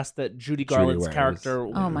a dress that Judy Garland's character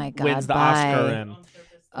wins the Oscar in.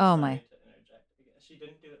 Oh my. She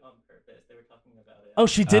didn't do it on purpose. They were talking about it. Oh,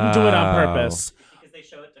 she didn't do it on purpose. Because they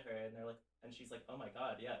show it to her and they're like, and she's like, oh my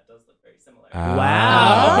God, yeah, it does look very similar.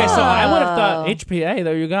 Wow. Okay, so I would have thought HPA.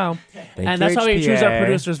 There you go. And that's how we choose our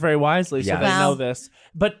producers very wisely, so they know this.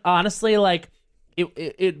 But honestly, like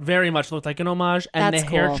it very much looked like an homage, and the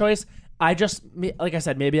hair choice. I just, like I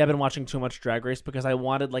said, maybe I've been watching too much Drag Race because I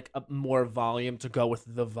wanted like a more volume to go with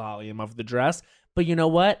the volume of the dress. But you know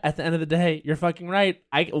what? At the end of the day, you're fucking right.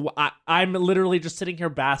 I'm literally just sitting here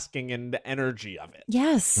basking in the energy of it.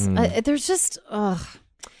 Yes. There's just,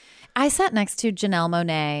 I sat next to Janelle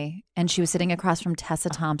Monáe, and she was sitting across from Tessa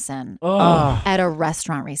Thompson at a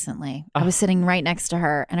restaurant recently. I was sitting right next to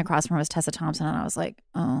her, and across from her was Tessa Thompson, and I was like,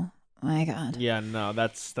 oh my God. Yeah, no,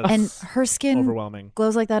 that's and her skin overwhelming.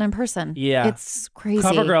 Glows like that in person. Yeah. It's crazy.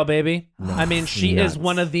 CoverGirl, baby. I mean, she is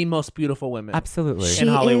one of the most beautiful women. Absolutely. In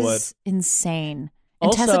Hollywood. Is insane. And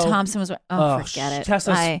Also, Tessa Thompson was, forget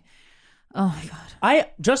it. Oh my God.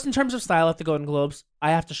 Just in terms of style at the Golden Globes, I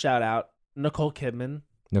have to shout out Nicole Kidman.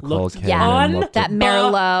 Nicole Kidman. That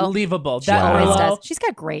Merlot. Unbelievable. She always does. She's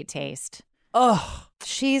got great taste. Oh.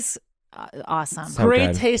 She's awesome. So great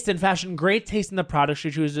good. Taste in fashion, great taste in the product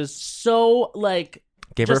she chooses. So like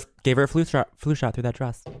gave her a flu shot through that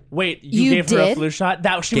dress. Wait, you gave her a flu shot?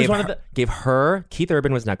 That she was one of the gave her. Keith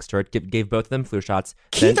Urban was next to her. Gave both of them flu shots.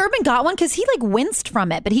 Keith Urban got one because he like winced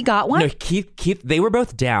from it, but he got one. No, Keith. They were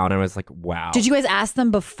both down. And I was like, wow. Did you guys ask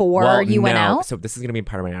them before you went out? So this is gonna be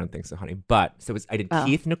part of my own thing, so honey. But I did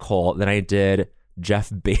Keith, Nicole, then I did Jeff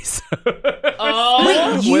Bezos.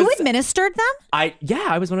 Wait, you administered them?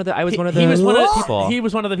 I was one of the He was people. He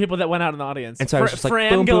was one of the people that went out in the audience. And so I was just like,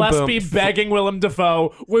 Fran boom, boom, boom. Gillespie begging Willem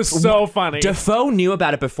Dafoe was so funny. Defoe knew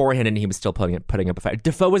about it beforehand, and he was still putting up a fight.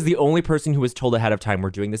 Defoe was the only person who was told ahead of time, "We're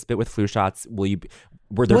doing this bit with flu shots. Will you?"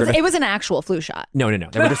 It was an actual flu shot. No. They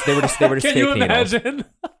were just Can fake you needles. imagine?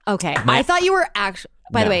 Okay, I thought you were actually.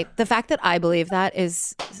 By the way, the fact that I believe that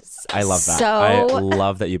is. I love that. So, I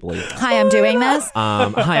love that you believe that. Hi, I'm doing this.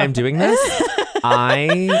 Hi, I'm doing this.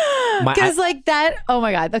 Because like that. Oh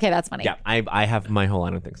my god. Okay, that's funny. Yeah, I have my whole. I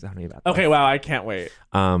don't think so. Honey, about Okay, wow, I can't wait.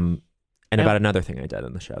 And about another thing I did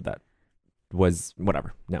in the show that was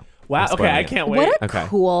whatever. No. Wow. I'm Okay, I spoiling it. can't wait. What a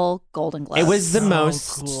cool Golden Globe. It was the So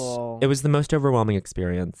most. cool. It was the most overwhelming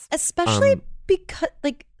experience. Especially because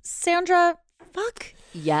like Sandra. Fuck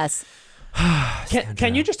yes.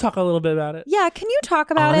 Can you just talk a little bit about it? Yeah. Can you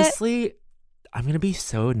talk about Honestly, I'm gonna be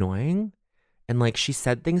so annoying, and like she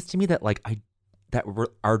said things to me that like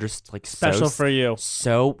are just like Special for you.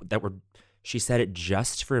 So that were. She said it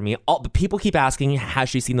just for me. All the people keep asking, has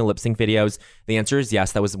she seen the lip sync videos? The answer is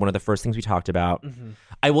yes. That was one of the first things we talked about. Mm-hmm.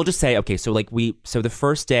 I will just say, okay, so the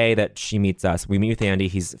first day that she meets us, we meet with Andy.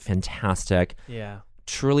 He's fantastic. Yeah.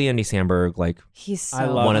 Truly Andy Samberg, like He's so I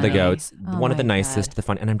love one of the him. goats, Oh one of the my nicest, God. the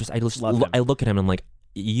fun. And Love him. I look at him and I'm like,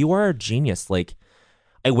 you are a genius. Like,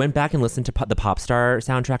 I went back and listened to the Popstar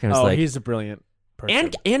soundtrack and I was like, he's a brilliant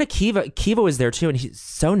person. and Akiva was there too, and he's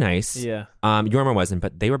so nice. Yeah. Yorma wasn't,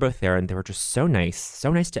 but they were both there, and they were just so nice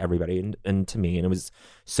to everybody and to me, and it was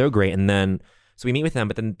so great. And then so we meet with them,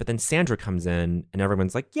 but then Sandra comes in, and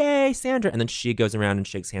everyone's like, "Yay, Sandra!" And then she goes around and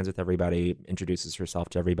shakes hands with everybody, introduces herself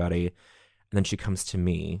to everybody, and then she comes to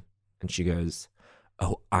me, and she goes,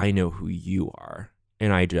 "Oh, I know who you are,"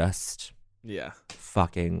 and I just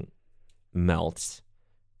fucking melt.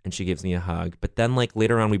 And she gives me a hug. But then, like,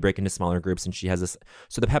 later on, we break into smaller groups, and she has this.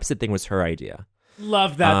 So the Pepsid thing was her idea.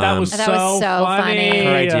 Love that. That was That was so funny.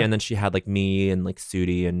 Her idea. And then she had, like, me and, like,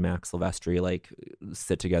 Sudi and Max Silvestri, like,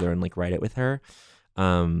 sit together and, like, write it with her.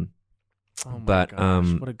 Oh my but,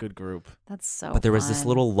 gosh, what a good group. That's so. But there was this fun.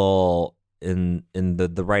 little lull in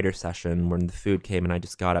the writer session when the food came, and I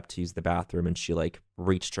just got up to use the bathroom, and she, like,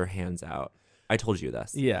 reached her hands out. I told you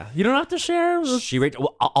this. Yeah. You don't have to share. She reached.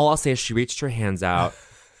 Well, all I'll say is she reached her hands out.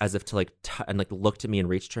 As if to like and like looked at me and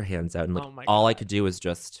reached her hands out, and like all I could do was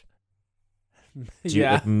just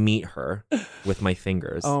like meet her with my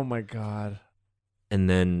fingers. Oh my god! And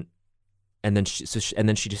then she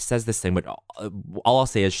just says this thing, but all I'll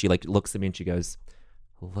say is she like looks at me and she goes,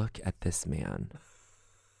 "Look at this man,"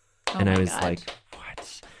 and I was like,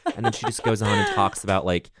 "What?" And then she just goes on and talks about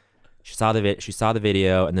like she saw the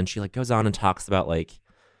video, and then she like goes on and talks about like.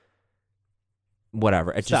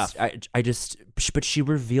 Whatever. It just, but she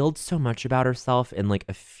revealed so much about herself in like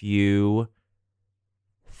a few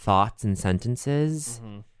thoughts and sentences,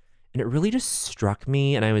 and it really just struck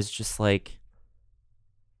me. And I was just like,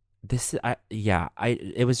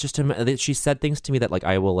 it was just, she said things to me that like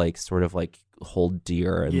I will like sort of like hold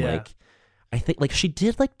dear, and like, I think like she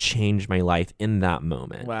did like change my life in that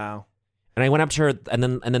moment. Wow. And I went up to her, and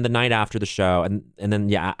then the night after the show, and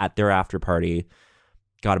then at their after party.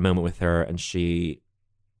 Got a moment with her, and she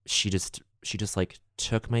just like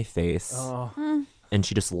took my face and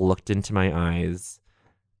she just looked into my eyes,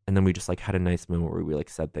 and then we just like had a nice moment where we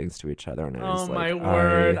like said things to each other, and I was like, my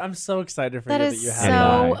word, I'm so excited for That you is that you so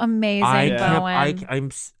have amazing,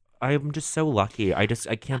 Bowen. I'm just so lucky. I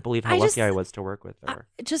can't believe how lucky I was to work with her.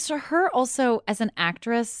 Just her also as an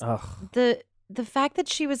actress, the fact that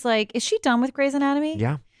she was like, is she done with Grey's Anatomy?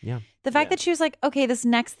 Yeah. The fact that she was like, okay, this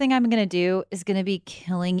next thing I'm going to do is going to be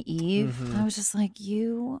killing Eve. I was just like,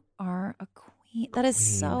 you are a queen. That is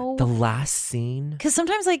so. The last scene. Because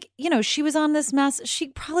sometimes, like, you know, she was on this mess. She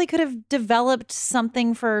probably could have developed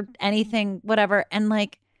something for anything, whatever. And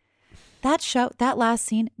like that last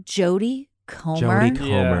scene, Jodie Comer.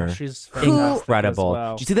 Yeah, she's incredible.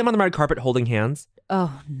 well. Did you see them on the red carpet holding hands?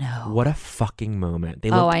 Oh no! What a fucking moment. They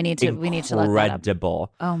Oh, looked we need to look that up.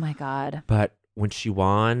 incredible. Oh my god! But when she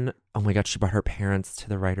won, oh my god, she brought her parents to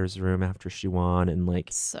the writers' room after she won, and like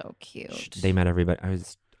so cute. They met everybody.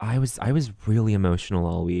 I was really emotional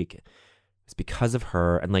all week. It's because of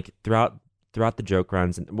her, and like throughout the joke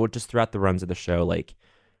runs, and well, just throughout the runs of the show, like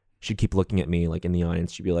she'd keep looking at me, like in the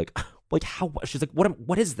audience. She'd be like how? She's like,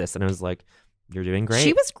 what is this? And I was like, You're doing great.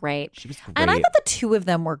 She was great. She was great. And I thought the two of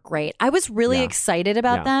them were great. I was really excited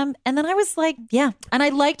about them. And then I was like, yeah. And I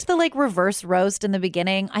liked the like reverse roast in the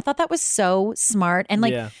beginning. I thought that was so smart. And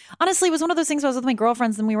like, honestly, it was one of those things I was with my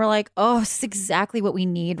girlfriends and we were like, oh, this is exactly what we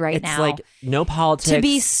need right now. It's like no politics. To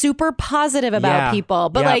be super positive about people,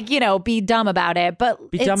 but like, you know, be dumb about it.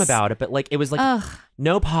 But be dumb about it. But like, it was like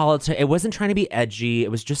no politics. It wasn't trying to be edgy.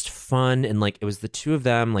 It was just fun. And like, it was the two of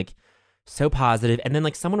them, like, so positive. And then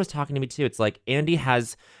like someone was talking to me too. It's like Andy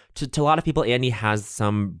has to a lot of people, Andy has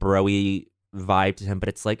some bro-y vibe to him, but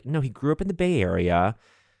it's like, no, he grew up in the Bay Area.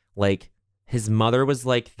 Like his mother was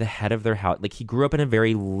like the head of their house. Like he grew up in a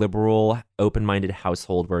very liberal, open-minded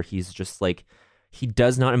household where he's just like, he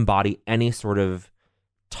does not embody any sort of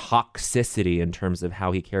toxicity in terms of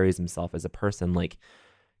how he carries himself as a person. Like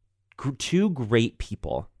two great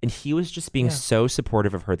people, and he was just being so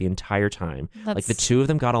supportive of her the entire time. Like the two of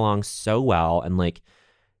them got along so well, and like,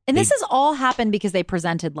 and this has all happened because they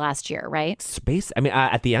presented last year, right? Space. I mean,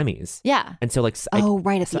 at the Emmys. Yeah. And so like, at the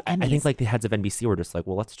Emmys. I think like the heads of NBC were just like,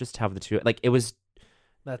 well, let's just have the two. Like it was.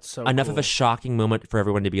 That's so enough cool. of a shocking moment for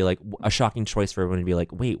everyone to be like, a shocking choice for everyone to be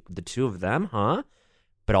like, wait, the two of them, huh?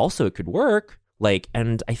 But also it could work. Like,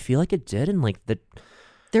 and I feel like it did, and like the.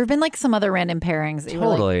 There have been like some other random pairings. That Totally.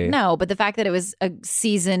 You were like, no, but the fact that it was a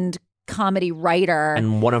seasoned comedy writer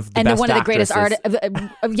and one of the best one of the greatest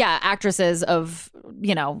actresses of,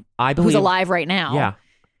 you know, who's alive right now. Yeah,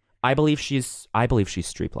 I believe she's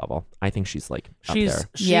street level. I think she's like up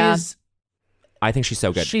there. I think she's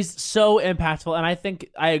so good. She's so impactful, and I think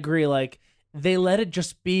I agree. Like they let it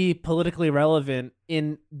just be politically relevant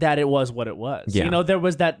in that it was what it was. Yeah. You know, there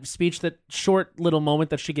was that speech, that short little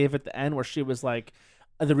moment that she gave at the end where she was like,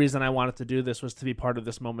 the reason I wanted to do this was to be part of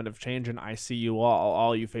this moment of change, and I see you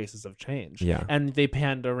all you faces of change. Yeah. And they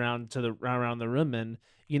panned around to around the room, and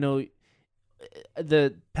you know,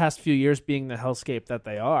 the past few years being the hellscape that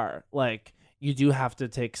they are, like you do have to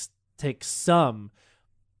take some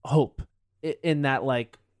hope in that,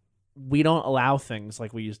 like we don't allow things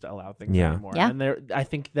like we used to allow things anymore. Yeah. And I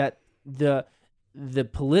think that the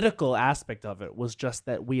political aspect of it was just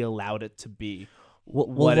that we allowed it to be.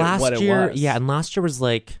 Last year was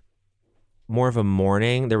like more of a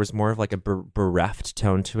mourning. There was more of like a bereft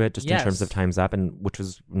tone to it, just in terms of Time's Up, and which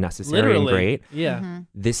was necessary and great. Yeah. Mm-hmm.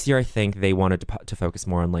 This year, I think they wanted to focus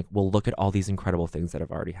more on like, well, look at all these incredible things that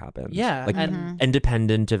have already happened. Yeah, like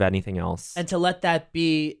independent of anything else, and to let that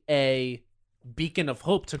be a beacon of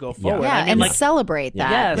hope to go forward. Yeah, I mean, and like, celebrate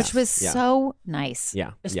that, Yes. which was so nice.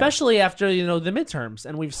 Yeah, especially after the midterms,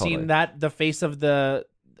 and we've Totally. seen that the face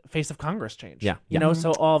of Congress change. Yeah. You know,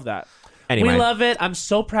 so all of that. Anyway. We love it. I'm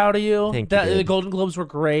so proud of you. Thank you, The dude. Golden Globes were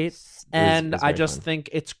great. And was I very just fun. think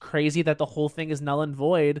it's crazy that the whole thing is null and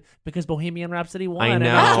void because Bohemian Rhapsody won. I And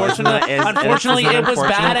know. unfortunately, it was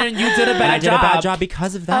bad, and you did a bad and I did job. a bad job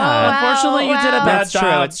because of that. Unfortunately, you did a bad That's job.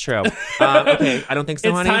 true. It's true. Okay, I don't think so,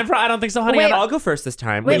 It's honey. time for I don't think so, honey. Wait, I'll go first this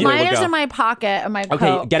time. Wait, We'll mine is go. in my pocket of my Okay,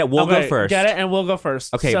 coat. get it. We'll go first. Get it, and we'll go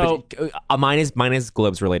first. Okay, so, but mine is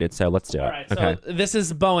Globes related, so let's do it. all right, okay. so this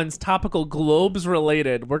is Bowen's topical Globes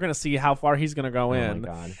related. We're gonna see how far he's gonna go in. my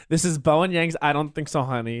God. This is Bowen Yang's I Don't Think So,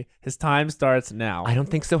 Honey. His time starts now. I don't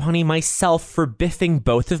think so, honey, myself, for biffing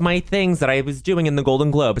both of my things that I was doing in the Golden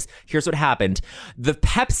Globes. Here's what happened. The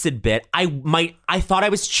Pepsid bit, I thought I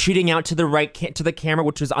was cheating out to the right to the camera,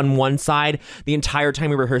 which was on one side the entire time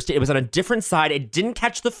we rehearsed it. It was on a different side. It didn't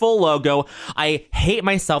catch the full logo. I hate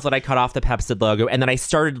myself that I cut off the Pepsid logo, and then I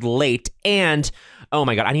started late, and oh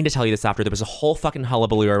my God, I need to tell you this after. There was a whole fucking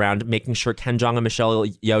hullabaloo around making sure Ken Jeong and Michelle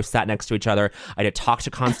Yeoh sat next to each other. I had to talk to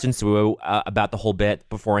Constance Wu about the whole bit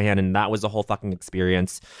beforehand, and that was a whole fucking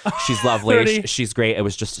experience. She's lovely. She's great. It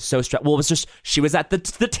was just so stressful. Well, it was just, she was at the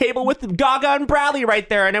table with Gaga and Bradley right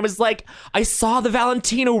there, and it was like, I saw the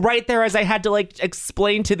Valentino right there as I had to like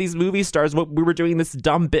explain to these movie stars what we were doing this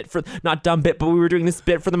dumb bit for, not dumb bit, but we were doing this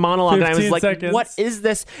bit for the monologue, and I was like, seconds. What is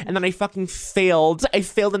this? And then I fucking failed. I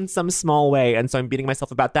failed in some small way, and so I'm beating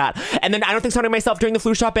myself about that. And then I don't think so to myself during the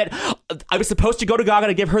flu shot bit. I was supposed to go to Gaga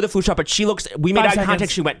to give her the flu shot, but we made 5 eye seconds.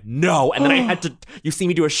 contact. She went no, and then I had to. You see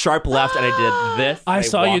me do a sharp left, and I did this. I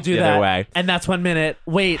saw you walked do the other that, way. and that's 1 minute.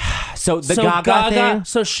 Wait, So the Gaga thing.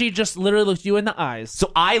 So she just literally looked you in the eyes.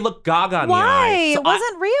 So I looked Gaga in the Why? eye. So It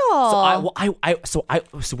wasn't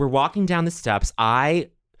real. So we're walking down the steps.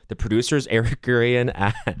 The producers, Eric Gurian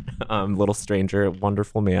at Little Stranger,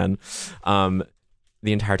 wonderful man.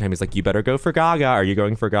 The entire time he's like, you better go for Gaga. Are you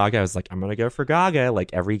going for Gaga? I was like, I'm going to go for Gaga.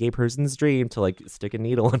 Like every gay person's dream to like stick a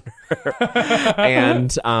needle in her.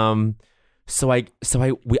 And so I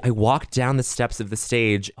walk down the steps of the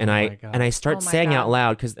stage and I start saying out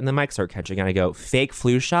loud, because and the mics start catching, and I go, fake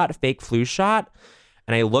flu shot. And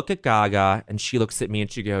And I look at Gaga and she looks at me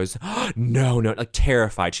and she goes, no, like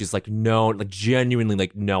terrified. She's like, no, like genuinely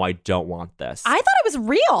like, no, I don't want this. I thought it was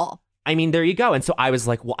real. I mean, there you go. And so I was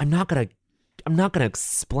like, well, I'm not gonna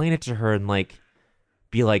explain it to her and like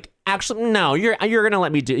be like, actually, no, you're gonna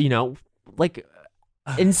let me do, you know, like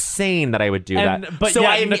insane that I would do that. But so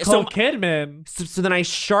yeah, Nicole Kidman. So then I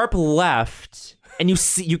sharp left. And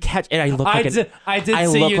you catch, and I look like I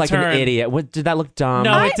look like turn. an idiot. What did that look dumb?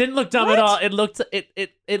 No, it didn't look dumb at all. It looked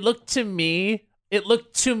to me. It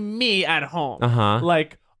looked to me at home.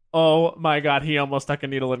 Like, oh my God, he almost stuck a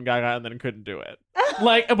needle in Gaga and then couldn't do it.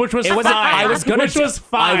 Like, which was fine. I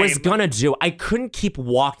was gonna do. I couldn't keep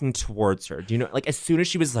walking towards her. Do you know? Like, as soon as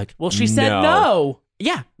she was like, well, she said no.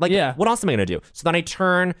 Yeah. Like, what else am I gonna do? So then I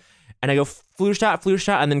turn. And I go flu shot,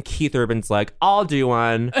 and then Keith Urban's like, I'll do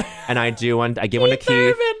one, and I do one. I give one to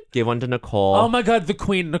Keith, give one to Nicole. Oh my God, the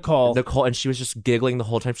Queen Nicole, and she was just giggling the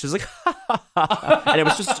whole time. She was like, and it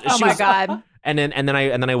was just, God. And then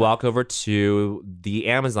I walk over to the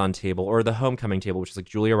Amazon table or the Homecoming table, which is like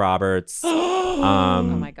Julia Roberts. Oh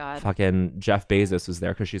my God. Fucking Jeff Bezos was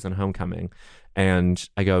there because she's on Homecoming, and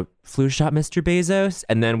I go flu shot, Mr. Bezos,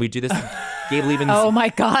 and then we do this. Gabe Liebens. Oh my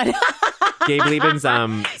God. Gabe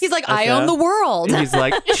Liebens, he's like, I own the world. And he's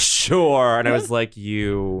like, sure. And I was like,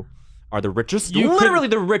 you are the richest, literally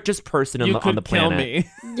the richest person on the planet. Me.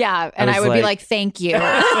 Yeah, and I would be like, thank you.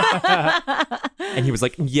 And he was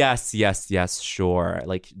like, yes, sure.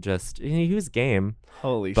 Like, just he was game.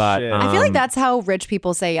 Holy shit! I feel like that's how rich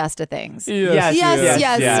people say yes to things.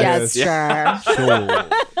 Yes, sure.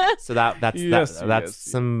 So that's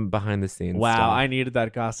some behind the scenes. Wow, stuff. I needed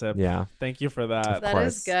that gossip. Yeah, thank you for that. That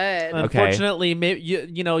is good. Unfortunately, maybe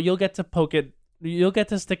you'll get to poke it. You'll get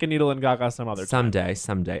to stick a needle in Gaga some other time.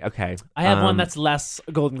 Someday. Okay. I have one that's less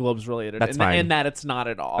Golden Globes related. That's fine. In that it's not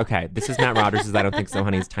at all. Okay. This is Matt Rogers' I Don't Think So,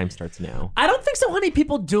 Honey's Time Starts Now. I don't think so, honey.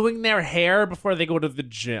 People doing their hair before they go to the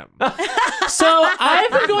gym. So I've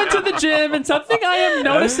been going to the gym, and something I am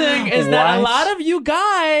noticing is that a lot of you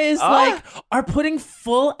guys are putting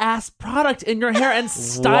full ass product in your hair and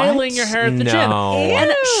styling your hair at the gym.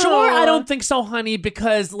 And sure, I don't think so, honey,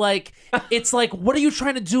 because like it's like, what are you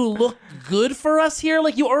trying to do? Look good for us here?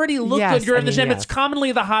 Like, you already look good. You're in the gym. Yes. It's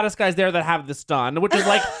commonly the hottest guys there that have this done, which is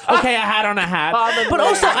like, okay, a hat on a hat. But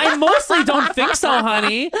also, I mostly don't think so,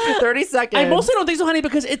 honey. 30 seconds. I mostly don't think so, honey,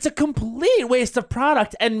 because it's a complete waste of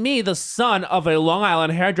product. And me, the son of a Long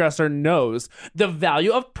Island hairdresser, knows the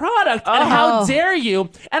value of product. And how dare you?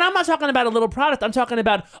 And I'm not talking about a little product. I'm talking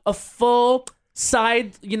about a full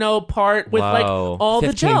side, part with like all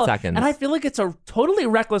the gel. Seconds. And I feel like it's a totally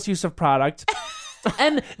reckless use of product.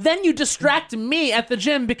 And then you distract me at the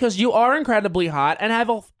gym because you are incredibly hot and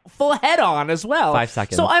have a full head on as well. 5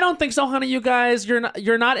 seconds. So I don't think so, honey. You guys,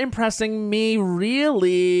 you're not impressing me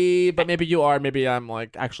really, but maybe you are. Maybe I'm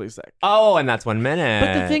like actually sick. Oh, and that's 1 minute.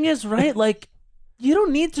 But the thing is, right? Like, you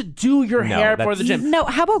don't need to do your hair before the gym. No,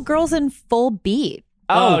 how about girls in full beat?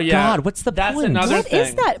 Oh yeah. God, what's the That's point? another What thing.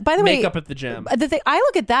 is that? By the way, makeup at the gym. The thing, I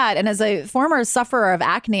look at that, and as a former sufferer of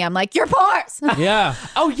acne, I'm like, your pores. Yeah.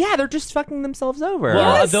 Oh yeah, they're just fucking themselves over.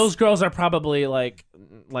 Well, those girls are probably like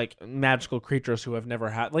magical creatures who have never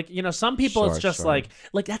had some people. Sure, it's just sure.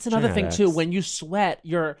 like that's another thing too. Genetics. When you sweat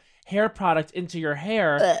your hair product into your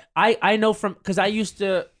hair, I know from because I used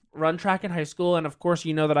to run track in high school, and of course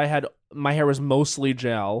you know that my hair was mostly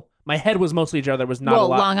gel. My head was mostly gel. There was not a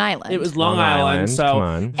lot. Long Island. It was Long Island,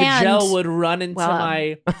 so the And- gel would run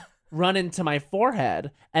into my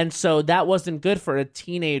forehead, and so that wasn't good for a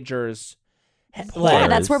teenager's. Yeah,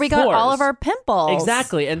 that's where we got all pores. of our pimples.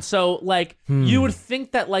 Exactly. And so, you would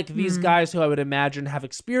think that, these guys who I would imagine have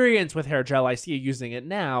experience with hair gel, I see you using it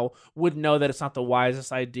now, would know that it's not the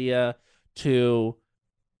wisest idea to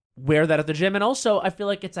wear that at the gym. And also, I feel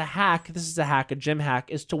like it's a hack. This is a hack, a gym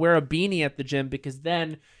hack, is to wear a beanie at the gym because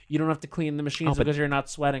then you don't have to clean the machines because you're not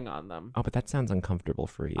sweating on them. Oh, but that sounds uncomfortable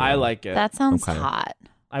for you. I like it. That sounds Okay. hot.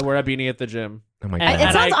 I wear a beanie at the gym. Oh my And- god.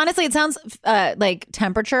 It sounds honestly, it sounds like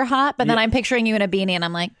temperature hot, but then I'm picturing you in a beanie, and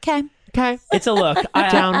I'm like, okay. Okay. It's a look.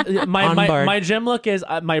 On board. My gym look is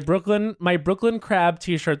my Brooklyn Crab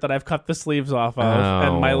T-shirt that I've cut the sleeves off of,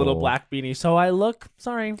 and my little black beanie. So I look,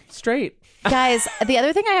 straight. Guys, the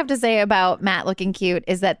other thing I have to say about Matt looking cute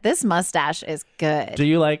is that this mustache is good. Do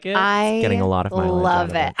you like it? I Getting a lot of mileage love out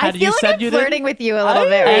of it. it. I Had feel you like said I'm you didn't? flirting with you a little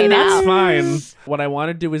bit right And now. that's fine. What I want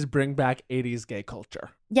to do is bring back 80s gay culture.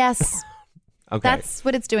 Yes. Okay. That's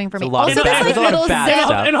what it's doing for me. a lot Also, of- this there's like a lot of little bad zip.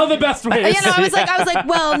 stuff. In all the best ways. I was like,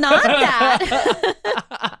 well, not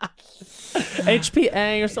that.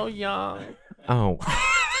 HPA, you're so young. Oh.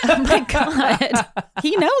 Oh my God.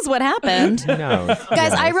 He knows what happened. No,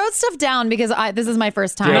 Guys, I wrote stuff down because this is my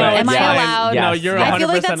first time. No, Am I it's fine. allowed? No, you're 100% I feel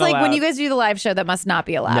like that's like when allowed. you guys do the live show, that must not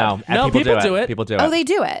be allowed. No, No, people do it. People do it. Oh, they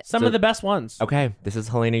do it. Some of the best ones. Okay, this is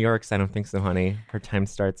Helena Yorks. I don't think so, honey. Her time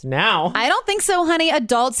starts now. I don't think so, honey.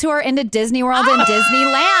 Adults who are into Disney World and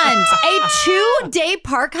Disneyland. A 2-day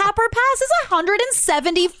park hopper pass is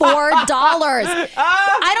 $174.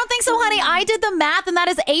 I don't think so, honey. I did the math, and that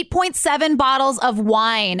is 8.7 bottles of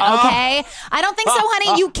wine, okay? I don't think so,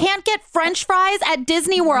 honey. You can't get French fries at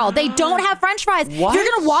Disney World. They don't have French fries. What? You're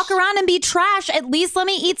going to walk around and be trash. At least let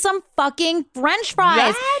me eat some fucking French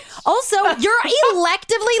fries. Also, you're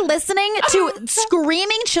electively listening to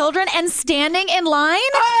screaming children and standing in line?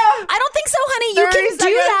 I don't think so, honey. You can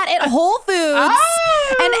do that at Whole Foods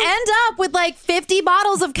and end up with like 50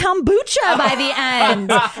 bottles of kombucha by the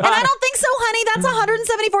end. And I don't think so, honey. That's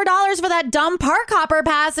 $174 for that dumb park hopper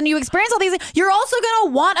pass, and you experience all these things. You're also going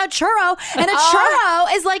to want a churro, and a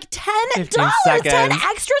churro is like $10, 10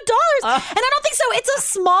 extra dollars. And I don't think so. It's a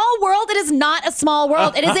small world. It is not a small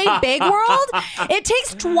world. It is a big world. It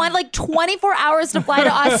takes 24 hours to fly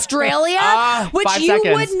to Australia, which 5 you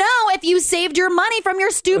seconds. would know if you saved your money from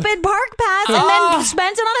your stupid park pass and then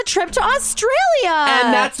spent it on a trip to Australia.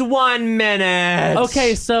 And that's 1 minute.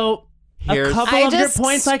 Okay, so a couple of your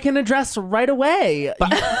points I can address right away.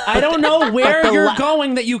 I don't know where you're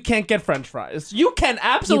going that you can't get French fries. You can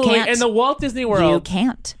absolutely can't. in the Walt Disney World. You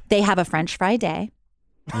can't. They have a French fry day.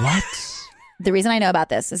 What? The reason I know about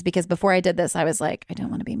this is because before I did this, I was like, I don't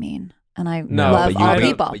want to be mean. And I No, love but all you,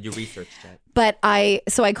 people. But you researched it. But I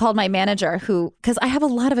called my manager because I have a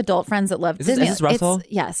lot of adult friends that love Disney. Is this Russell?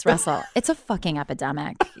 Yes, Russell. It's a fucking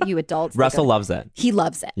epidemic. You adults. Russell loves it. He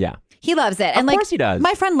loves it. Yeah. He loves it. And Of course he does.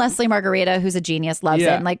 My friend Leslie Margarita, who's a genius, loves it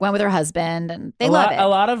and like went with her husband and they love it. A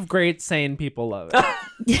lot of great sane people love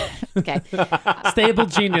it. Okay. Stable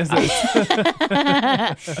geniuses.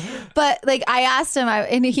 But like I asked him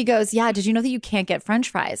and he goes, yeah, did you know that you can't get French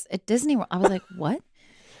fries at Disney World? I was like, what?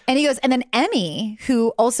 And he goes, and then Emmy, who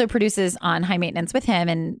also produces on High Maintenance with him,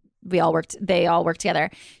 and they all work together.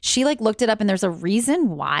 She like looked it up and there's a reason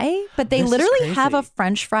why, but they This is literally crazy. have a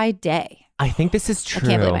French fry day. I think this is true.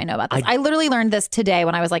 I can't believe I know about this. I literally learned this today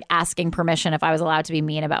when I was like asking permission if I was allowed to be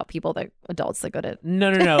mean about adults that go to.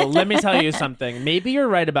 No. Let me tell you something. Maybe you're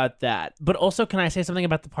right about that. But also, can I say something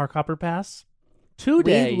about the Park Hopper Pass?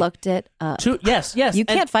 2-day. We looked it up. Yes. You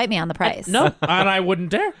can't fight me on the price. No, and I wouldn't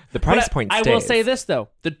dare. The price But point I will stays. say this, though.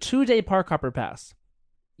 The 2-day Park Hopper Pass,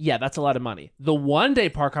 yeah, that's a lot of money. The 1-day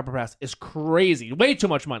Park Hopper Pass is crazy. Way too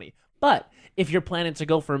much money. But if you're planning to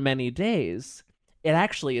go for many days, it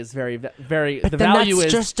actually is very, very. But the then value that's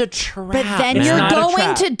is just a trap. But then It's you're not a going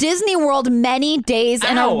trap. to Disney World many days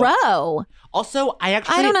in a Ow. row. Also, I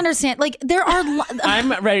don't understand. Like there are.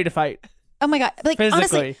 I'm ready to fight. Oh my God! Like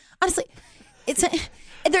Physically. honestly, it's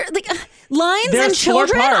they're like lines They're and slower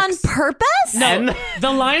children on parks. purpose. No,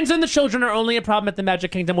 the lions and the children are only a problem at the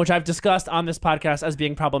Magic Kingdom, which I've discussed on this podcast as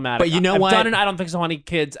being problematic. But you know I've what? done it. I don't think so, honey.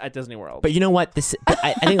 Kids at Disney World. But you know what?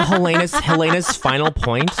 I think Helena's final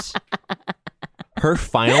point. Her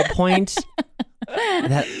final point.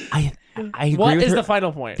 That I agree What with is her. the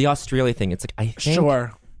final point? The Australia thing. It's like I think.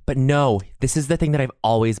 Sure. But no, this is the thing that I've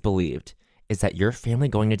always believed is that your family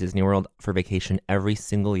going to Disney World for vacation every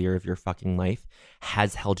single year of your fucking life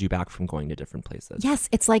has held you back from going to different places. Yes,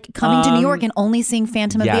 it's like coming to New York and only seeing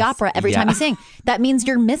Phantom of the yes, Opera every time you sing. That means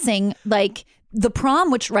you're missing like The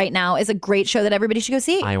Prom, which right now is a great show that everybody should go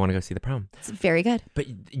see. I want to go see The Prom. It's very good. But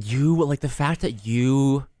you, like the fact that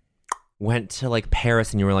you went to like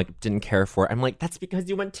Paris and you were like, didn't care for it. I'm like, that's because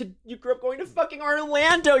you grew up going to fucking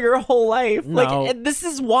Orlando your whole life. No. Like, this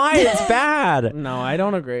is why it's bad. No, I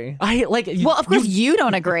don't agree. Well, of course you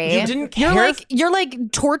don't agree. You didn't care. You're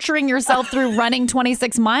like torturing yourself through running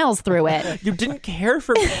 26 miles through it. You didn't care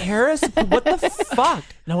for Paris? What the fuck?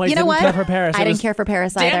 No, I You know didn't what? care for Paris. I It didn't was- care for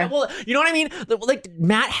Paris Damn either. it, well, you know what I mean? Like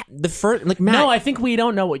Matt, Matt. No, I think we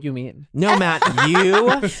don't know what you mean. No, Matt, you.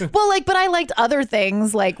 Well, like, but I liked other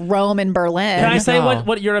things like Rome and Berlin. Can I say No.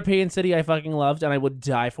 what European city I fucking loved and I would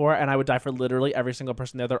die for, and I would die for literally every single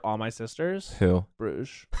person there. They're all my sisters. Who?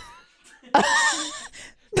 Bruges.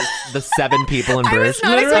 The 7 people in I Bruges. was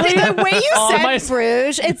not expecting Literally the way you all said my-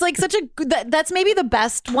 Bruges. It's like such a that's maybe the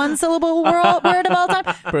best one syllable word of all time.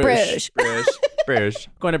 Bruges. Bruges. Bruges.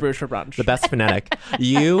 Going to Bruges for brunch. The best phonetic.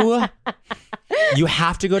 You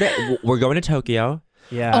have to go to. We're going to Tokyo.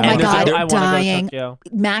 Yeah. Oh my And God, I wanna go to dying. Tokyo.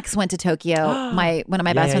 Max went to Tokyo. One of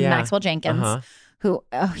my best friends, yeah. Maxwell Jenkins, Uh-huh. who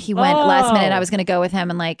he went last minute. I was going to go with him,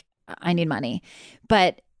 and like I need money,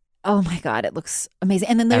 but Oh my God, it looks amazing.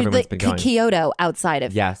 And then there's Everyone's the been going. Kyoto outside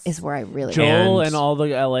of Yes. is where I really Joel And- and all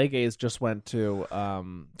the LA gays just went to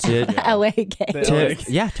LA gay.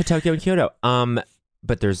 to Tokyo and Kyoto.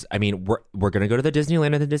 But there's, I mean, we're gonna go to the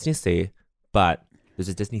Disneyland and the Disney Sea, but there's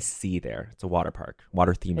a Disney Sea there. It's a water park,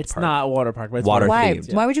 water themed It's park. not a water park, but it's Water Why?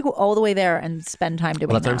 themed. Why would you go all the way there and spend time doing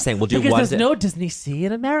Well, that's that? what I'm saying. We'll do because one. there's no Disney Sea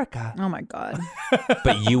in America. Oh my God.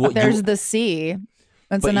 But you, There's the sea.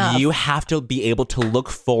 That's but enough. you have to be able to look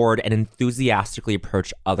forward and enthusiastically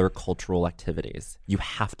approach other cultural activities. You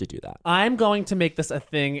have to do that. I'm going to make this a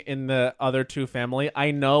thing in the other two family.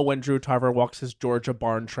 I know when Drew Tarver walks his Georgia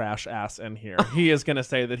barn trash ass in here, he is going to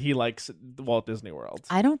say that he likes Walt Disney World.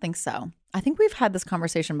 I don't think so. I think we've had this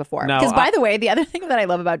conversation before. No, Because by the way, the other thing that I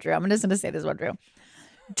love about Drew, I'm just going to say this about Drew.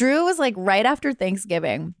 Drew was like right after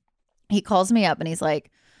Thanksgiving, he calls me up and he's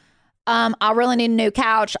like, I really need a new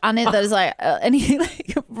couch. I need those and he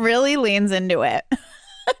like really leans into it.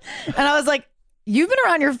 And I was like, you've been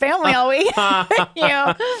around your family all week. You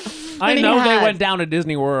know? I know they went down to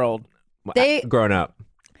Disney World. They Grown up.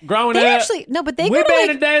 Growing They up. actually no, but they We've go to, been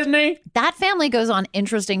to Disney. that family goes on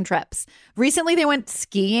interesting trips. Recently, they went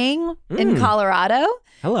skiing in Colorado.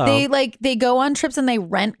 Hello. They go on trips and they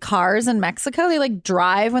rent cars in Mexico. They like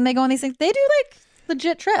drive when they go on these things. They do like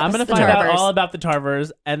legit trips. I'm going to the find out Tarvers. all about the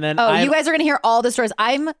Tarvers. And then Oh, you guys are going to hear all the stories.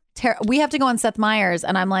 We have to go on Seth Meyers,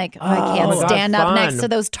 and I'm like, I Oh can't my God, stand up fun. next to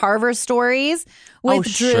those Tarver stories with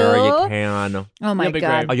Drew. Sure you can. Oh my You'll be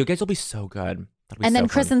God. Oh, you guys will be so good. That'll be And then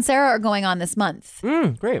so Chris fun. and Sarah are going on this month.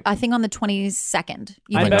 Great. I think on the 22nd.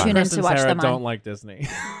 You I can bet tune in Chris to and watch Sarah them don't on. like Disney.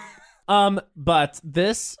 But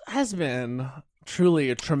this has been truly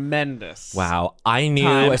a tremendous Wow. I knew.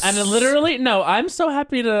 time. And literally, no, I'm so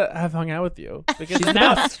happy to have hung out with you because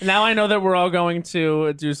now I know that we're all going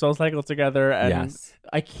to do Soul Cycle together, and Yes.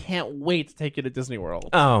 I can't wait to take you to Disney World.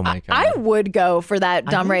 Oh my God. I would go for that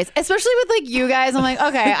dumb race, especially with like you guys. I'm like,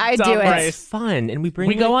 okay, I Dumb do it. race. It's fun, and we bring.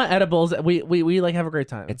 We go on edibles. We like have a great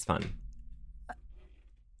time. It's fun.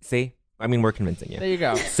 See, I mean, we're convincing There you. you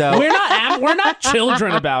go. So we're not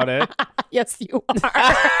children about it. Yes, you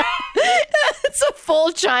are. It's a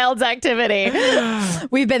full child's activity.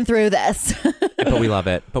 We've been through this. but we love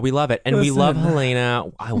it. But we love it, and we love Listen. Helena.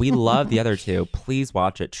 We love the other two. Please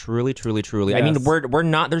watch it. Truly, truly, truly. I mean, Yes. we're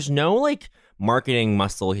not. There's no like marketing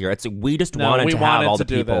muscle here. It's we just No, wanted we to have wanted all to the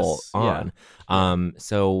do people this. on.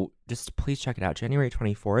 So just please check it out. January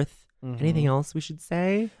 24th. Anything else we should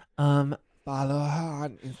say? Follow her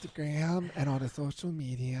on Instagram and all the social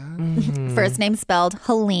media. First name spelled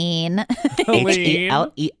Helene.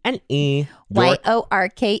 Helene. Yorke.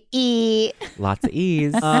 Lots of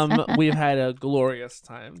E's. We've had a glorious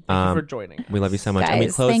time. Thank you for joining us. We love you so much. And we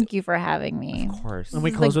Guys, close. thank you for having me. Of course. And we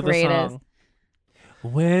This is close the with a greatest. song.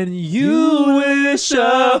 When you wish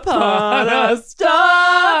upon a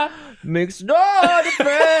star, Makes no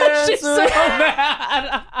difference. she's so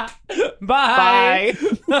mad. Bye.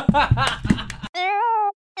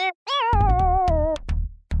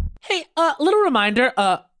 Hey, little reminder,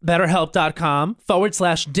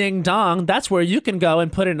 BetterHelp.com/ding dong. That's where you can go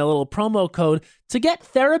and put in a little promo code to get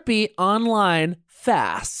therapy online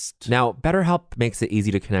fast. Now, BetterHelp makes it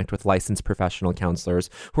easy to connect with licensed professional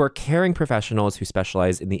counselors who are caring professionals who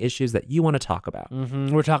specialize in the issues that you want to talk about.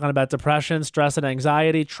 We're talking about depression, stress and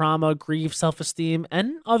anxiety, trauma, grief, self-esteem,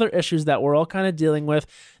 and other issues that we're all kind of dealing with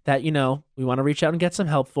that, you know, we want to reach out and get some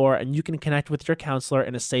help for. And you can connect with your counselor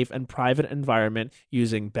in a safe and private environment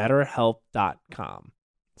using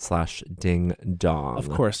BetterHelp.com/ding dong. Of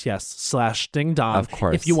course, yes, /ding dong. Of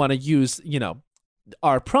course. If you want to use, you know,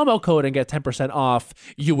 our promo code and get 10% off,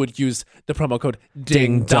 you would use the promo code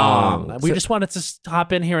Ding dong. We So- just wanted to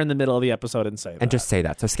hop in here in the middle of the episode and say that. And just say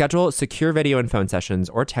that. So schedule secure video and phone sessions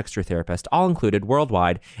or text your therapist, all included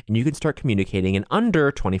worldwide, and you can start communicating in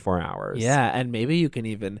under 24 hours. Yeah, and maybe you can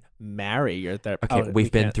even marry your therapist. Okay,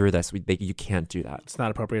 we've been through this. You can't do that. It's not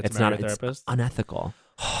appropriate It's to marry not. a therapist. It's unethical.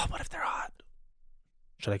 What if they're hot?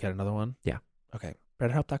 Should I get another one? Yeah. Okay.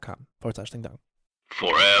 BetterHelp.com/ding dong.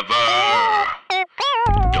 Forever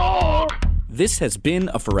Dog. This has been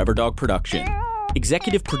a Forever Dog production.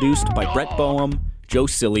 Executive produced by Brett Boehm, Joe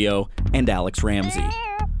Cilio, and Alex Ramsey.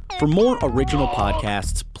 For more original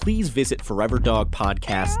podcasts, please visit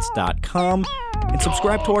foreverdogpodcasts.com and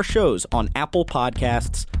subscribe to our shows on Apple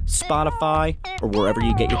Podcasts, Spotify, or wherever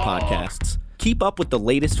you get your podcasts. Keep up with the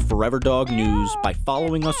latest Forever Dog news by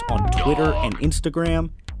following us on Twitter and Instagram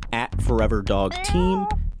 @ForeverDogTeam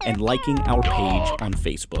and liking our page on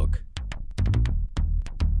Facebook.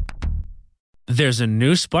 There's a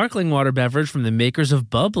new sparkling water beverage from the makers of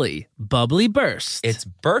Bubbly, Bubbly Burst. It's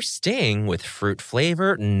bursting with fruit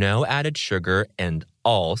flavor, no added sugar, and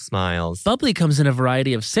all smiles. Bubbly comes in a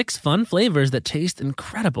variety of 6 fun flavors that taste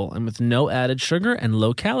incredible. And with no added sugar and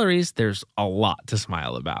low calories, there's a lot to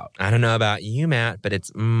smile about. I don't know about you, Matt, but it's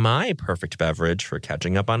my perfect beverage for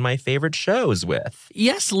catching up on my favorite shows with.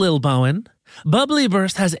 Yes, Lil Bowen. Bubbly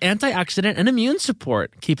Burst has antioxidant and immune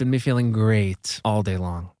support, keeping me feeling great all day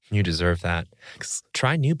long. You deserve that.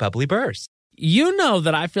 Try new Bubbly Burst. You know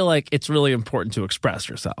that I feel like it's really important to express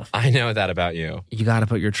yourself. I know that about you. You got to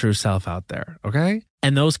put your true self out there, okay?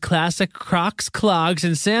 And those classic Crocs, clogs,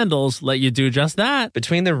 and sandals let you do just that.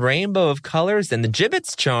 Between the rainbow of colors and the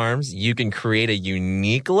Jibbitz charms, you can create a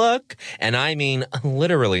unique look. And I mean,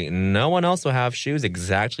 literally, no one else will have shoes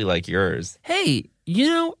exactly like yours. Hey, you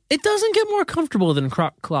know, it doesn't get more comfortable than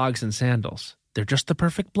Croc clogs and sandals. They're just the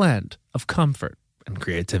perfect blend of comfort and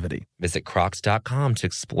creativity. Visit crocs.com to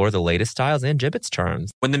explore the latest styles and Jibbitz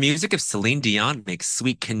charms. When the music of Celine Dion makes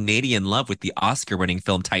sweet Canadian love with the Oscar-winning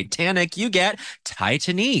film Titanic, you get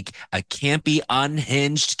Titanic, a campy,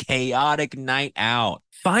 unhinged, chaotic night out.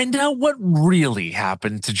 Find out what really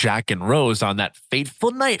happened to Jack and Rose on that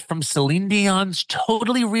fateful night from Celine Dion's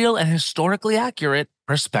totally real and historically accurate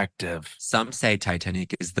perspective. Some say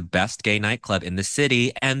Titanic is the best gay nightclub in the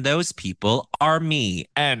city, and those people are me.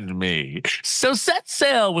 And me. So set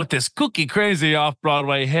sail with this kooky crazy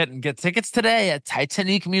off-Broadway hit and get tickets today at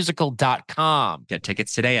TitanicMusical.com. Get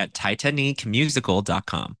tickets today at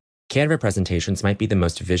TitanicMusical.com. Canva presentations might be the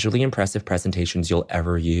most visually impressive presentations you'll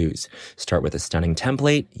ever use. Start with a stunning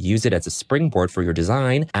template, use it as a springboard for your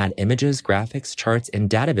design, add images, graphics, charts, and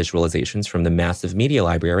data visualizations from the massive media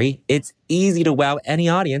library. It's easy to wow any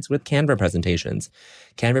audience with Canva presentations.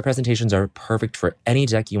 Canva presentations are perfect for any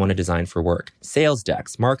deck you want to design for work. Sales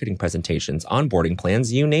decks, marketing presentations, onboarding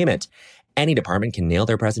plans, you name it. Any department can nail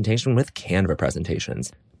their presentation with Canva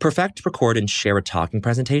presentations. Perfect, record, and share a talking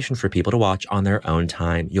presentation for people to watch on their own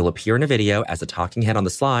time. You'll appear in a video as a talking head on the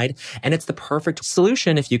slide, and it's the perfect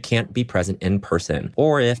solution if you can't be present in person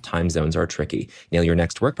or if time zones are tricky. Nail your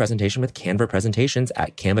next work presentation with Canva presentations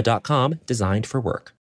at canva.com, designed for work.